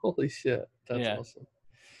 Holy shit. That's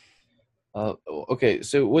awesome. Okay,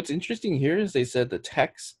 so what's interesting here is they said that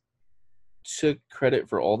Tex took credit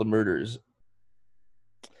for all the murders.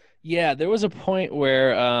 Yeah, there was a point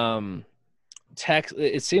where Tex,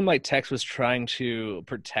 it seemed like Tex was trying to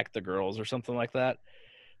protect the girls or something like that.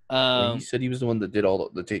 He said he was the one that did all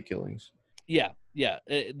the Tate killings. Yeah.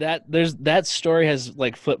 That story has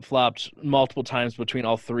like flip-flopped multiple times between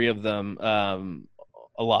all three of them.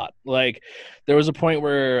 A lot. Like there was a point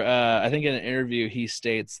where I think in an interview he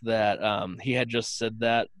states that he had just said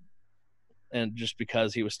that, and just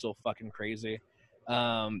because he was still fucking crazy.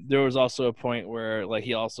 There was also a point where like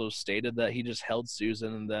he also stated that he just held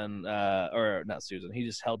Susan and then or not Susan, he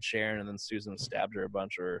just held Sharon and then Susan stabbed her a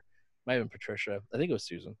bunch, or might have been Patricia. I think it was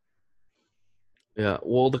Susan. Yeah,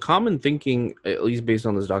 well, the common thinking, at least based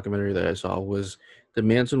on this documentary that I saw, was that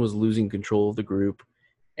Manson was losing control of the group,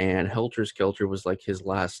 and Helter Skelter was like his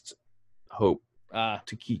last hope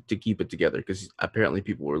to keep it together, because apparently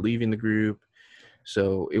people were leaving the group.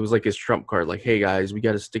 So it was like his trump card, like, hey guys, we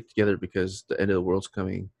got to stick together because the end of the world's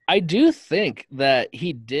coming. I do think that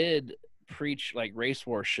he did preach like race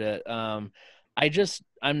war shit. I'm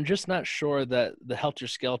just not sure that the Helter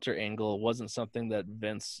Skelter angle wasn't something that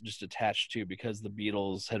Vince just attached to because the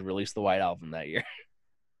Beatles had released the White Album that year.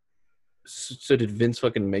 So did Vince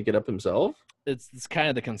fucking make it up himself? It's kind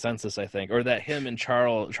of the consensus, I think, or that him and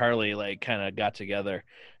Charlie like kind of got together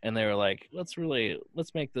and they were like, let's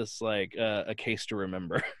make this like a case to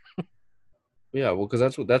remember. Yeah, well, because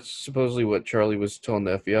that's supposedly what Charlie was telling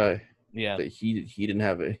the FBI. Yeah, that he didn't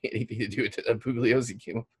have anything to do with it. Pugliosi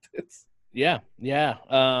came up with this. Yeah.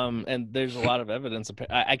 And there's a lot of evidence.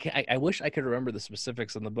 I wish I could remember the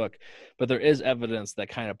specifics in the book, but there is evidence that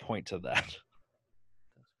kind of point to that.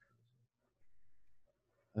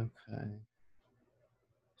 Okay.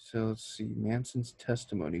 So let's see. Manson's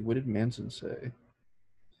testimony. What did Manson say?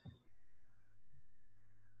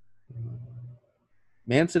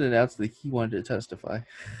 Manson announced that he wanted to testify.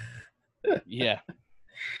 Yeah.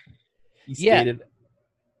 He stated.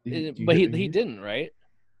 But he didn't, right?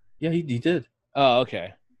 Yeah, he did. Oh,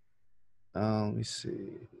 okay. Let me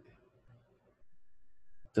see.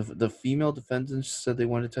 The female defendants said they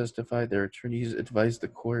wanted to testify. Their attorneys advised the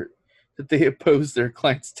court that they opposed their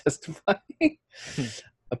clients testifying.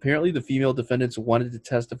 Apparently, the female defendants wanted to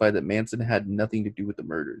testify that Manson had nothing to do with the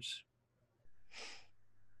murders.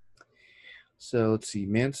 So let's see.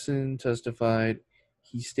 Manson testified.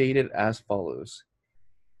 He stated as follows: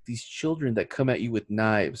 these children that come at you with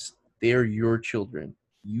knives, they are your children.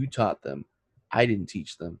 You taught them. I didn't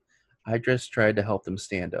teach them. I just tried to help them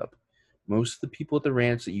stand up. Most of the people at the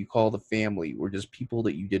ranch that you call the family were just people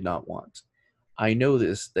that you did not want. I know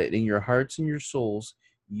this, that in your hearts and your souls,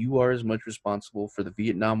 You are as much responsible for the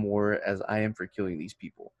Vietnam War as I am for killing these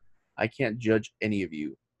people. I can't judge any of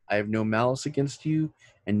you. I have no malice against you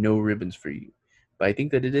and no ribbons for you. But I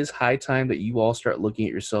think that it is high time that you all start looking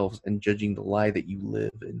at yourselves and judging the lie that you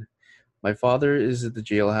live in. My father is at the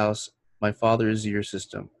jailhouse. My father is your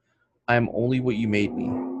system. I am only what you made me.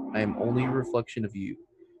 I am only a reflection of you.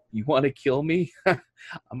 You want to kill me?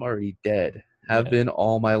 I'm already dead. Have been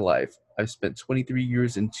all my life. I've spent 23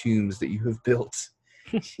 years in tombs that you have built.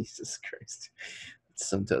 Jesus Christ. That's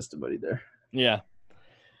some testimony there. Yeah.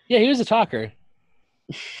 Yeah, he was a talker.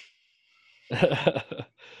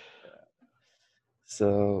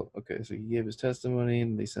 So he gave his testimony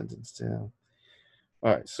and they sentenced him.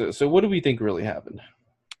 All right, so what do we think really happened?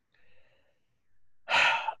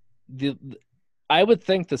 I would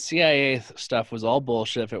think the CIA stuff was all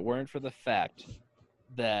bullshit if it weren't for the fact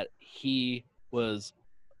that he was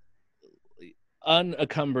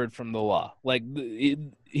unencumbered from the law. Like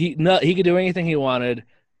he could do anything he wanted.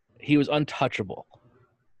 He was untouchable.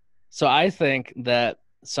 So I think that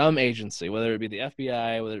some agency, whether it be the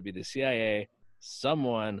FBI, whether it be the CIA,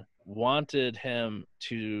 someone wanted him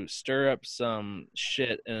to stir up some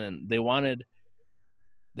shit, and they wanted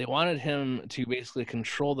him to basically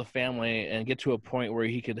control the family and get to a point where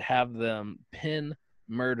he could have them pin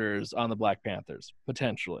murders on the Black Panthers,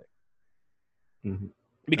 potentially. Mm-hmm.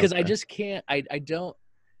 Because I just can't, I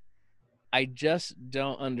just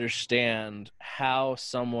don't understand how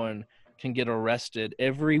someone can get arrested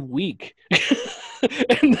every week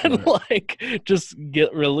and then like just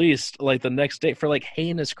get released like the next day for like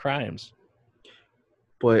heinous crimes.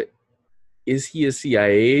 But is he a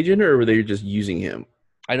CIA agent or were they just using him?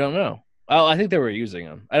 I don't know. Oh, I think they were using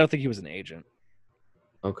him. I don't think he was an agent.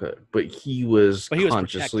 Okay, but he was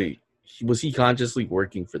consciously. Was he consciously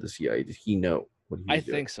working for the CIA? Did he know what he was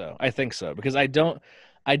doing? I think so because I don't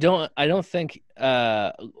think.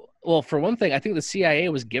 Well, for one thing, I think the CIA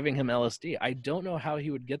was giving him LSD. I don't know how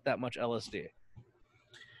he would get that much LSD.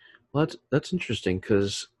 Well, that's interesting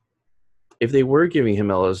because if they were giving him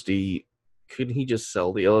LSD, couldn't he just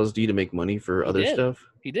sell the LSD to make money for other stuff?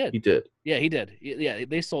 He did. He did. Yeah, he did. Yeah,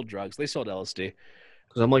 they sold drugs. They sold LSD.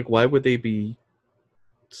 Because I'm like, why would they be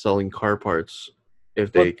selling car parts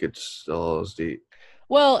if they could sell LSD?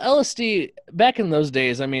 Well, LSD back in those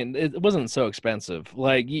days, I mean, it wasn't so expensive.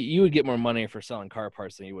 Like you would get more money for selling car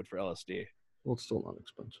parts than you would for LSD. Well, it's still not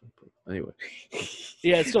expensive, but anyway.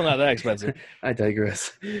 Yeah, it's still not that expensive. I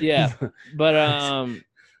digress. Yeah, but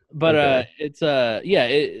it's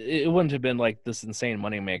it wouldn't have been like this insane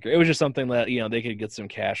moneymaker. It was just something that they could get some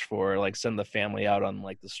cash for, like send the family out on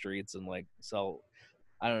like the streets and like sell.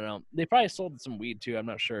 I don't know. They probably sold some weed too. I'm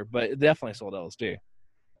not sure, but it definitely sold LSD.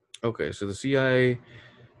 Okay, so the CIA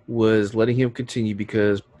was letting him continue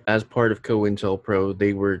because as part of COINTELPRO,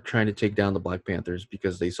 they were trying to take down the Black Panthers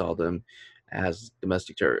because they saw them as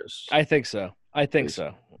domestic terrorists. I think so.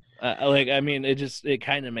 I mean, it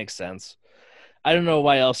kind of makes sense. I don't know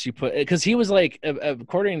why else you put, because he was like,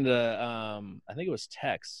 according to I think it was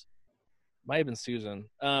Tex, might have been Susan,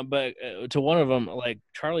 but to one of them, like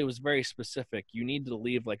Charlie was very specific. You need to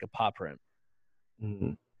leave like a paw print.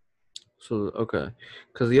 Mm-hmm. So okay,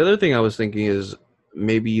 because the other thing I was thinking is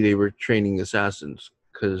maybe they were training assassins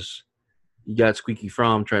because you got Squeaky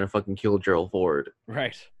Fromm trying to fucking kill Gerald Ford,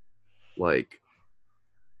 right? Like,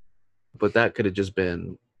 but that could have just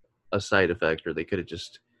been a side effect, or they could have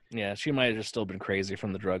just she might have just still been crazy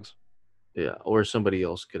from the drugs. Yeah, or somebody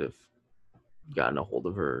else could have gotten a hold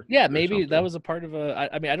of her. Yeah, maybe something. That was a part of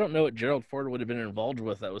I mean, I don't know what Gerald Ford would have been involved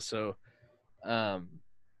with that was so, I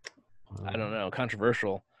don't know,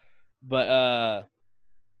 controversial. But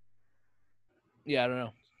yeah, I don't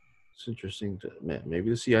know. It's interesting maybe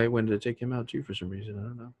the CIA wanted to take him out too for some reason. I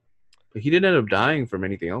don't know. But he didn't end up dying from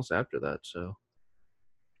anything else after that, so.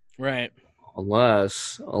 Right.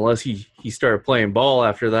 Unless he started playing ball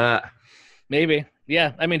after that. Maybe.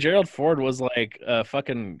 Yeah. I mean, Gerald Ford was like a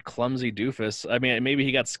fucking clumsy doofus. I mean, maybe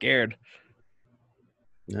he got scared.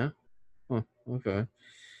 Yeah. Huh. Okay.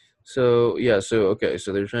 So okay.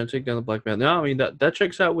 So they're trying to take down the Black Panther. No, I mean that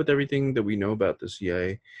checks out with everything that we know about the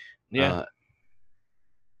CIA. Yeah.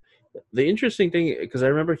 The interesting thing, because I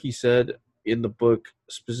remember he said in the book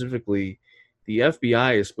specifically, the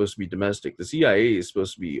FBI is supposed to be domestic. The CIA is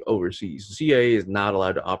supposed to be overseas. The CIA is not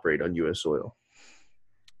allowed to operate on U.S. soil.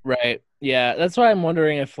 Right. Yeah. That's why I'm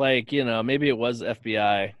wondering if, like, maybe it was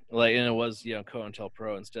FBI, like, and it was,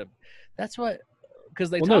 COINTELPRO instead. That's what, because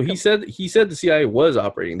they. Well, no, he said the CIA was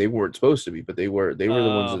operating. They weren't supposed to be, but they were. They were the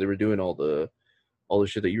ones that they were doing all the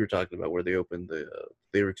shit that you were talking about, where they opened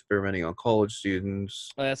they were experimenting on college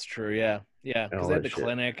students. Oh, that's true. Yeah. Yeah. Because they had the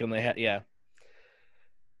clinic and they had. Yeah.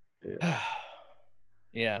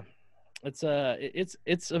 Yeah, it's a.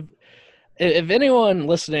 If anyone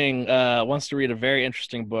listening wants to read a very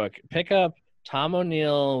interesting book, pick up Tom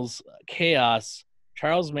O'Neill's Chaos,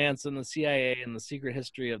 Charles Manson, the CIA, and the Secret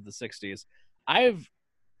History of the '60s. I've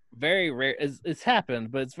very rare. It's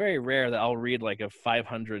happened, but it's very rare that I'll read like a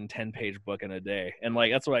 510-page book in a day, and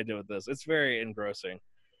like that's what I did with this. It's very engrossing.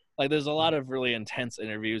 Like there's a lot of really intense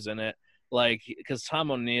interviews in it, like because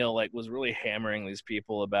Tom O'Neill like was really hammering these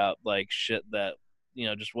people about like shit that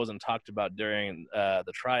just wasn't talked about during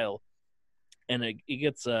the trial, and it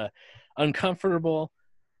gets uncomfortable,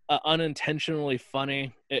 unintentionally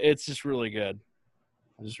funny. It's just really good.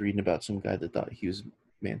 I was just reading about some guy that thought he was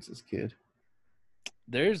Manson's kid.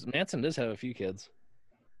 Manson does have a few kids.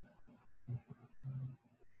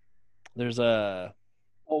 There's a.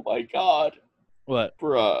 Oh my god! What?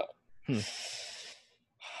 Bruh.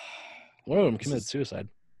 One of them committed suicide.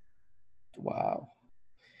 Wow.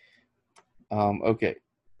 Okay.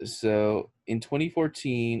 So in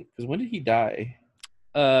 2014, because when did he die?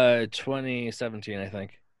 2017, I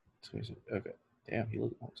think. Okay. Damn, he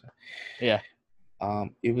lived a long time. Yeah.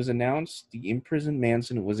 It was announced the imprisoned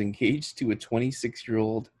Manson was engaged to a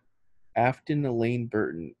 26-year-old Afton Elaine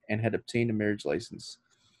Burton and had obtained a marriage license.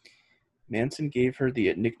 Manson gave her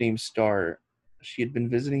the nickname Star. She had been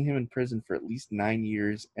visiting him in prison for at least 9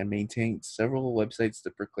 years and maintained several websites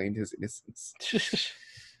that proclaimed his innocence. This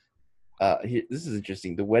is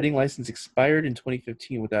interesting. The wedding license expired in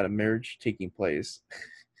 2015 without a marriage taking place.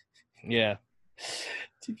 Yeah.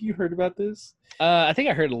 Have you heard about this? I think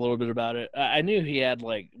I heard a little bit about it. I knew he had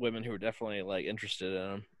like women who were definitely like interested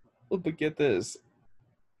in him. Well, but get this.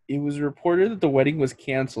 It was reported that the wedding was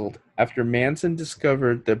canceled after Manson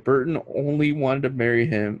discovered that Burton only wanted to marry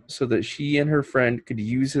him so that she and her friend could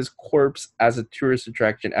use his corpse as a tourist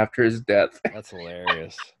attraction after his death. That's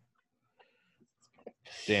hilarious.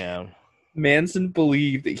 Damn. Manson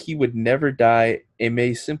believed that he would never die and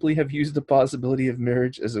may simply have used the possibility of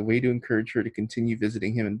marriage as a way to encourage her to continue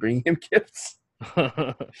visiting him and bringing him gifts.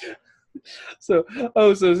 So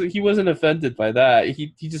he wasn't offended by that.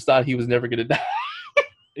 He just thought he was never going to die.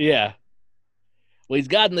 Yeah. Well, he's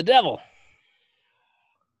God and the devil.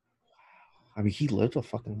 I mean, he lived a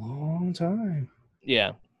fucking long time.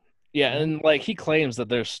 Yeah. Yeah, and like he claims that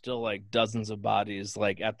there's still like dozens of bodies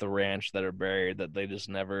like at the ranch that are buried that they just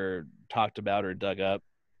never talked about or dug up.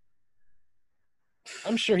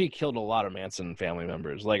 I'm sure he killed a lot of Manson family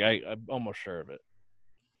members. Like I'm almost sure of it.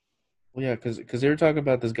 Well, yeah, because they were talking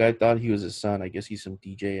about this guy thought he was his son. I guess he's some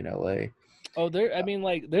DJ in LA. Oh,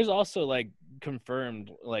 there's also like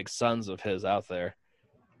confirmed like sons of his out there.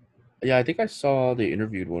 Yeah, I think I saw they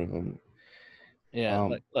interviewed one of them. Yeah,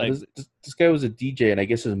 this guy was a DJ, and I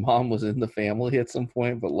guess his mom was in the family at some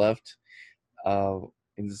point, but left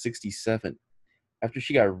in the '67 after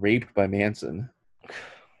she got raped by Manson.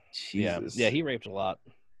 Jesus. Yeah, he raped a lot.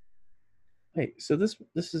 Hey, so this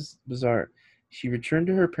is bizarre. She returned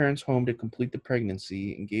to her parents' home to complete the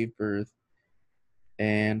pregnancy and gave birth,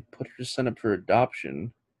 and put her son up for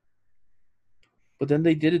adoption. But then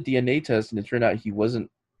they did a DNA test, and it turned out he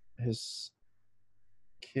wasn't his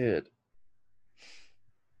kid.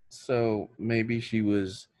 So maybe she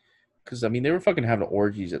was, because I mean they were fucking having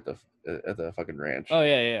orgies at the fucking ranch. Oh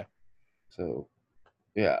yeah. So,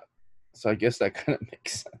 yeah. So I guess that kind of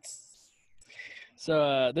makes sense.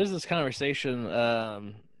 So there's this conversation.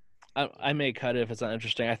 I may cut it if it's not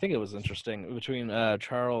interesting. I think it was interesting between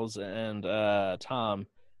Charles and Tom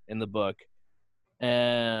in the book,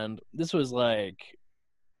 and this was like,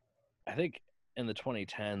 I think in the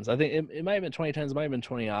 2010s. I think it might have been 2010s. It might have been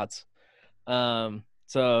 20-aughts.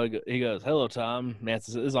 So he goes, "Hello, Tom."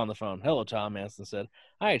 Manson is on the phone. "Hello, Tom." Manson said.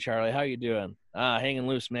 "Hi, Charlie. How you doing?" "Hanging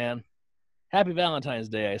loose, man." "Happy Valentine's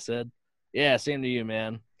Day," I said. "Yeah, same to you,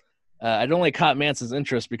 man." I'd only caught Manson's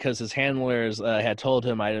interest because his handlers had told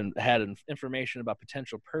him I had information about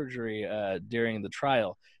potential perjury during the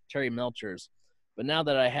trial, Terry Melcher's. But now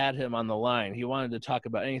that I had him on the line, he wanted to talk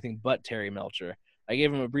about anything but Terry Melcher. I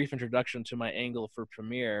gave him a brief introduction to my angle for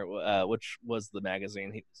Premiere, which was the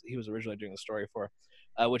magazine he was originally doing the story for,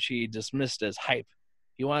 which he dismissed as hype.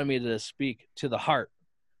 He wanted me to speak to the heart.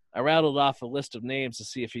 I rattled off a list of names to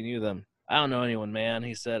see if he knew them. "I don't know anyone, man,"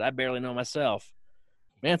 he said. "I barely know myself."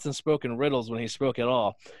 Manson spoke in riddles when he spoke at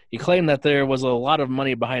all. He claimed that there was a lot of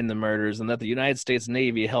money behind the murders and that the United States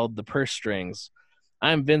Navy held the purse strings.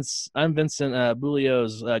 I'm Vincent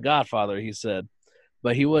Buglio's godfather," he said.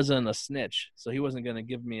 "But he wasn't a snitch, so he wasn't going to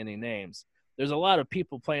give me any names. There's a lot of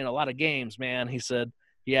people playing a lot of games, man," he said.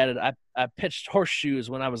 He added, I pitched horseshoes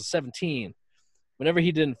when I was 17. Whenever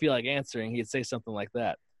he didn't feel like answering, he'd say something like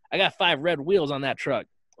that. "I got 5 red wheels on that truck."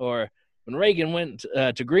 Or, When Reagan went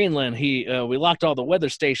to Greenland, we locked all the weather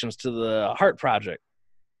stations to the HART project.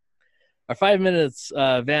 Our 5 minutes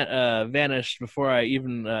vanished before I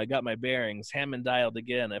even got my bearings. Hammond dialed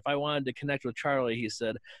again. If I wanted to connect with Charlie, he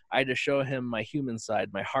said, I had to show him my human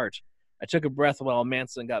side, my heart. I took a breath while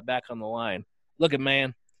Manson got back on the line. Look at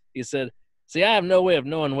man, he said. See, I have no way of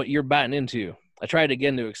knowing what you're biting into. I tried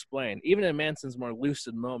again to explain. Even in Manson's more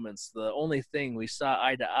lucid moments, the only thing we saw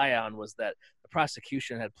eye to eye on was that the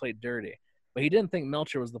prosecution had played dirty. But he didn't think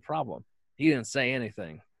Melcher was the problem. He didn't say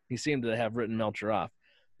anything. He seemed to have written Melcher off.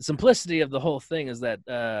 The simplicity of the whole thing is that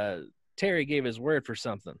Terry gave his word for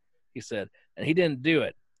something, he said, and he didn't do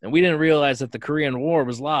it. And we didn't realize that the Korean War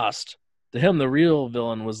was lost. To him, the real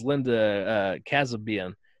villain was Linda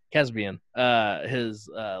Kasabian, his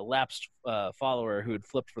lapsed follower who had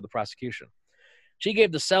flipped for the prosecution. She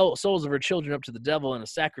gave the souls of her children up to the devil in a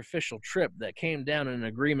sacrificial trip that came down in an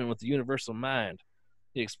agreement with the universal mind,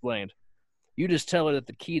 he explained. You just tell her that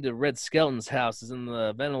the key to Red Skelton's house is in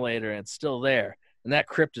the ventilator and it's still there. And that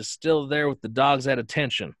crypt is still there with the dogs at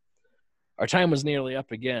attention. Our time was nearly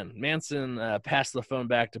up again. Manson passed the phone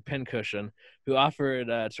back to Pincushion, who offered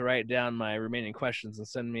to write down my remaining questions and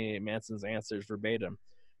send me Manson's answers verbatim.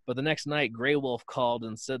 But the next night, Grey Wolf called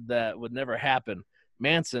and said that would never happen.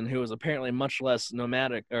 Manson, who was apparently much less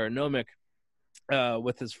gnomic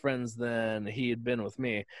with his friends than he had been with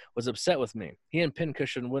me, was upset with me. He and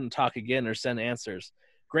Pincushion wouldn't talk again or send answers.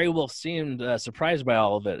 Grey Wolf seemed surprised by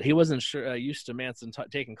all of it. He wasn't used to Manson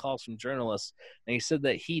taking calls from journalists, and he said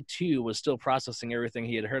that he, too, was still processing everything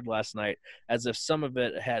he had heard last night, as if some of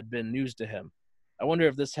it had been news to him. I wonder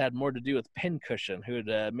if this had more to do with Pincushion, who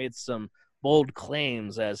had made some bold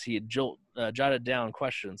claims as he had jotted down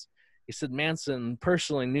questions. He said Manson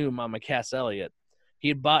personally knew Mama Cass Elliot. He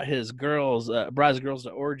had brought his girls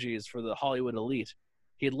to orgies for the Hollywood elite.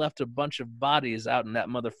 He had left a bunch of bodies out in that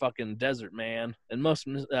motherfucking desert, man. And most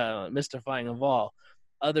mystifying of all,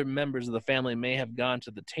 other members of the family may have gone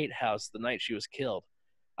to the Tate house the night she was killed.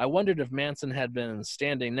 I wondered if Manson had been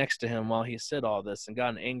standing next to him while he said all this and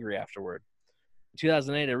gotten angry afterward. In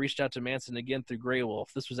 2008, I reached out to Manson again through Grey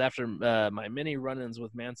Wolf. This was after my many run-ins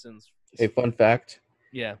with Manson's... Hey, fun fact.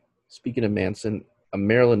 Yeah. Speaking of Manson,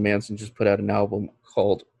 Marilyn Manson just put out an album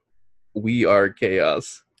called We Are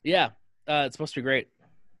Chaos. Yeah. It's supposed to be great.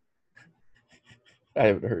 I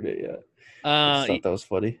haven't heard it yet. I just thought that was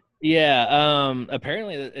funny. Yeah.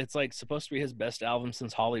 Apparently, it's like supposed to be his best album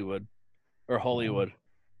since Hollywood. Or Hollywood.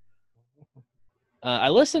 I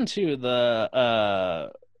listened to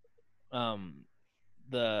the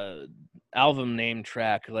album name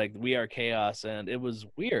track, like We Are Chaos, and it was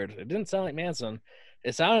weird. It didn't sound like Manson.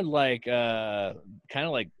 It sounded like kind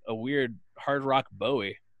of like a weird hard rock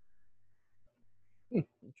Bowie.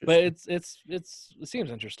 But it seems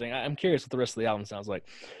interesting. I'm curious what the rest of the album sounds like.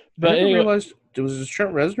 But I didn't anyway, realize, was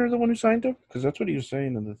Trent Reznor the one who signed him? Because that's what he was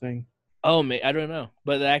saying in the thing. Oh, I don't know,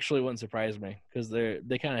 but that actually wouldn't surprise me because they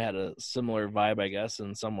kind of had a similar vibe, I guess,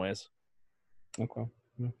 in some ways. Okay.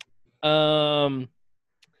 Yeah.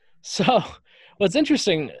 So what's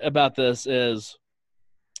interesting about this is,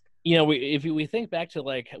 you know, if we think back to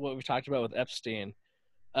like what we talked about with Epstein,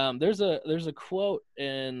 there's a quote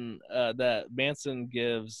in that Manson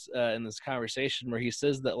gives in this conversation where he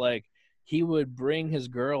says that like he would bring his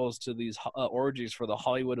girls to these orgies for the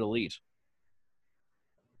Hollywood elite.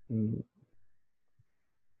 Mm.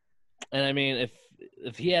 And I mean,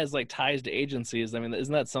 if he has like ties to agencies, I mean,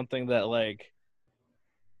 isn't that something that like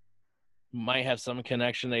might have some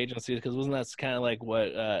connection to agencies? Because wasn't that kind of like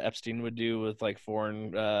what Epstein would do with like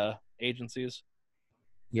foreign agencies?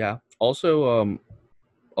 Yeah. Also,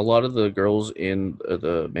 a lot of the girls in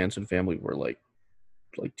the Manson family were like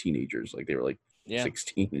teenagers, like they were like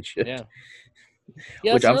 16 and shit. Yeah.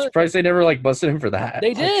 Which I'm surprised they never like busted him for that.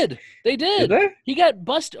 They did. They did. Did they? He got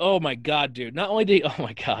busted. Oh my God, dude. Not only did oh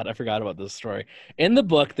my God, I forgot about this story. In the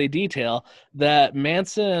book, they detail that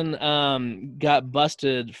Manson got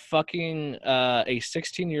busted fucking a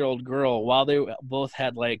 16-year-old girl while they both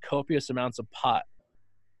had like copious amounts of pot.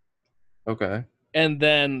 Okay. And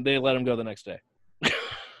then they let him go the next day.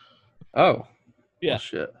 Oh. Yeah. Well,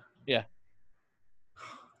 shit. Yeah.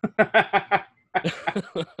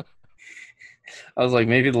 I was like,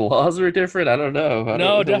 maybe the laws were different. I don't know.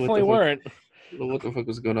 No, definitely weren't. I don't know what the fuck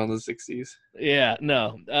was going on in the 60s. Yeah,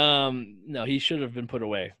 no. No, he should have been put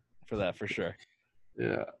away for that, for sure.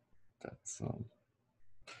 Yeah. That's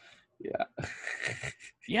yeah.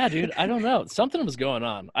 Yeah, dude, I don't know. Something was going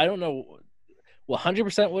on. I don't know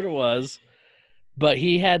 100% what it was, but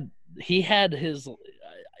he had his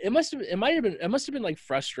it must have been like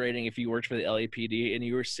frustrating if you worked for the LAPD and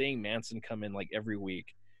you were seeing Manson come in like every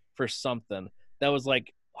week for something that was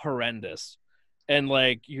like horrendous. And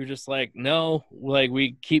like you're just like, no, like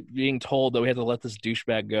we keep being told that we have to let this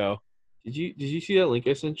douchebag go. Did you see that link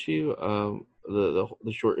I sent you? The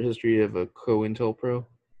short history of a COINTELPRO.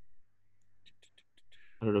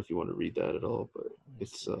 I don't know if you want to read that at all, but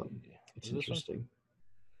it's interesting.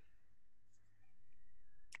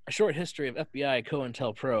 A short history of FBI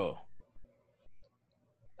COINTELPRO.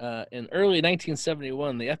 In early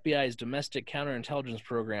 1971, the FBI's domestic counterintelligence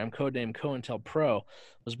program, codenamed COINTELPRO,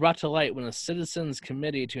 was brought to light when a citizens'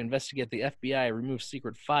 committee to investigate the FBI removed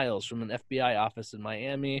secret files from an FBI office in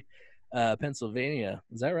Miami, Pennsylvania.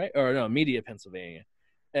 Is that right? Or no, Media, Pennsylvania,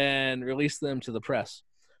 and released them to the press.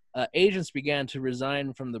 Agents began to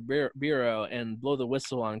resign from the bureau and blow the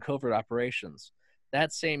whistle on covert operations.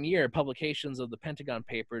 That same year, publications of the Pentagon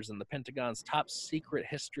Papers and the Pentagon's top secret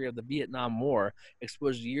history of the Vietnam War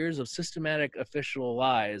exposed years of systematic official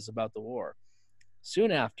lies about the war.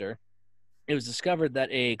 Soon after, it was discovered that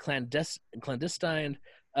a clandestine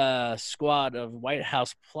squad of White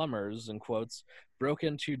House plumbers, in quotes, broke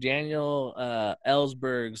into Daniel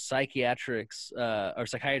Ellsberg's psychiatrist's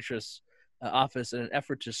office in an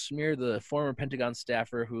effort to smear the former Pentagon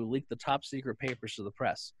staffer who leaked the top secret papers to the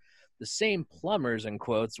press. The same plumbers, in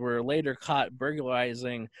quotes, were later caught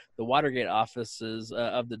burglarizing the Watergate offices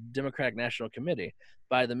of the Democratic National Committee.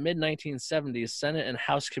 By the mid-1970s, Senate and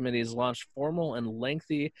House committees launched formal and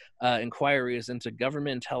lengthy inquiries into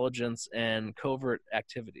government intelligence and covert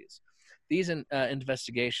activities. These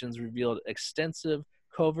investigations revealed extensive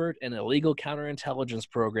covert and illegal counterintelligence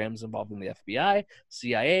programs involving the FBI,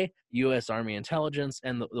 CIA, U.S. Army intelligence,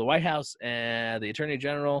 and the White House and the Attorney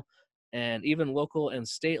General, and even local and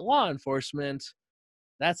state law enforcement.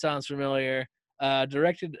 That sounds familiar.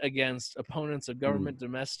 Directed against opponents of government,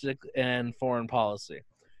 domestic, and foreign policy.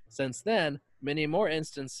 Since then, many more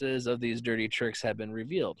instances of these dirty tricks have been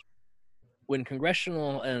revealed. When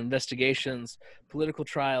congressional investigations, political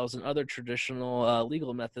trials, and other traditional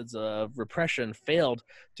legal methods of repression failed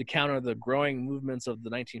to counter the growing movements of the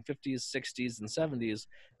 1950s, 60s, and 70s,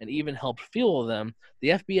 and even helped fuel them, the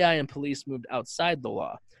FBI and police moved outside the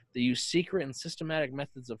law. They used secret and systematic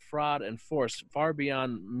methods of fraud and force far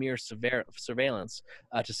beyond mere surveillance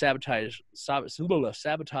to sabotage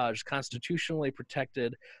constitutionally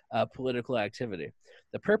protected political activity.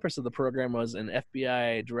 The purpose of the program was, in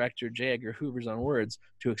FBI Director J. Edgar Hoover's own words,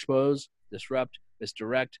 to expose, disrupt,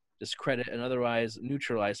 misdirect, discredit, and otherwise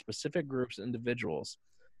neutralize specific groups and individuals,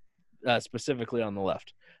 specifically on the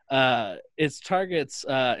left. Its targets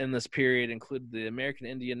in this period included the American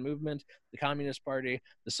Indian Movement, the Communist Party,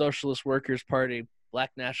 the Socialist Workers' Party,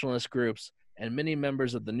 black nationalist groups, and many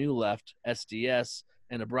members of the New Left, SDS,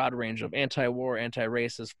 and a broad range of anti-war,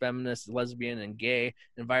 anti-racist, feminist, lesbian, and gay,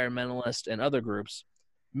 environmentalist, and other groups.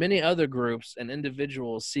 Many other groups and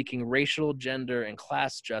individuals seeking racial, gender, and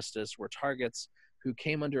class justice were targets who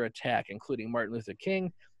came under attack, including Martin Luther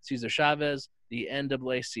King, Cesar Chavez, the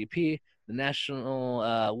NAACP, the National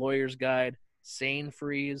Lawyers Guide, Sane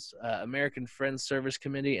Freeze, American Friends Service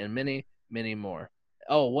Committee, and many, many more.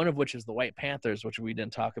 Oh, one of which is the White Panthers, which we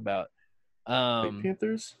didn't talk about. White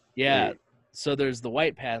Panthers? Yeah. Wait. So there's the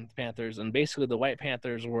White Panthers, and basically the White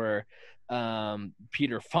Panthers were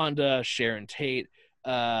Peter Fonda, Sharon Tate,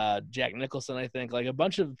 Jack Nicholson, I think, like a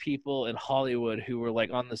bunch of people in Hollywood who were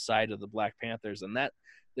like on the side of the Black Panthers. And that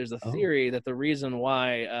there's a theory that the reason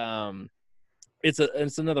why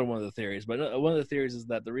it's another one of the theories, but one of the theories is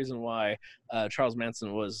that the reason why Charles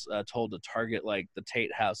Manson was told to target like the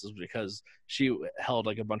Tate house is because she held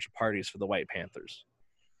like a bunch of parties for the White Panthers.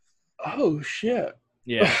 Oh shit.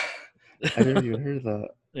 Yeah. I never even heard of that.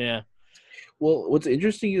 Yeah. Well, what's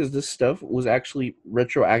interesting is this stuff was actually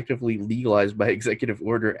retroactively legalized by executive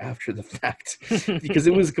order after the fact because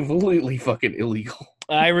it was completely fucking illegal.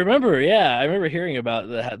 I remember hearing about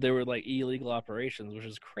that. There were like illegal operations, which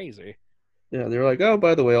is crazy. Yeah, they were like, oh,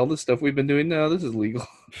 by the way, all this stuff we've been doing now, this is legal.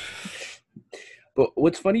 But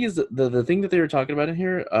what's funny is the thing that they were talking about in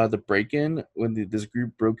here, the break-in, when this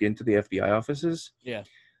group broke into the FBI offices. Yeah.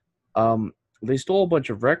 They stole a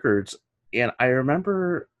bunch of records, and I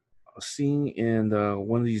remember seeing in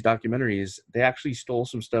one of these documentaries, they actually stole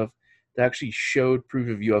some stuff that actually showed proof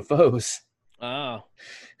of UFOs. Oh.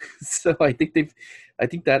 So I think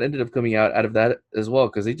that ended up coming out of that as well,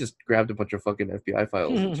 because they just grabbed a bunch of fucking FBI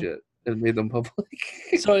files and shit and made them public.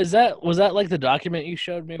 So was that like the document you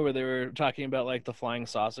showed me where they were talking about like the flying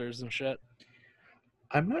saucers and shit?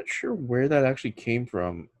 I'm not sure where that actually came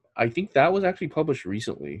from. I think that was actually published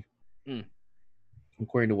recently.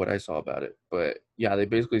 According to what I saw about it. But yeah, they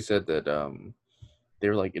basically said that they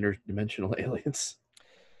were like interdimensional aliens.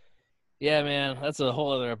 Yeah, man, that's a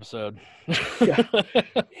whole other episode.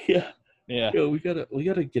 Yeah. Yeah. Yo, we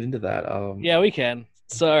gotta get into that. Yeah, we can.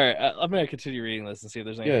 Sorry, I'm going to continue reading this and see if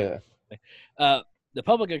there's anything. The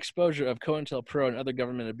public exposure of COINTELPRO and other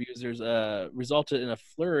government abusers resulted in a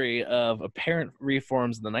flurry of apparent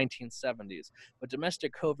reforms in the 1970s, but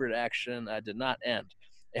domestic covert action did not end.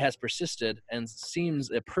 It has persisted and seems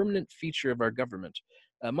a permanent feature of our government.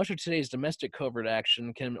 Much of today's domestic covert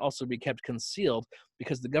action can also be kept concealed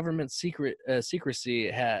because the government's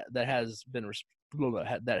secrecy that has been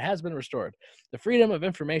restored. The Freedom of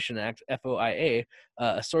Information Act, FOIA,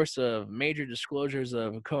 a source of major disclosures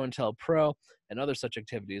of COINTELPRO and other such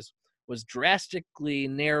activities, was drastically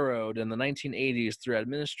narrowed in the 1980s through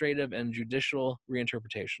administrative and judicial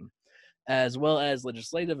reinterpretation, as well as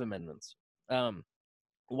legislative amendments.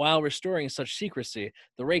 While restoring such secrecy,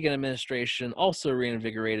 the Reagan administration also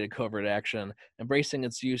reinvigorated covert action, embracing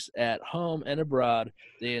its use at home and abroad.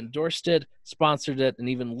 They endorsed it, sponsored it, and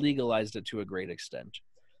even legalized it to a great extent.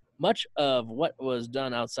 Much of what was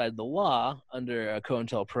done outside the law under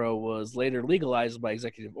COINTELPRO was later legalized by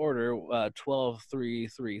Executive Order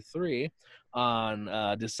 12333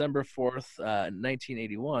 on December 4th,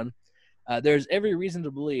 1981. There's every reason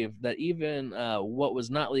to believe that even what was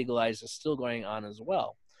not legalized is still going on as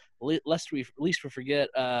well. Lest we forget,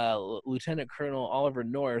 Lieutenant Colonel Oliver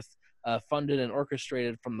North funded and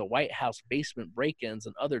orchestrated from the White House basement break-ins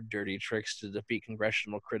and other dirty tricks to defeat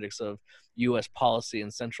congressional critics of U.S. policy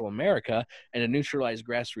in Central America and to neutralize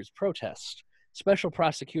grassroots protests. Special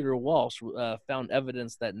Prosecutor Walsh found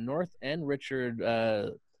evidence that North and Richard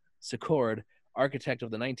Secord, architect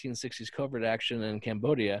of the 1960s covert action in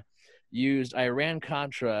Cambodia, used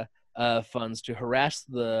Iran-Contra funds to harass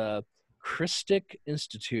the Christic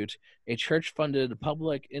Institute, a church-funded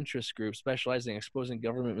public interest group specializing in exposing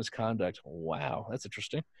government misconduct. Wow, that's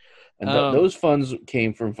interesting. And those funds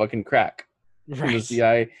came from fucking crack, from the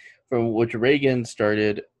CIA, from which Reagan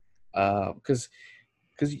started. Because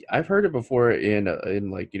I've heard it before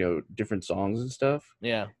in like, you know, different songs and stuff.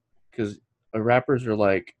 Yeah. Because rappers are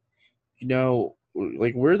like, you know,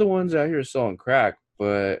 like, we're the ones out here selling crack,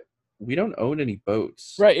 but we don't own any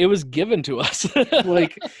boats. Right, it was given to us.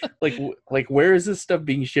 like where is this stuff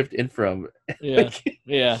being shipped in from? Yeah,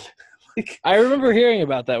 yeah. I remember hearing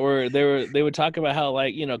about that, where they would talk about how,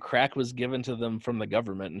 like, you know, crack was given to them from the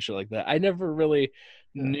government and shit like that. I never really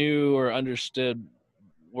knew or understood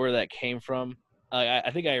where that came from. I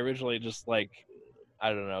think I originally just, like, I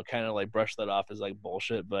don't know, kind of like brushed that off as like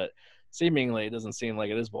bullshit, but seemingly it doesn't seem like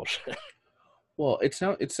it is bullshit. Well, it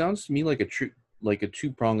sounds to me like a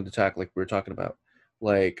two-pronged attack, like we were talking about.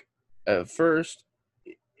 Like, at first,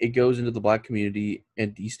 it goes into the black community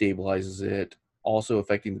and destabilizes it, also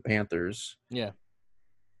affecting the Panthers. Yeah.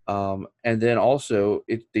 And then also,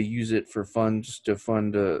 they use it for funds to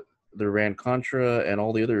fund the Iran-Contra and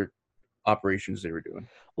all the other operations they were doing.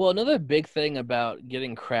 Well, another big thing about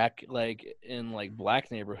getting crack, like, in, like, black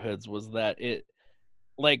neighborhoods was that it,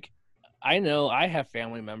 like, I know I have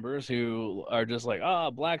family members who are just like,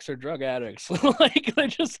 blacks are drug addicts. Like,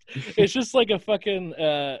 it's just like a fucking,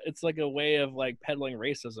 it's like a way of, like, peddling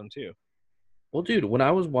racism too. Well, dude, when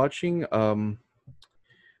I was watching, the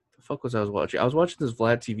fuck was I was watching? I was watching this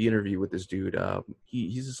Vlad TV interview with this dude.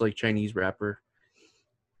 He's this, like, Chinese rapper.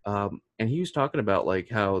 And he was talking about, like,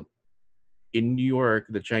 how in New York,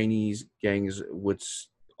 the Chinese gangs would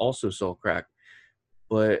also sell crack,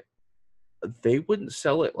 but they wouldn't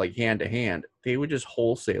sell it like hand to hand. They would just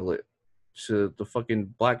wholesale it to the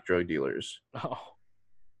fucking black drug dealers. Oh.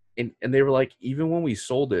 And they were like, even when we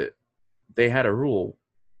sold it, they had a rule: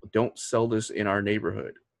 don't sell this in our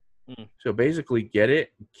neighborhood. So basically,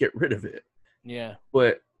 get rid of it. Yeah.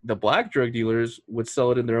 But the black drug dealers would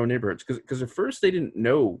sell it in their own neighborhoods because at first they didn't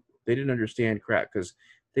understand crack because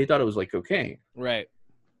they thought it was like cocaine. Right.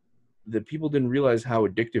 The people didn't realize how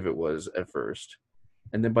addictive it was at first.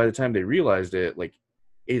 And then by the time they realized it, like,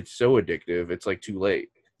 it's so addictive, it's like too late.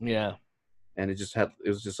 Yeah. And it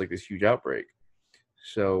was just like this huge outbreak.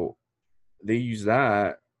 So they used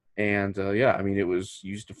that. And yeah, I mean, it was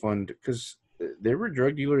used to fund, because there were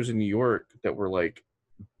drug dealers in New York that were like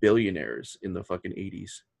billionaires in the fucking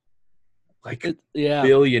 80s. Like,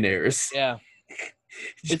 billionaires. Yeah.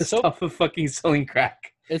 Just off of fucking selling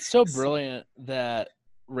crack. It's so brilliant that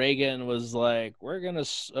Reagan was like, we're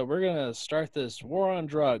gonna start this war on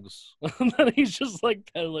drugs, and then he's just like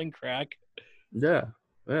peddling crack. Yeah.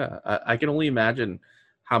 I can only imagine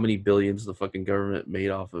how many billions the fucking government made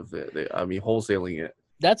off of it. I mean, wholesaling it.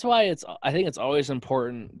 That's why I think it's always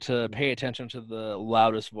important to pay attention to the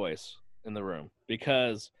loudest voice in the room,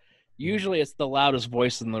 because usually it's the loudest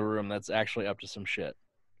voice in the room that's actually up to some shit.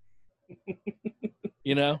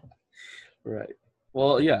 You know? Right.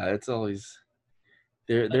 Well, yeah, it's always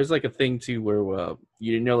There's like a thing too where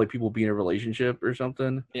like people be in a relationship or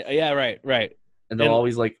something, Yeah, right. and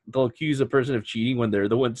they'll accuse a person of cheating when they're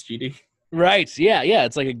the ones cheating. Right. Yeah.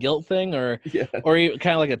 It's like a guilt thing, or kind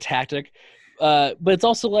of like a tactic. But it's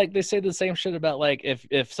also like they say the same shit about like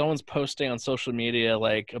if someone's posting on social media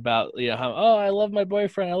like about how I love my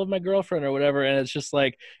boyfriend, I love my girlfriend or whatever, and it's just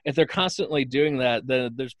like if they're constantly doing that,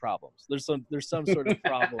 then there's problems. There's some sort of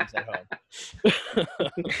problems at home.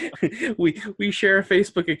 we share a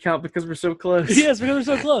Facebook account because we're so close. Yes, because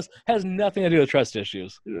we're so close. Has nothing to do with trust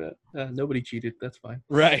issues. Yeah. Nobody cheated. That's fine.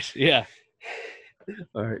 Right. Yeah.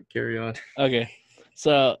 All right, carry on. Okay.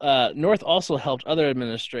 So North also helped other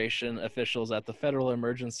administration officials at the Federal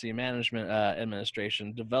Emergency Management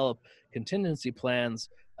Administration develop contingency plans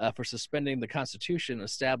for suspending the Constitution,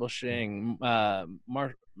 establishing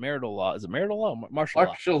marital law. Is it marital law? Martial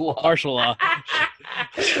law. Martial law.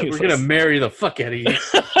 We're going to marry the fuck out of you.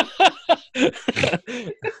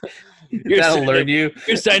 That'll learn you.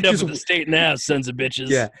 You're signed up for the state now, sons of bitches.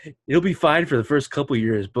 Yeah, it'll be fine for the first couple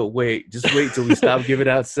years, but just wait till we stop giving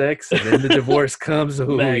out sex, and then the divorce comes.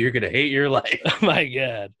 You're gonna hate your life. Oh my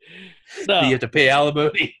God! So, you have to pay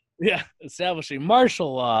alimony. Yeah, establishing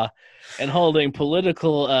martial law and holding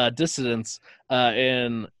political dissidents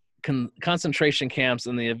in concentration camps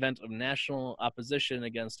in the event of national opposition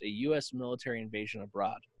against a U.S. military invasion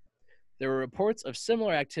abroad. There were reports of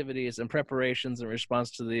similar activities and preparations in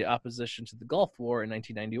response to the opposition to the Gulf War in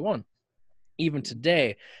 1991. Even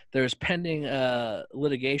today, there is pending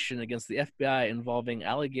litigation against the FBI involving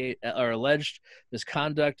alleged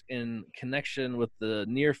misconduct in connection with the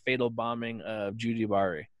near-fatal bombing of Judy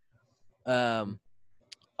Bari.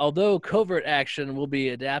 Although covert action will be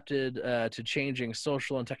adapted to changing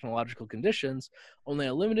social and technological conditions, only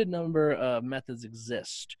a limited number of methods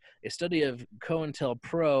exist. A study of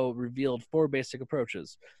COINTELPRO revealed 4 basic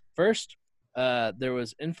approaches. First, there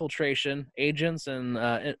was infiltration, agents, and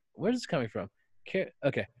where is this coming from?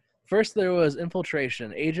 Okay. First, there was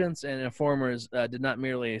infiltration. Agents and informers did not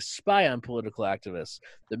merely spy on political activists.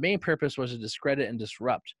 The main purpose was to discredit and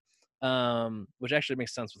disrupt, which actually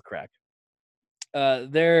makes sense with crack.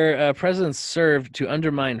 Their presence served to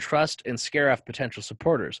undermine trust and scare off potential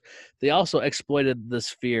supporters. They also exploited this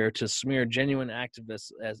fear to smear genuine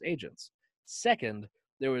activists as agents. Second,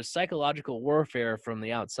 there was psychological warfare from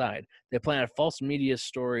the outside. They planted false media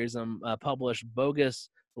stories and published bogus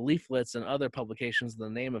leaflets and other publications in the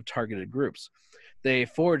name of targeted groups. They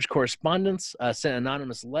forged correspondence, sent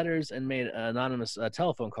anonymous letters, and made anonymous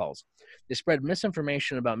telephone calls. They spread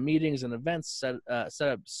misinformation about meetings and events, set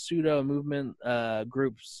up pseudo-movement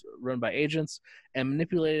groups run by agents, and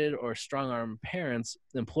manipulated or strong-armed parents,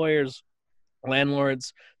 employers,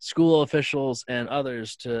 landlords, school officials, and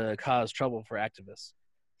others to cause trouble for activists.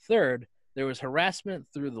 Third, there was harassment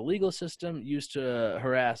through the legal system used to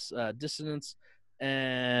harass dissidents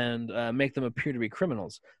and make them appear to be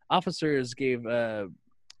criminals. Officers gave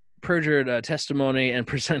perjured testimony and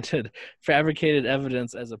presented fabricated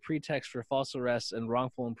evidence as a pretext for false arrests and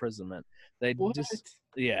wrongful imprisonment. They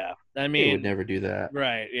yeah, I mean, they would never do that.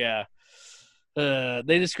 Right? Yeah.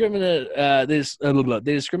 They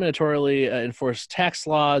discriminatorily enforce tax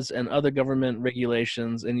laws and other government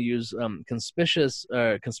regulations and use conspicuous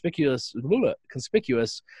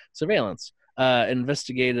surveillance,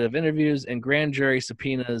 investigative interviews, and grand jury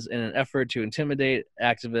subpoenas in an effort to intimidate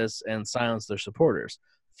activists and silence their supporters.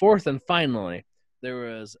 Fourth and finally, there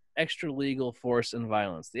was extra-legal force and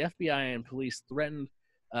violence. The FBI and police threatened,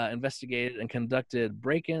 investigated, and conducted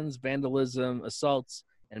break-ins, vandalism, assaults,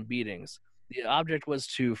 and beatings. The object was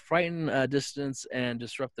to frighten dissidents and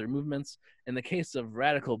disrupt their movements. In the case of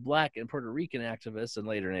radical Black and Puerto Rican activists and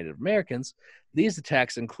later Native Americans, these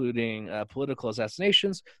attacks, including political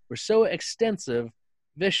assassinations, were so extensive,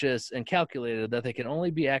 vicious, and calculated that they can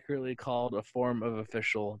only be accurately called a form of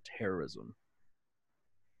official terrorism.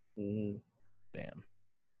 Mm-hmm. Damn.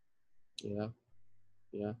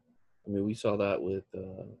 Yeah. I mean, we saw that with,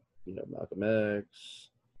 Malcolm X,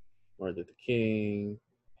 Martin Luther King.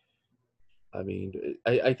 I mean,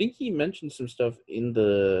 I think he mentioned some stuff in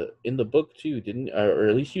the book too, didn't? Or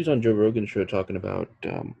at least he was on Joe Rogan's show talking about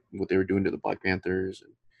what they were doing to the Black Panthers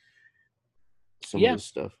and some of this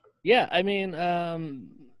stuff. Yeah, I mean,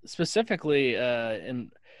 specifically, a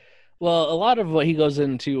lot of what he goes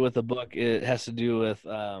into with the book, it has to do with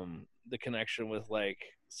the connection with like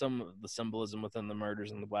some of the symbolism within the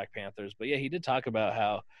murders in the Black Panthers. But yeah, he did talk about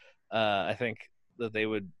how I think that they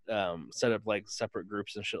would set up like separate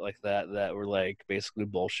groups and shit like that were like basically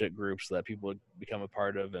bullshit groups that people would become a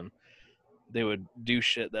part of, and they would do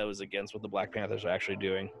shit that was against what the Black Panthers are actually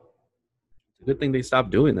doing. It's a good thing they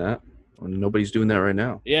stopped doing that. Nobody's doing that right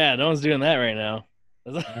now. Yeah, no one's doing that right now.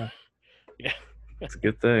 Yeah. It's a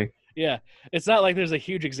good thing. Yeah. It's not like there's a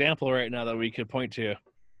huge example right now that we could point to.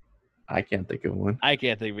 I can't think of one. I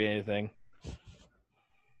can't think of anything.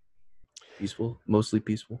 Peaceful, mostly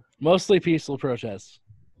peaceful. Mostly peaceful protests.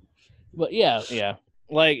 But yeah.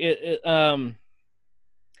 Like at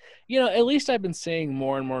least I've been seeing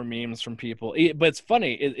more and more memes from people. But it's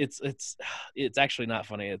funny. It's actually not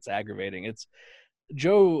funny. It's aggravating. It's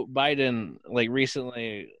Joe Biden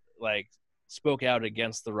recently spoke out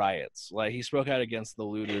against the riots. Like he spoke out against the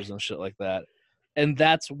looters and shit like that. And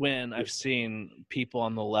that's when I've seen people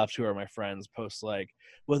on the left who are my friends post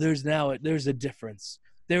well, there's a difference.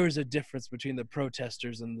 There is a difference between the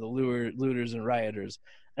protesters and the looters and rioters.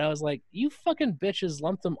 And I was like, you fucking bitches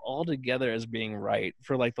lumped them all together as being right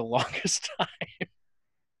for the longest time.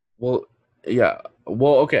 Well, yeah.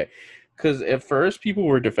 Well, okay. Because at first people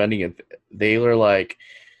were defending it. They were like,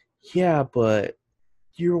 yeah, but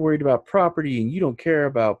you're worried about property and you don't care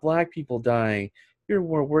about black people dying. You're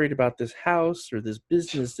more worried about this house or this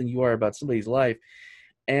business than you are about somebody's life.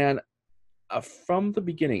 And from the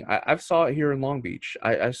beginning, I saw it here in Long Beach.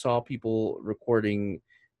 I saw people recording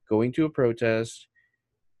going to a protest.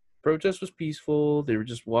 Protest was peaceful. They were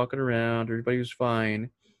just walking around. Everybody was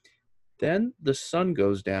fine. Then the sun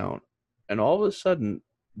goes down, and all of a sudden,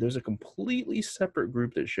 there's a completely separate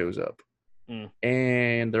group that shows up.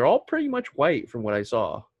 And they're all pretty much white from what I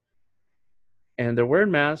saw. And they're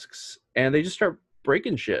wearing masks, and they just start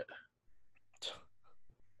breaking shit.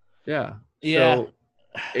 Yeah. So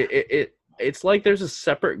it's like there's a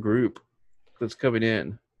separate group that's coming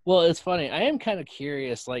in. Well, it's funny. I am kind of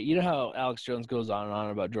curious. You know how Alex Jones goes on and on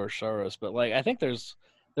about George Soros, but I think there's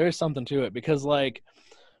something to it because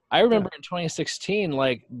I remember in 2016,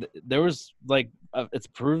 there was it's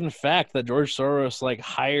proven fact that George Soros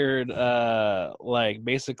hired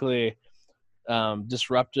basically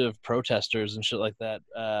disruptive protesters and shit like that.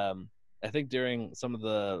 I think during some of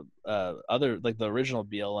the other the original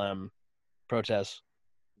BLM protests.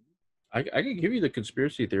 I can give you the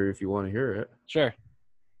conspiracy theory if you want to hear it. Sure.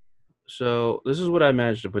 So this is what I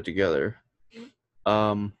managed to put together.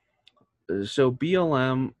 So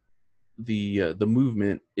BLM, the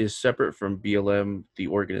movement, is separate from BLM, the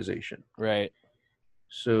organization. Right.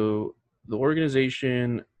 So the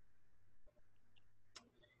organization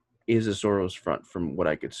is a Soros front, from what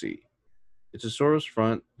I could see. It's a Soros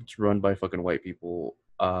front. It's run by fucking white people.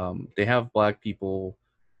 They have black people,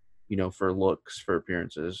 for looks, for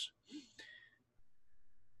appearances.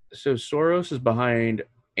 So Soros is behind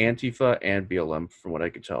Antifa and BLM, from what I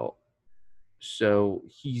could tell. So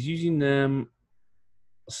he's using them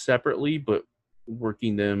separately, but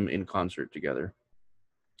working them in concert together.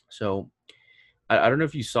 So I don't know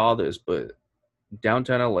if you saw this, but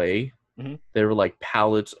downtown LA, there were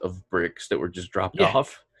pallets of bricks that were just dropped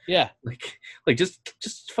off. Yeah.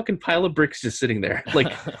 Just fucking pile of bricks just sitting there.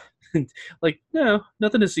 No,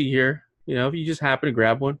 nothing to see here. If you just happen to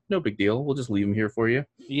grab one, no big deal. We'll just leave them here for you.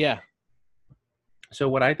 Yeah. So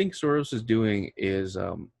what I think Soros is doing is,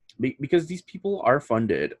 because these people are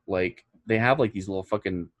funded, they have these little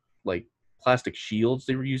fucking plastic shields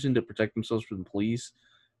they were using to protect themselves from the police.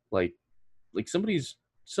 Somebody's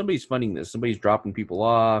funding this. Somebody's dropping people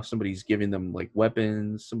off. Somebody's giving them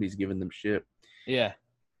weapons. Somebody's giving them shit. Yeah.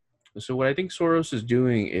 So what I think Soros is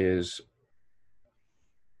doing is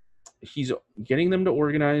he's getting them to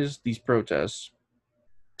organize these protests,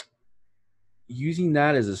 using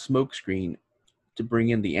that as a smokescreen to bring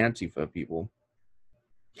in the Antifa people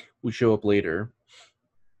who show up later.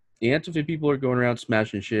 The Antifa people are going around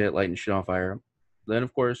smashing shit, lighting shit on fire. Then,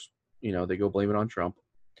 of course, they go blame it on Trump.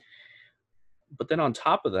 But then on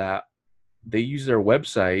top of that, they use their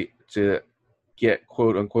website to get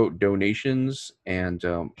quote-unquote donations and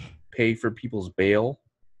pay for people's bail.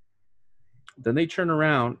 Then they turn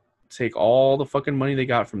around, take all the fucking money they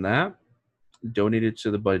got from that, donate it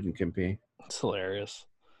to the Biden campaign. It's hilarious.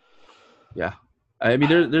 Yeah. I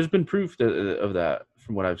mean, there's been proof of that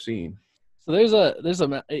from what I've seen. So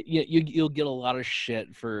you'll get a lot of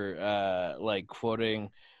shit for quoting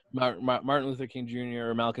Martin Luther King Jr.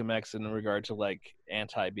 or Malcolm X in regard to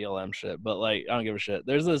anti-BLM shit, but I don't give a shit.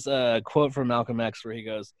 There's this quote from Malcolm X where he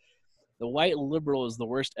goes, "The white liberal is the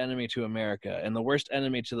worst enemy to America and the worst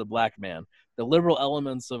enemy to the black man. The liberal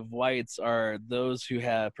elements of whites are those who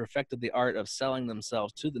have perfected the art of selling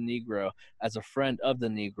themselves to the Negro as a friend of the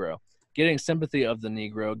Negro, getting sympathy of the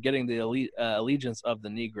Negro, getting the allegiance of the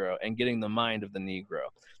Negro, and getting the mind of the Negro.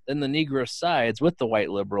 then the Negro sides with the white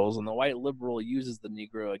liberals, and the white liberal uses the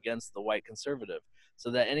Negro against the white conservative, so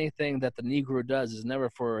that anything that the Negro does is never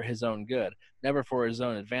for his own good, never for his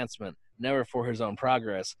own advancement, never for his own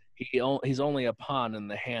progress. He's only a pawn in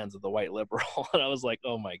the hands of the white liberal. And I was like,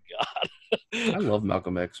 oh my God. I love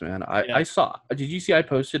Malcolm X, man. Yeah. I saw. Did you see I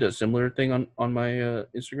posted a similar thing on my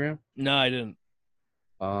Instagram? No, I didn't.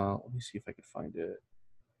 Let me see if I can find it.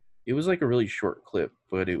 It was like a really short clip,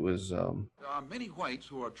 but it was. There are many whites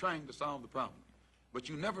who are trying to solve the problem, but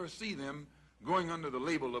you never see them going under the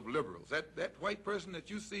label of liberals. That white person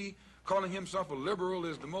that you see calling himself a liberal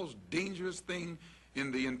is the most dangerous thing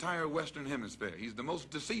in the entire Western Hemisphere. He's the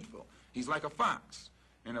most deceitful. He's like a fox,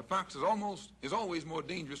 and a fox is always more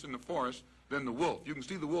dangerous in the forest than the wolf. You can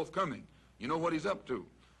see the wolf coming. You know what he's up to,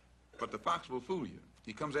 but the fox will fool you.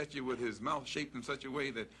 He comes at you with his mouth shaped in such a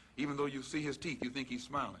way that even though you see his teeth, you think he's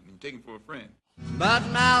smiling, and you take him for a friend. But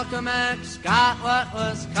Malcolm X got what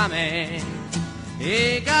was coming.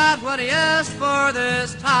 He got what he asked for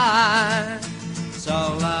this time. So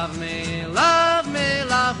love me, love me,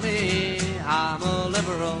 love me, I'm a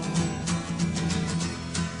liberal.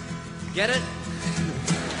 Get it?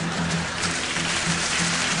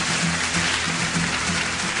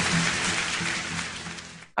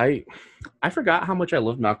 I forgot how much I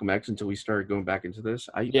loved Malcolm X until we started going back into this.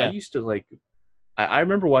 I used to like. I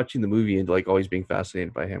remember watching the movie and like always being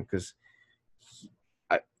fascinated by him because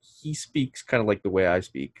he speaks kind of like the way I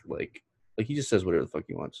speak. Like he just says whatever the fuck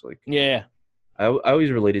he wants. Like I always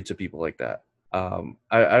related to people like that. I don't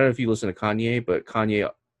know if you listen to Kanye, but Kanye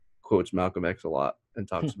quotes Malcolm X a lot and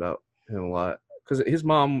talks about him a lot because his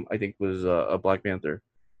mom I think was a Black Panther.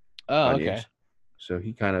 Oh, Kanye's. okay. So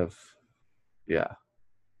he kind of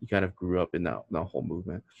grew up in that whole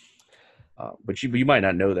movement. But you might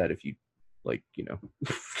not know that if you like, you know,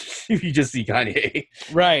 if you just see Kanye.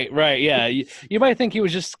 Right. Yeah. You might think he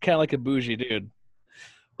was just kind of like a bougie dude.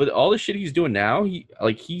 But all the shit he's doing now,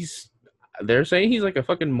 they're saying he's like a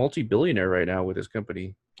fucking multi-billionaire right now with his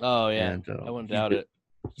company. Oh, yeah. And, I wouldn't doubt it.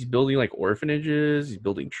 He's building like orphanages. He's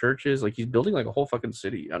building churches. Like he's building like a whole fucking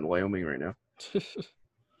city out in Wyoming right now.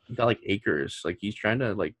 He got like acres. Like he's trying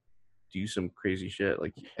to like do some crazy shit.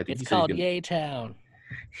 Like I think it's called Yay Town.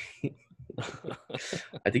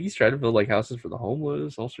 I think he's trying to build like houses for the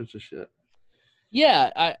homeless, all sorts of shit.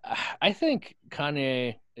 Yeah, I think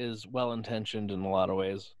Kanye is well intentioned in a lot of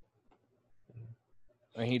ways.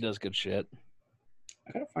 I mean, he does good shit.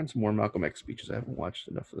 I gotta find some more Malcolm X speeches. I haven't watched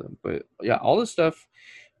enough of them, but yeah, all this stuff.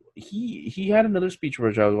 He had another speech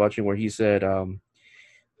which I was watching where he said,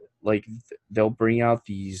 like they'll bring out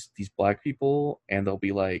these black people and they'll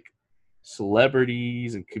be like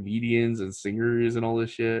celebrities and comedians and singers and all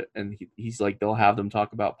this shit, and he's like they'll have them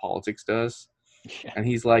talk about politics to us, and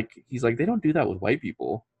he's like they don't do that with white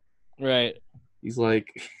people, right? He's like,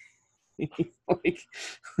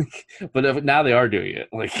 but now they are doing it,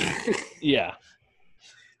 like yeah.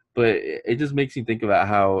 But it just makes me think about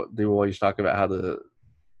how they will always talk about how the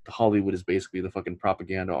Hollywood is basically the fucking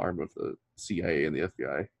propaganda arm of the CIA and the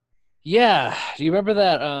FBI. Yeah, do you remember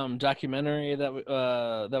that documentary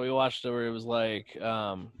that we watched where it was like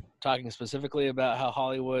talking specifically about how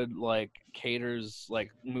Hollywood like caters like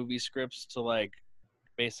movie scripts to like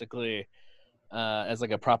basically as like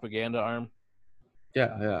a propaganda arm?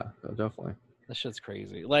 Yeah, definitely. That shit's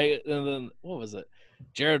crazy. Like, and then what was it?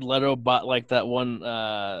 Jared Leto bought like that one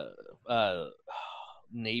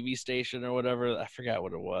Navy station or whatever. I forgot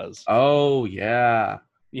what it was. Oh yeah.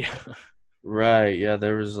 Yeah. Right, yeah,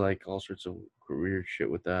 there was like all sorts of weird shit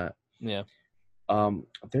with that. Yeah.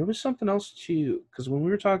 There was something else too, because when we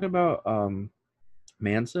were talking about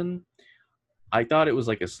Manson, I thought it was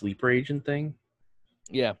like a sleeper agent thing.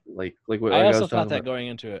 Yeah. Like what I was also thought that about, going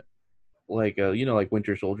into it. like you know, like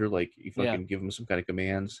Winter Soldier, like you fucking give him some kind of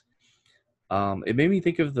commands. It made me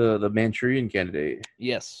think of the Manchurian Candidate.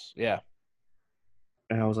 Yes. Yeah.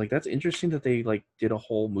 And I was like, that's interesting that they like did a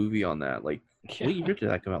whole movie on that. Like, what year did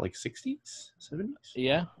that come out? Like 60s, 70s?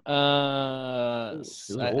 Yeah. I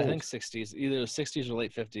think 60s, either 60s or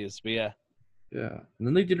late 50s. But yeah. Yeah, and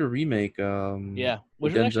then they did a remake. Yeah,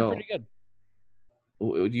 which was actually pretty good.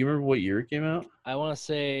 Do you remember what year it came out? I want to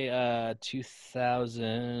say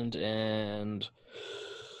 2000 and.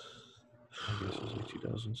 I guess it was like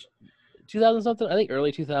 2000s. 2000 something. I think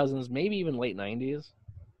early 2000s, maybe even late 90s.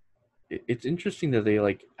 It's interesting that they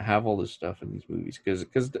like have all this stuff in these movies because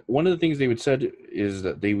one of the things they would said is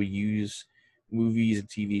that they would use movies and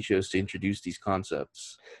TV shows to introduce these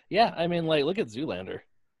concepts. Yeah, I mean, like look at Zoolander.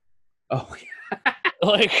 Oh, yeah.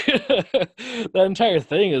 Like that entire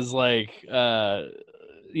thing is like,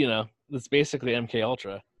 you know, it's basically MK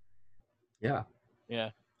Ultra. Yeah. Yeah.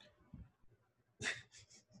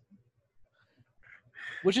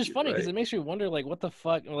 Which is funny because it makes me wonder, like, what the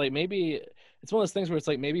fuck? Like, maybe it's one of those things where it's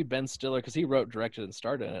like maybe Ben Stiller, because he wrote, directed, and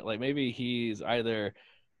starred in it. Like, maybe he's either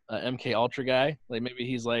MK Ultra guy, like maybe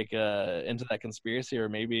he's like into that conspiracy, or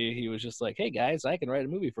maybe he was just like, hey guys, I can write a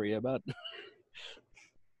movie for you about.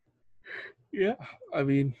 Yeah, I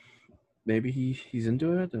mean, maybe he's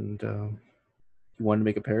into it and he wanted to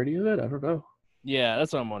make a parody of it. I don't know. Yeah,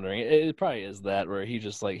 that's what I'm wondering. It probably is that, where he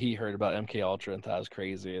just like he heard about MK Ultra and thought it was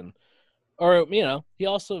crazy, and or he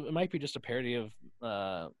also, it might be just a parody of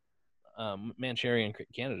Manchurian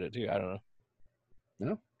Candidate too. I don't know.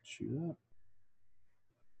 No, shoot that.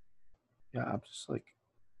 Yeah, I'm just like,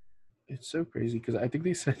 it's so crazy because I think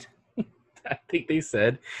they said,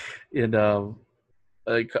 in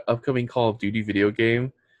like upcoming Call of Duty video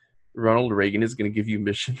game, Ronald Reagan is going to give you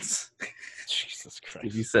missions. Jesus Christ!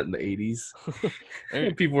 If you set in the 80s,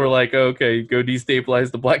 and people were like, oh, "Okay, go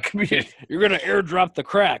destabilize the black community. You're gonna airdrop the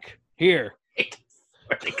crack here."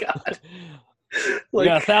 Swear to God. We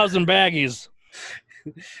got 1,000 baggies.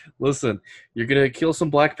 Listen, you're gonna kill some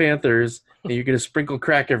Black Panthers, and you're gonna sprinkle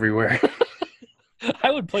crack everywhere.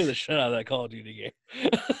 I would play the shit out of that Call of Duty game.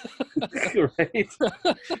 Right?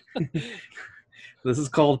 This is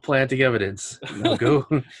called planting evidence. Now go.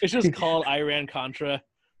 It's just called Iran Contra.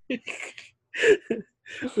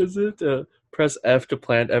 Is it press F to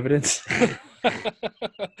plant evidence?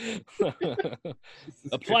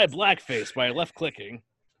 Apply blackface by left clicking.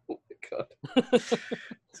 Oh my God.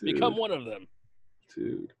 Become one of them.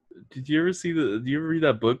 Dude, did you ever read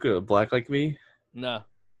that book, Black Like Me? No.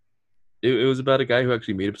 It was about a guy who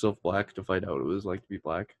actually made himself black to find out what it was like to be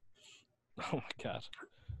black. Oh my God.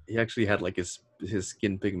 He actually had like his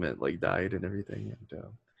skin pigment like dyed and everything. And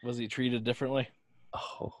was he treated differently?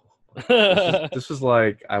 Oh, this was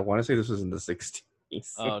like, I want to say this was in the 60s.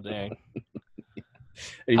 Oh dang. And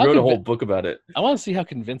he wrote a whole book about it. I want to see how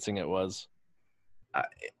convincing it was.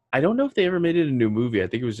 I don't know if they ever made it a new movie. I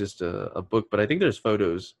think it was just a book, but I think there's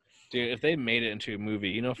photos. Dude, if they made it into a movie,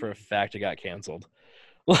 you know for a fact it got canceled.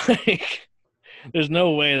 Like, there's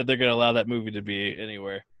no way that they're going to allow that movie to be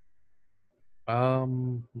anywhere. Let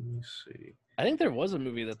me see. I think there was a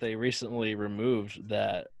movie that they recently removed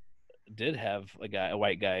that did have a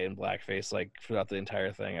white guy in blackface, like, throughout the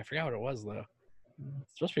entire thing. I forgot what it was, though.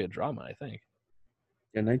 It's supposed to be a drama, I think.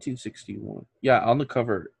 Yeah, 1961. Yeah, on the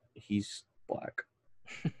cover, he's black.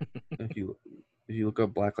 if you look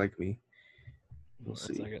up Black Like Me, you'll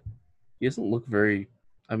see. He doesn't look very...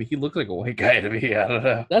 I mean, he looks like a white guy to me. I don't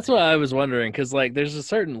know. That's what I was wondering, because like, there's a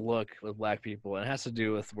certain look with black people, and it has to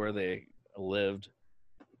do with where they lived.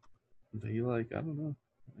 They I don't know.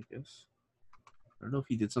 I guess I don't know if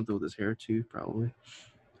he did something with his hair too, probably.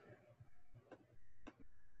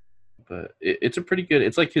 But it's a pretty good.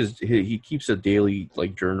 It's like he keeps a daily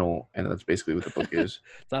like journal, and that's basically what the book is.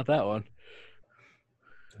 It's not that one.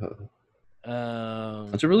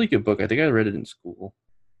 It's a really good book. I think I read it in school.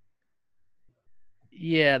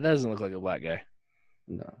 Yeah, that doesn't look like a black guy.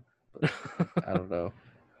 No, but I don't know.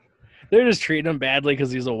 They're just treating him badly because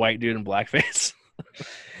he's a white dude in blackface.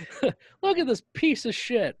 Look at this piece of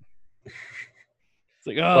shit. It's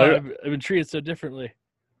like, oh, I've been treated so differently.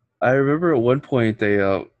 I remember at one point they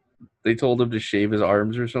told him to shave his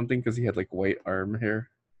arms or something because he had like white arm hair.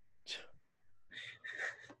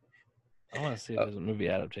 I want to see if there's a movie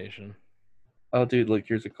adaptation. Oh, dude, look,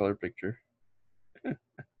 here's a color picture. This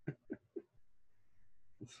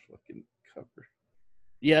fucking cover.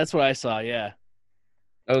 Yeah, that's what I saw, yeah.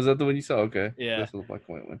 Oh, is that the one you saw? Okay. Yeah. That's the black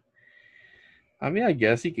and white one. I mean, I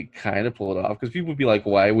guess he could kind of pull it off because people would be like,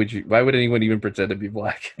 why would anyone even pretend to be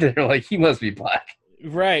black? They're like, he must be black.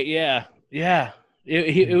 Right, yeah. Yeah.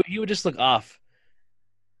 He would just look off.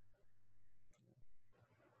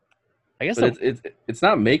 I guess it's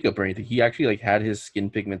not makeup or anything. He actually like had his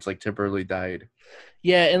skin pigments like temporarily dyed.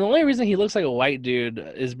 Yeah, and the only reason he looks like a white dude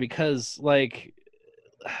is because like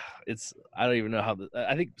I don't even know how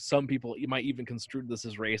I think some people might even construe this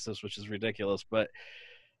as racist, which is ridiculous, but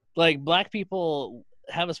like black people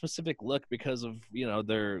have a specific look because of,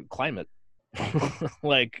 their climate.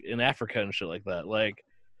 Like in Africa and shit like that. Like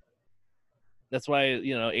that's why,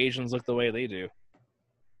 Asians look the way they do.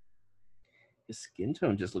 His skin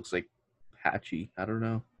tone just looks like patchy. I don't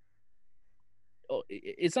know. Oh,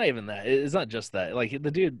 it's not even that. It's not just that. Like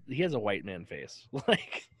the dude, he has a white man face.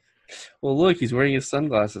 Like, well, look, he's wearing his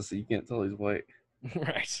sunglasses, so you can't tell he's white.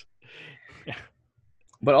 Right. Yeah.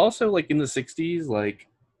 But also, like in the 60s, like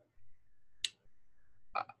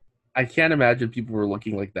I can't imagine people were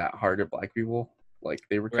looking like that hard at black people. Like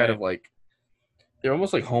they were kind of like they're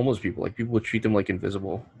almost like homeless people. Like people would treat them like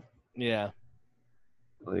invisible. Yeah.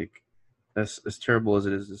 Like as terrible as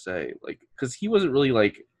it is to say, like because he wasn't really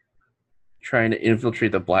like trying to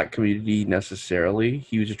infiltrate the black community necessarily.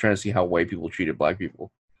 He was just trying to see how white people treated black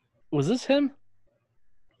people. Was this him?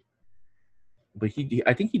 But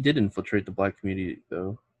I think he did infiltrate the black community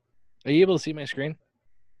though. Are you able to see my screen?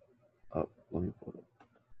 Oh, let me pull it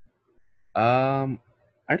up.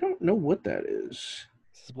 I don't know what that is.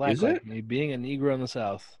 This is Black Is Like it? Me, being a Negro in the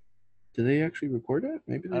South. Did they actually record that?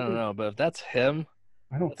 Maybe they I don't did. know, but if that's him,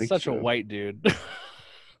 I don't that's think such so. a white dude.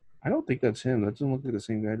 I don't think that's him. That doesn't look like the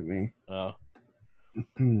same guy to me. Oh.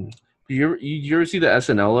 Did you ever see the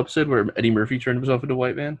SNL episode where Eddie Murphy turned himself into a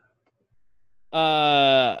white man?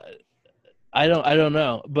 I don't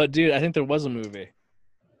know, but dude, I think there was a movie.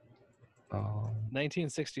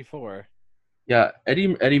 1964. Yeah,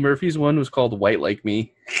 Eddie Murphy's one was called White Like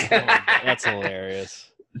Me. Oh, that's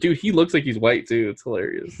hilarious. Dude, he looks like he's white too. It's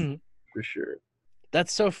hilarious. For sure.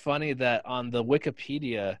 That's so funny that on the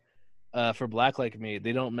Wikipedia for Black Like Me,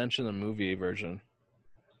 they don't mention the movie version.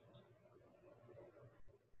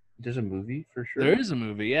 There's a movie for sure. There is a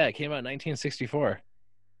movie, yeah. It came out in 1964.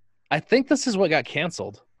 I think this is what got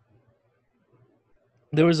canceled.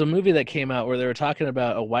 There was a movie that came out where they were talking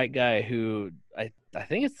about a white guy who I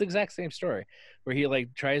think it's the exact same story, where he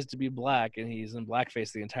like tries to be black and he's in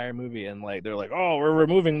blackface the entire movie, and like they're like, oh, we're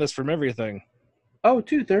removing this from everything. Oh,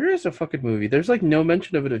 dude, there is a fucking movie. There's like no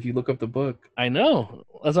mention of it if you look up the book. I know.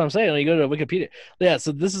 That's what I'm saying. When you go to Wikipedia, yeah.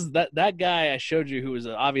 So this is that guy I showed you, who was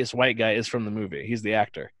an obvious white guy, is from the movie. He's the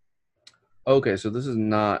actor. Okay, so this is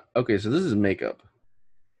not. Okay, so this is makeup.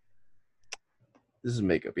 This is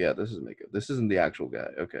makeup. Yeah, this is makeup. This isn't the actual guy.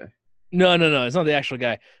 Okay. No. It's not the actual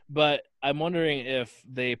guy. But I'm wondering if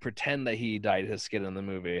they pretend that he dyed his skin in the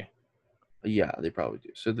movie. Yeah, they probably do.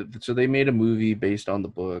 So they made a movie based on the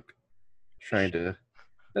book, trying to.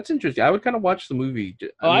 That's interesting. I would kind of watch the movie.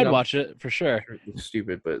 I'd watch it for sure. It's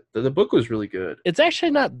stupid, but the book was really good. It's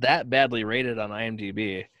actually not that badly rated on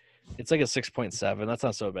IMDb. It's like a 6.7. That's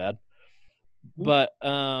not so bad. But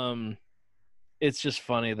it's just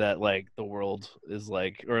funny that like the world is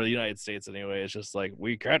like, or the United States anyway, is just like,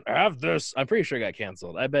 we can't have this. I'm pretty sure it got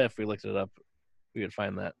canceled. I bet if we looked it up, we would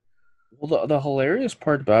find that. Well, the hilarious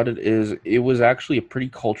part about it is it was actually a pretty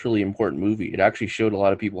culturally important movie. It actually showed a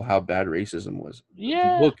lot of people how bad racism was.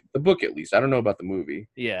 Yeah. The book at least. I don't know about the movie.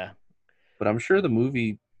 Yeah. But I'm sure the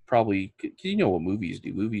movie probably, cause you know what movies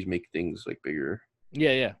do. Movies make things like bigger.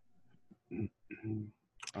 Yeah.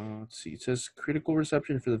 Let's see. It says critical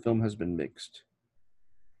reception for the film has been mixed.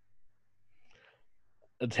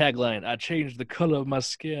 The tagline: I changed the color of my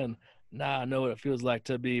skin. Now I know what it feels like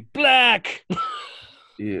to be black.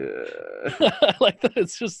 Yeah. Like that.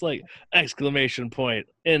 It's just like exclamation point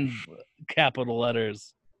in capital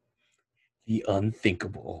letters. The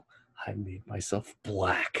unthinkable. I made myself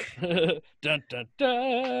black. Dun, dun,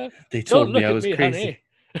 dun. They told Don't me look I at was me, crazy. honey.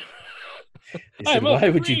 They said, why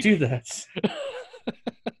would you do that?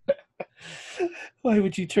 Why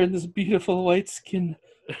would you turn this beautiful white skin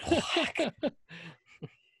black?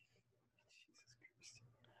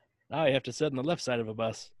 Now you have to sit on the left side of a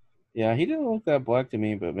bus. Yeah, he didn't look that black to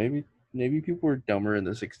me, but maybe people were dumber in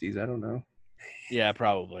the 60s. I don't know. Yeah,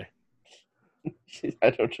 probably.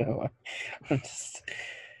 I don't know.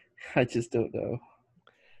 I just don't know.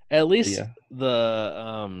 At least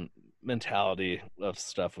the mentality of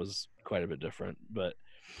stuff was quite a bit different, but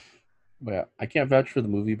yeah, I can't vouch for the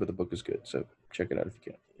movie, but the book is good, so check it out if you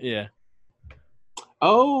can. Yeah.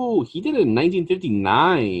 Oh, he did it in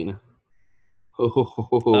 1959.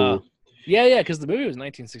 Yeah, because the movie was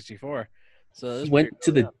 1964. So he went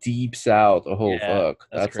to the deep south. Oh, yeah, fuck.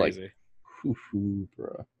 That's crazy. Like,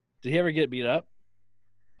 bro. Did he ever get beat up?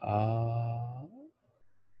 I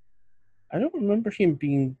don't remember him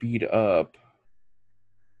being beat up.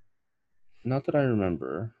 Not that I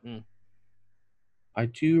remember. I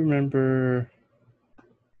do remember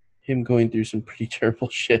him going through some pretty terrible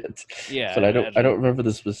shit. Yeah, but I don't remember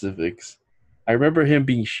the specifics. I remember him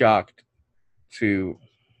being shocked too.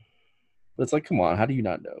 But it's like, come on, how do you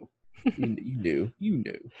not know? You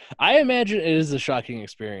knew. I imagine it is a shocking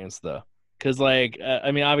experience though, because like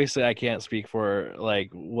I mean, obviously I can't speak for like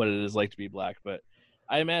what it is like to be black, but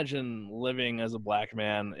I imagine living as a black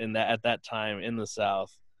man at that time in the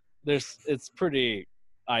South, it's pretty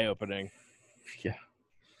eye-opening. Yeah.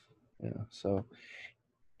 So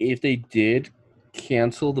if they did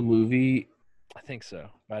cancel the movie, I think so.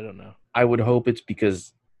 I don't know. I would hope it's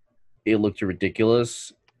because it looked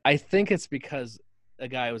ridiculous. I think it's because a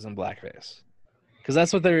guy was in blackface. Because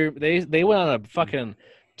that's what they went on a fucking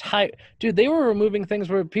dude, they were removing things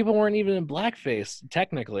where people weren't even in blackface,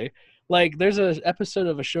 technically. Like, there's an episode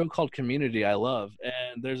of a show called Community I love,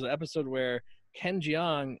 and there's an episode where Ken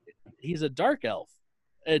Jeong, he's a dark elf,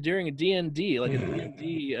 during a D&D, like a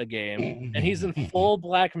D&D game, and he's in full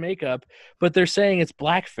black makeup, but they're saying it's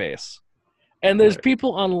blackface. And there's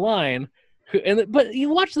people online but you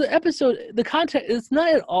watch the episode, the content, it's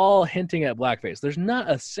not at all hinting at blackface. There's not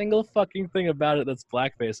a single fucking thing about it that's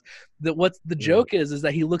blackface. What's the joke is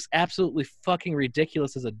that he looks absolutely fucking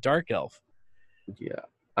ridiculous as a dark elf. Yeah.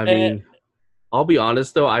 I mean, I'll be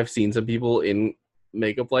honest though, I've seen some people in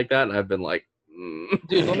makeup like that, and I've been like,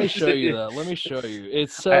 dude, let me show you that. Let me show you.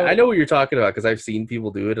 It's so. I know what you're talking about because I've seen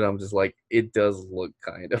people do it, and I'm just like, it does look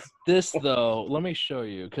kind of. This though, let me show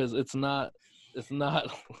you because it's not. It's not.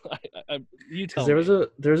 You tell me.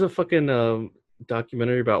 There's a fucking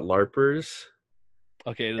documentary about LARPers.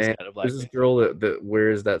 Okay, this kind of there's this girl that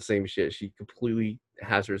wears that same shit. She completely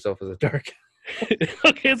has herself as a dark.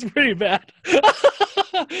 Okay, it's pretty bad.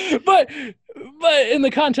 but in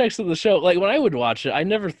the context of the show, like when I would watch it, I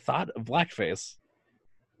never thought of blackface.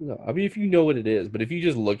 No, I mean if you know what it is, but if you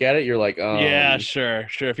just look at it, you're like, yeah, sure.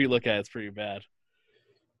 If you look at it, it's pretty bad.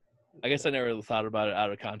 I guess I never really thought about it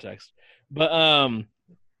out of context, but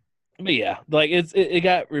yeah, like it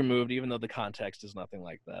got removed, even though the context is nothing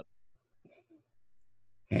like that.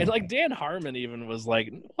 And like Dan Harmon even was like,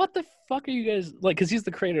 "What the fuck are you guys like?" Because he's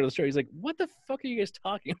the creator of the show. He's like, "What the fuck are you guys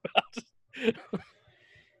talking about?"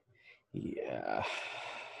 Yeah.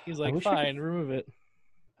 He's like, "Fine, remove it."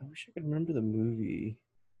 I wish I could remember the movie.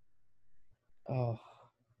 Oh,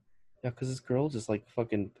 yeah, because this girl just like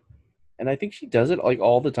fucking, and I think she does it like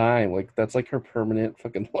all the time. Like that's like her permanent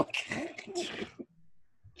fucking look.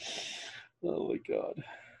 Oh my god!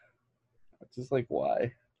 It's just like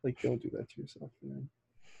why? Like don't do that to yourself, man.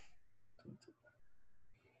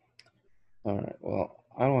 All right. Well,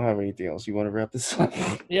 I don't have anything else. You want to wrap this up?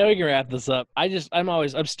 Yeah, we can wrap this up.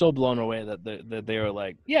 I'm still blown away that they were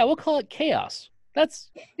like, yeah, we'll call it chaos. That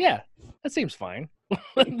seems fine.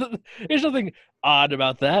 There's nothing odd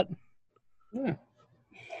about that. Yeah.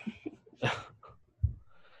 That's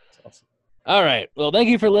awesome. All right. Well, thank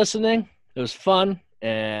you for listening. It was fun,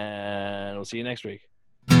 and we'll see you next week.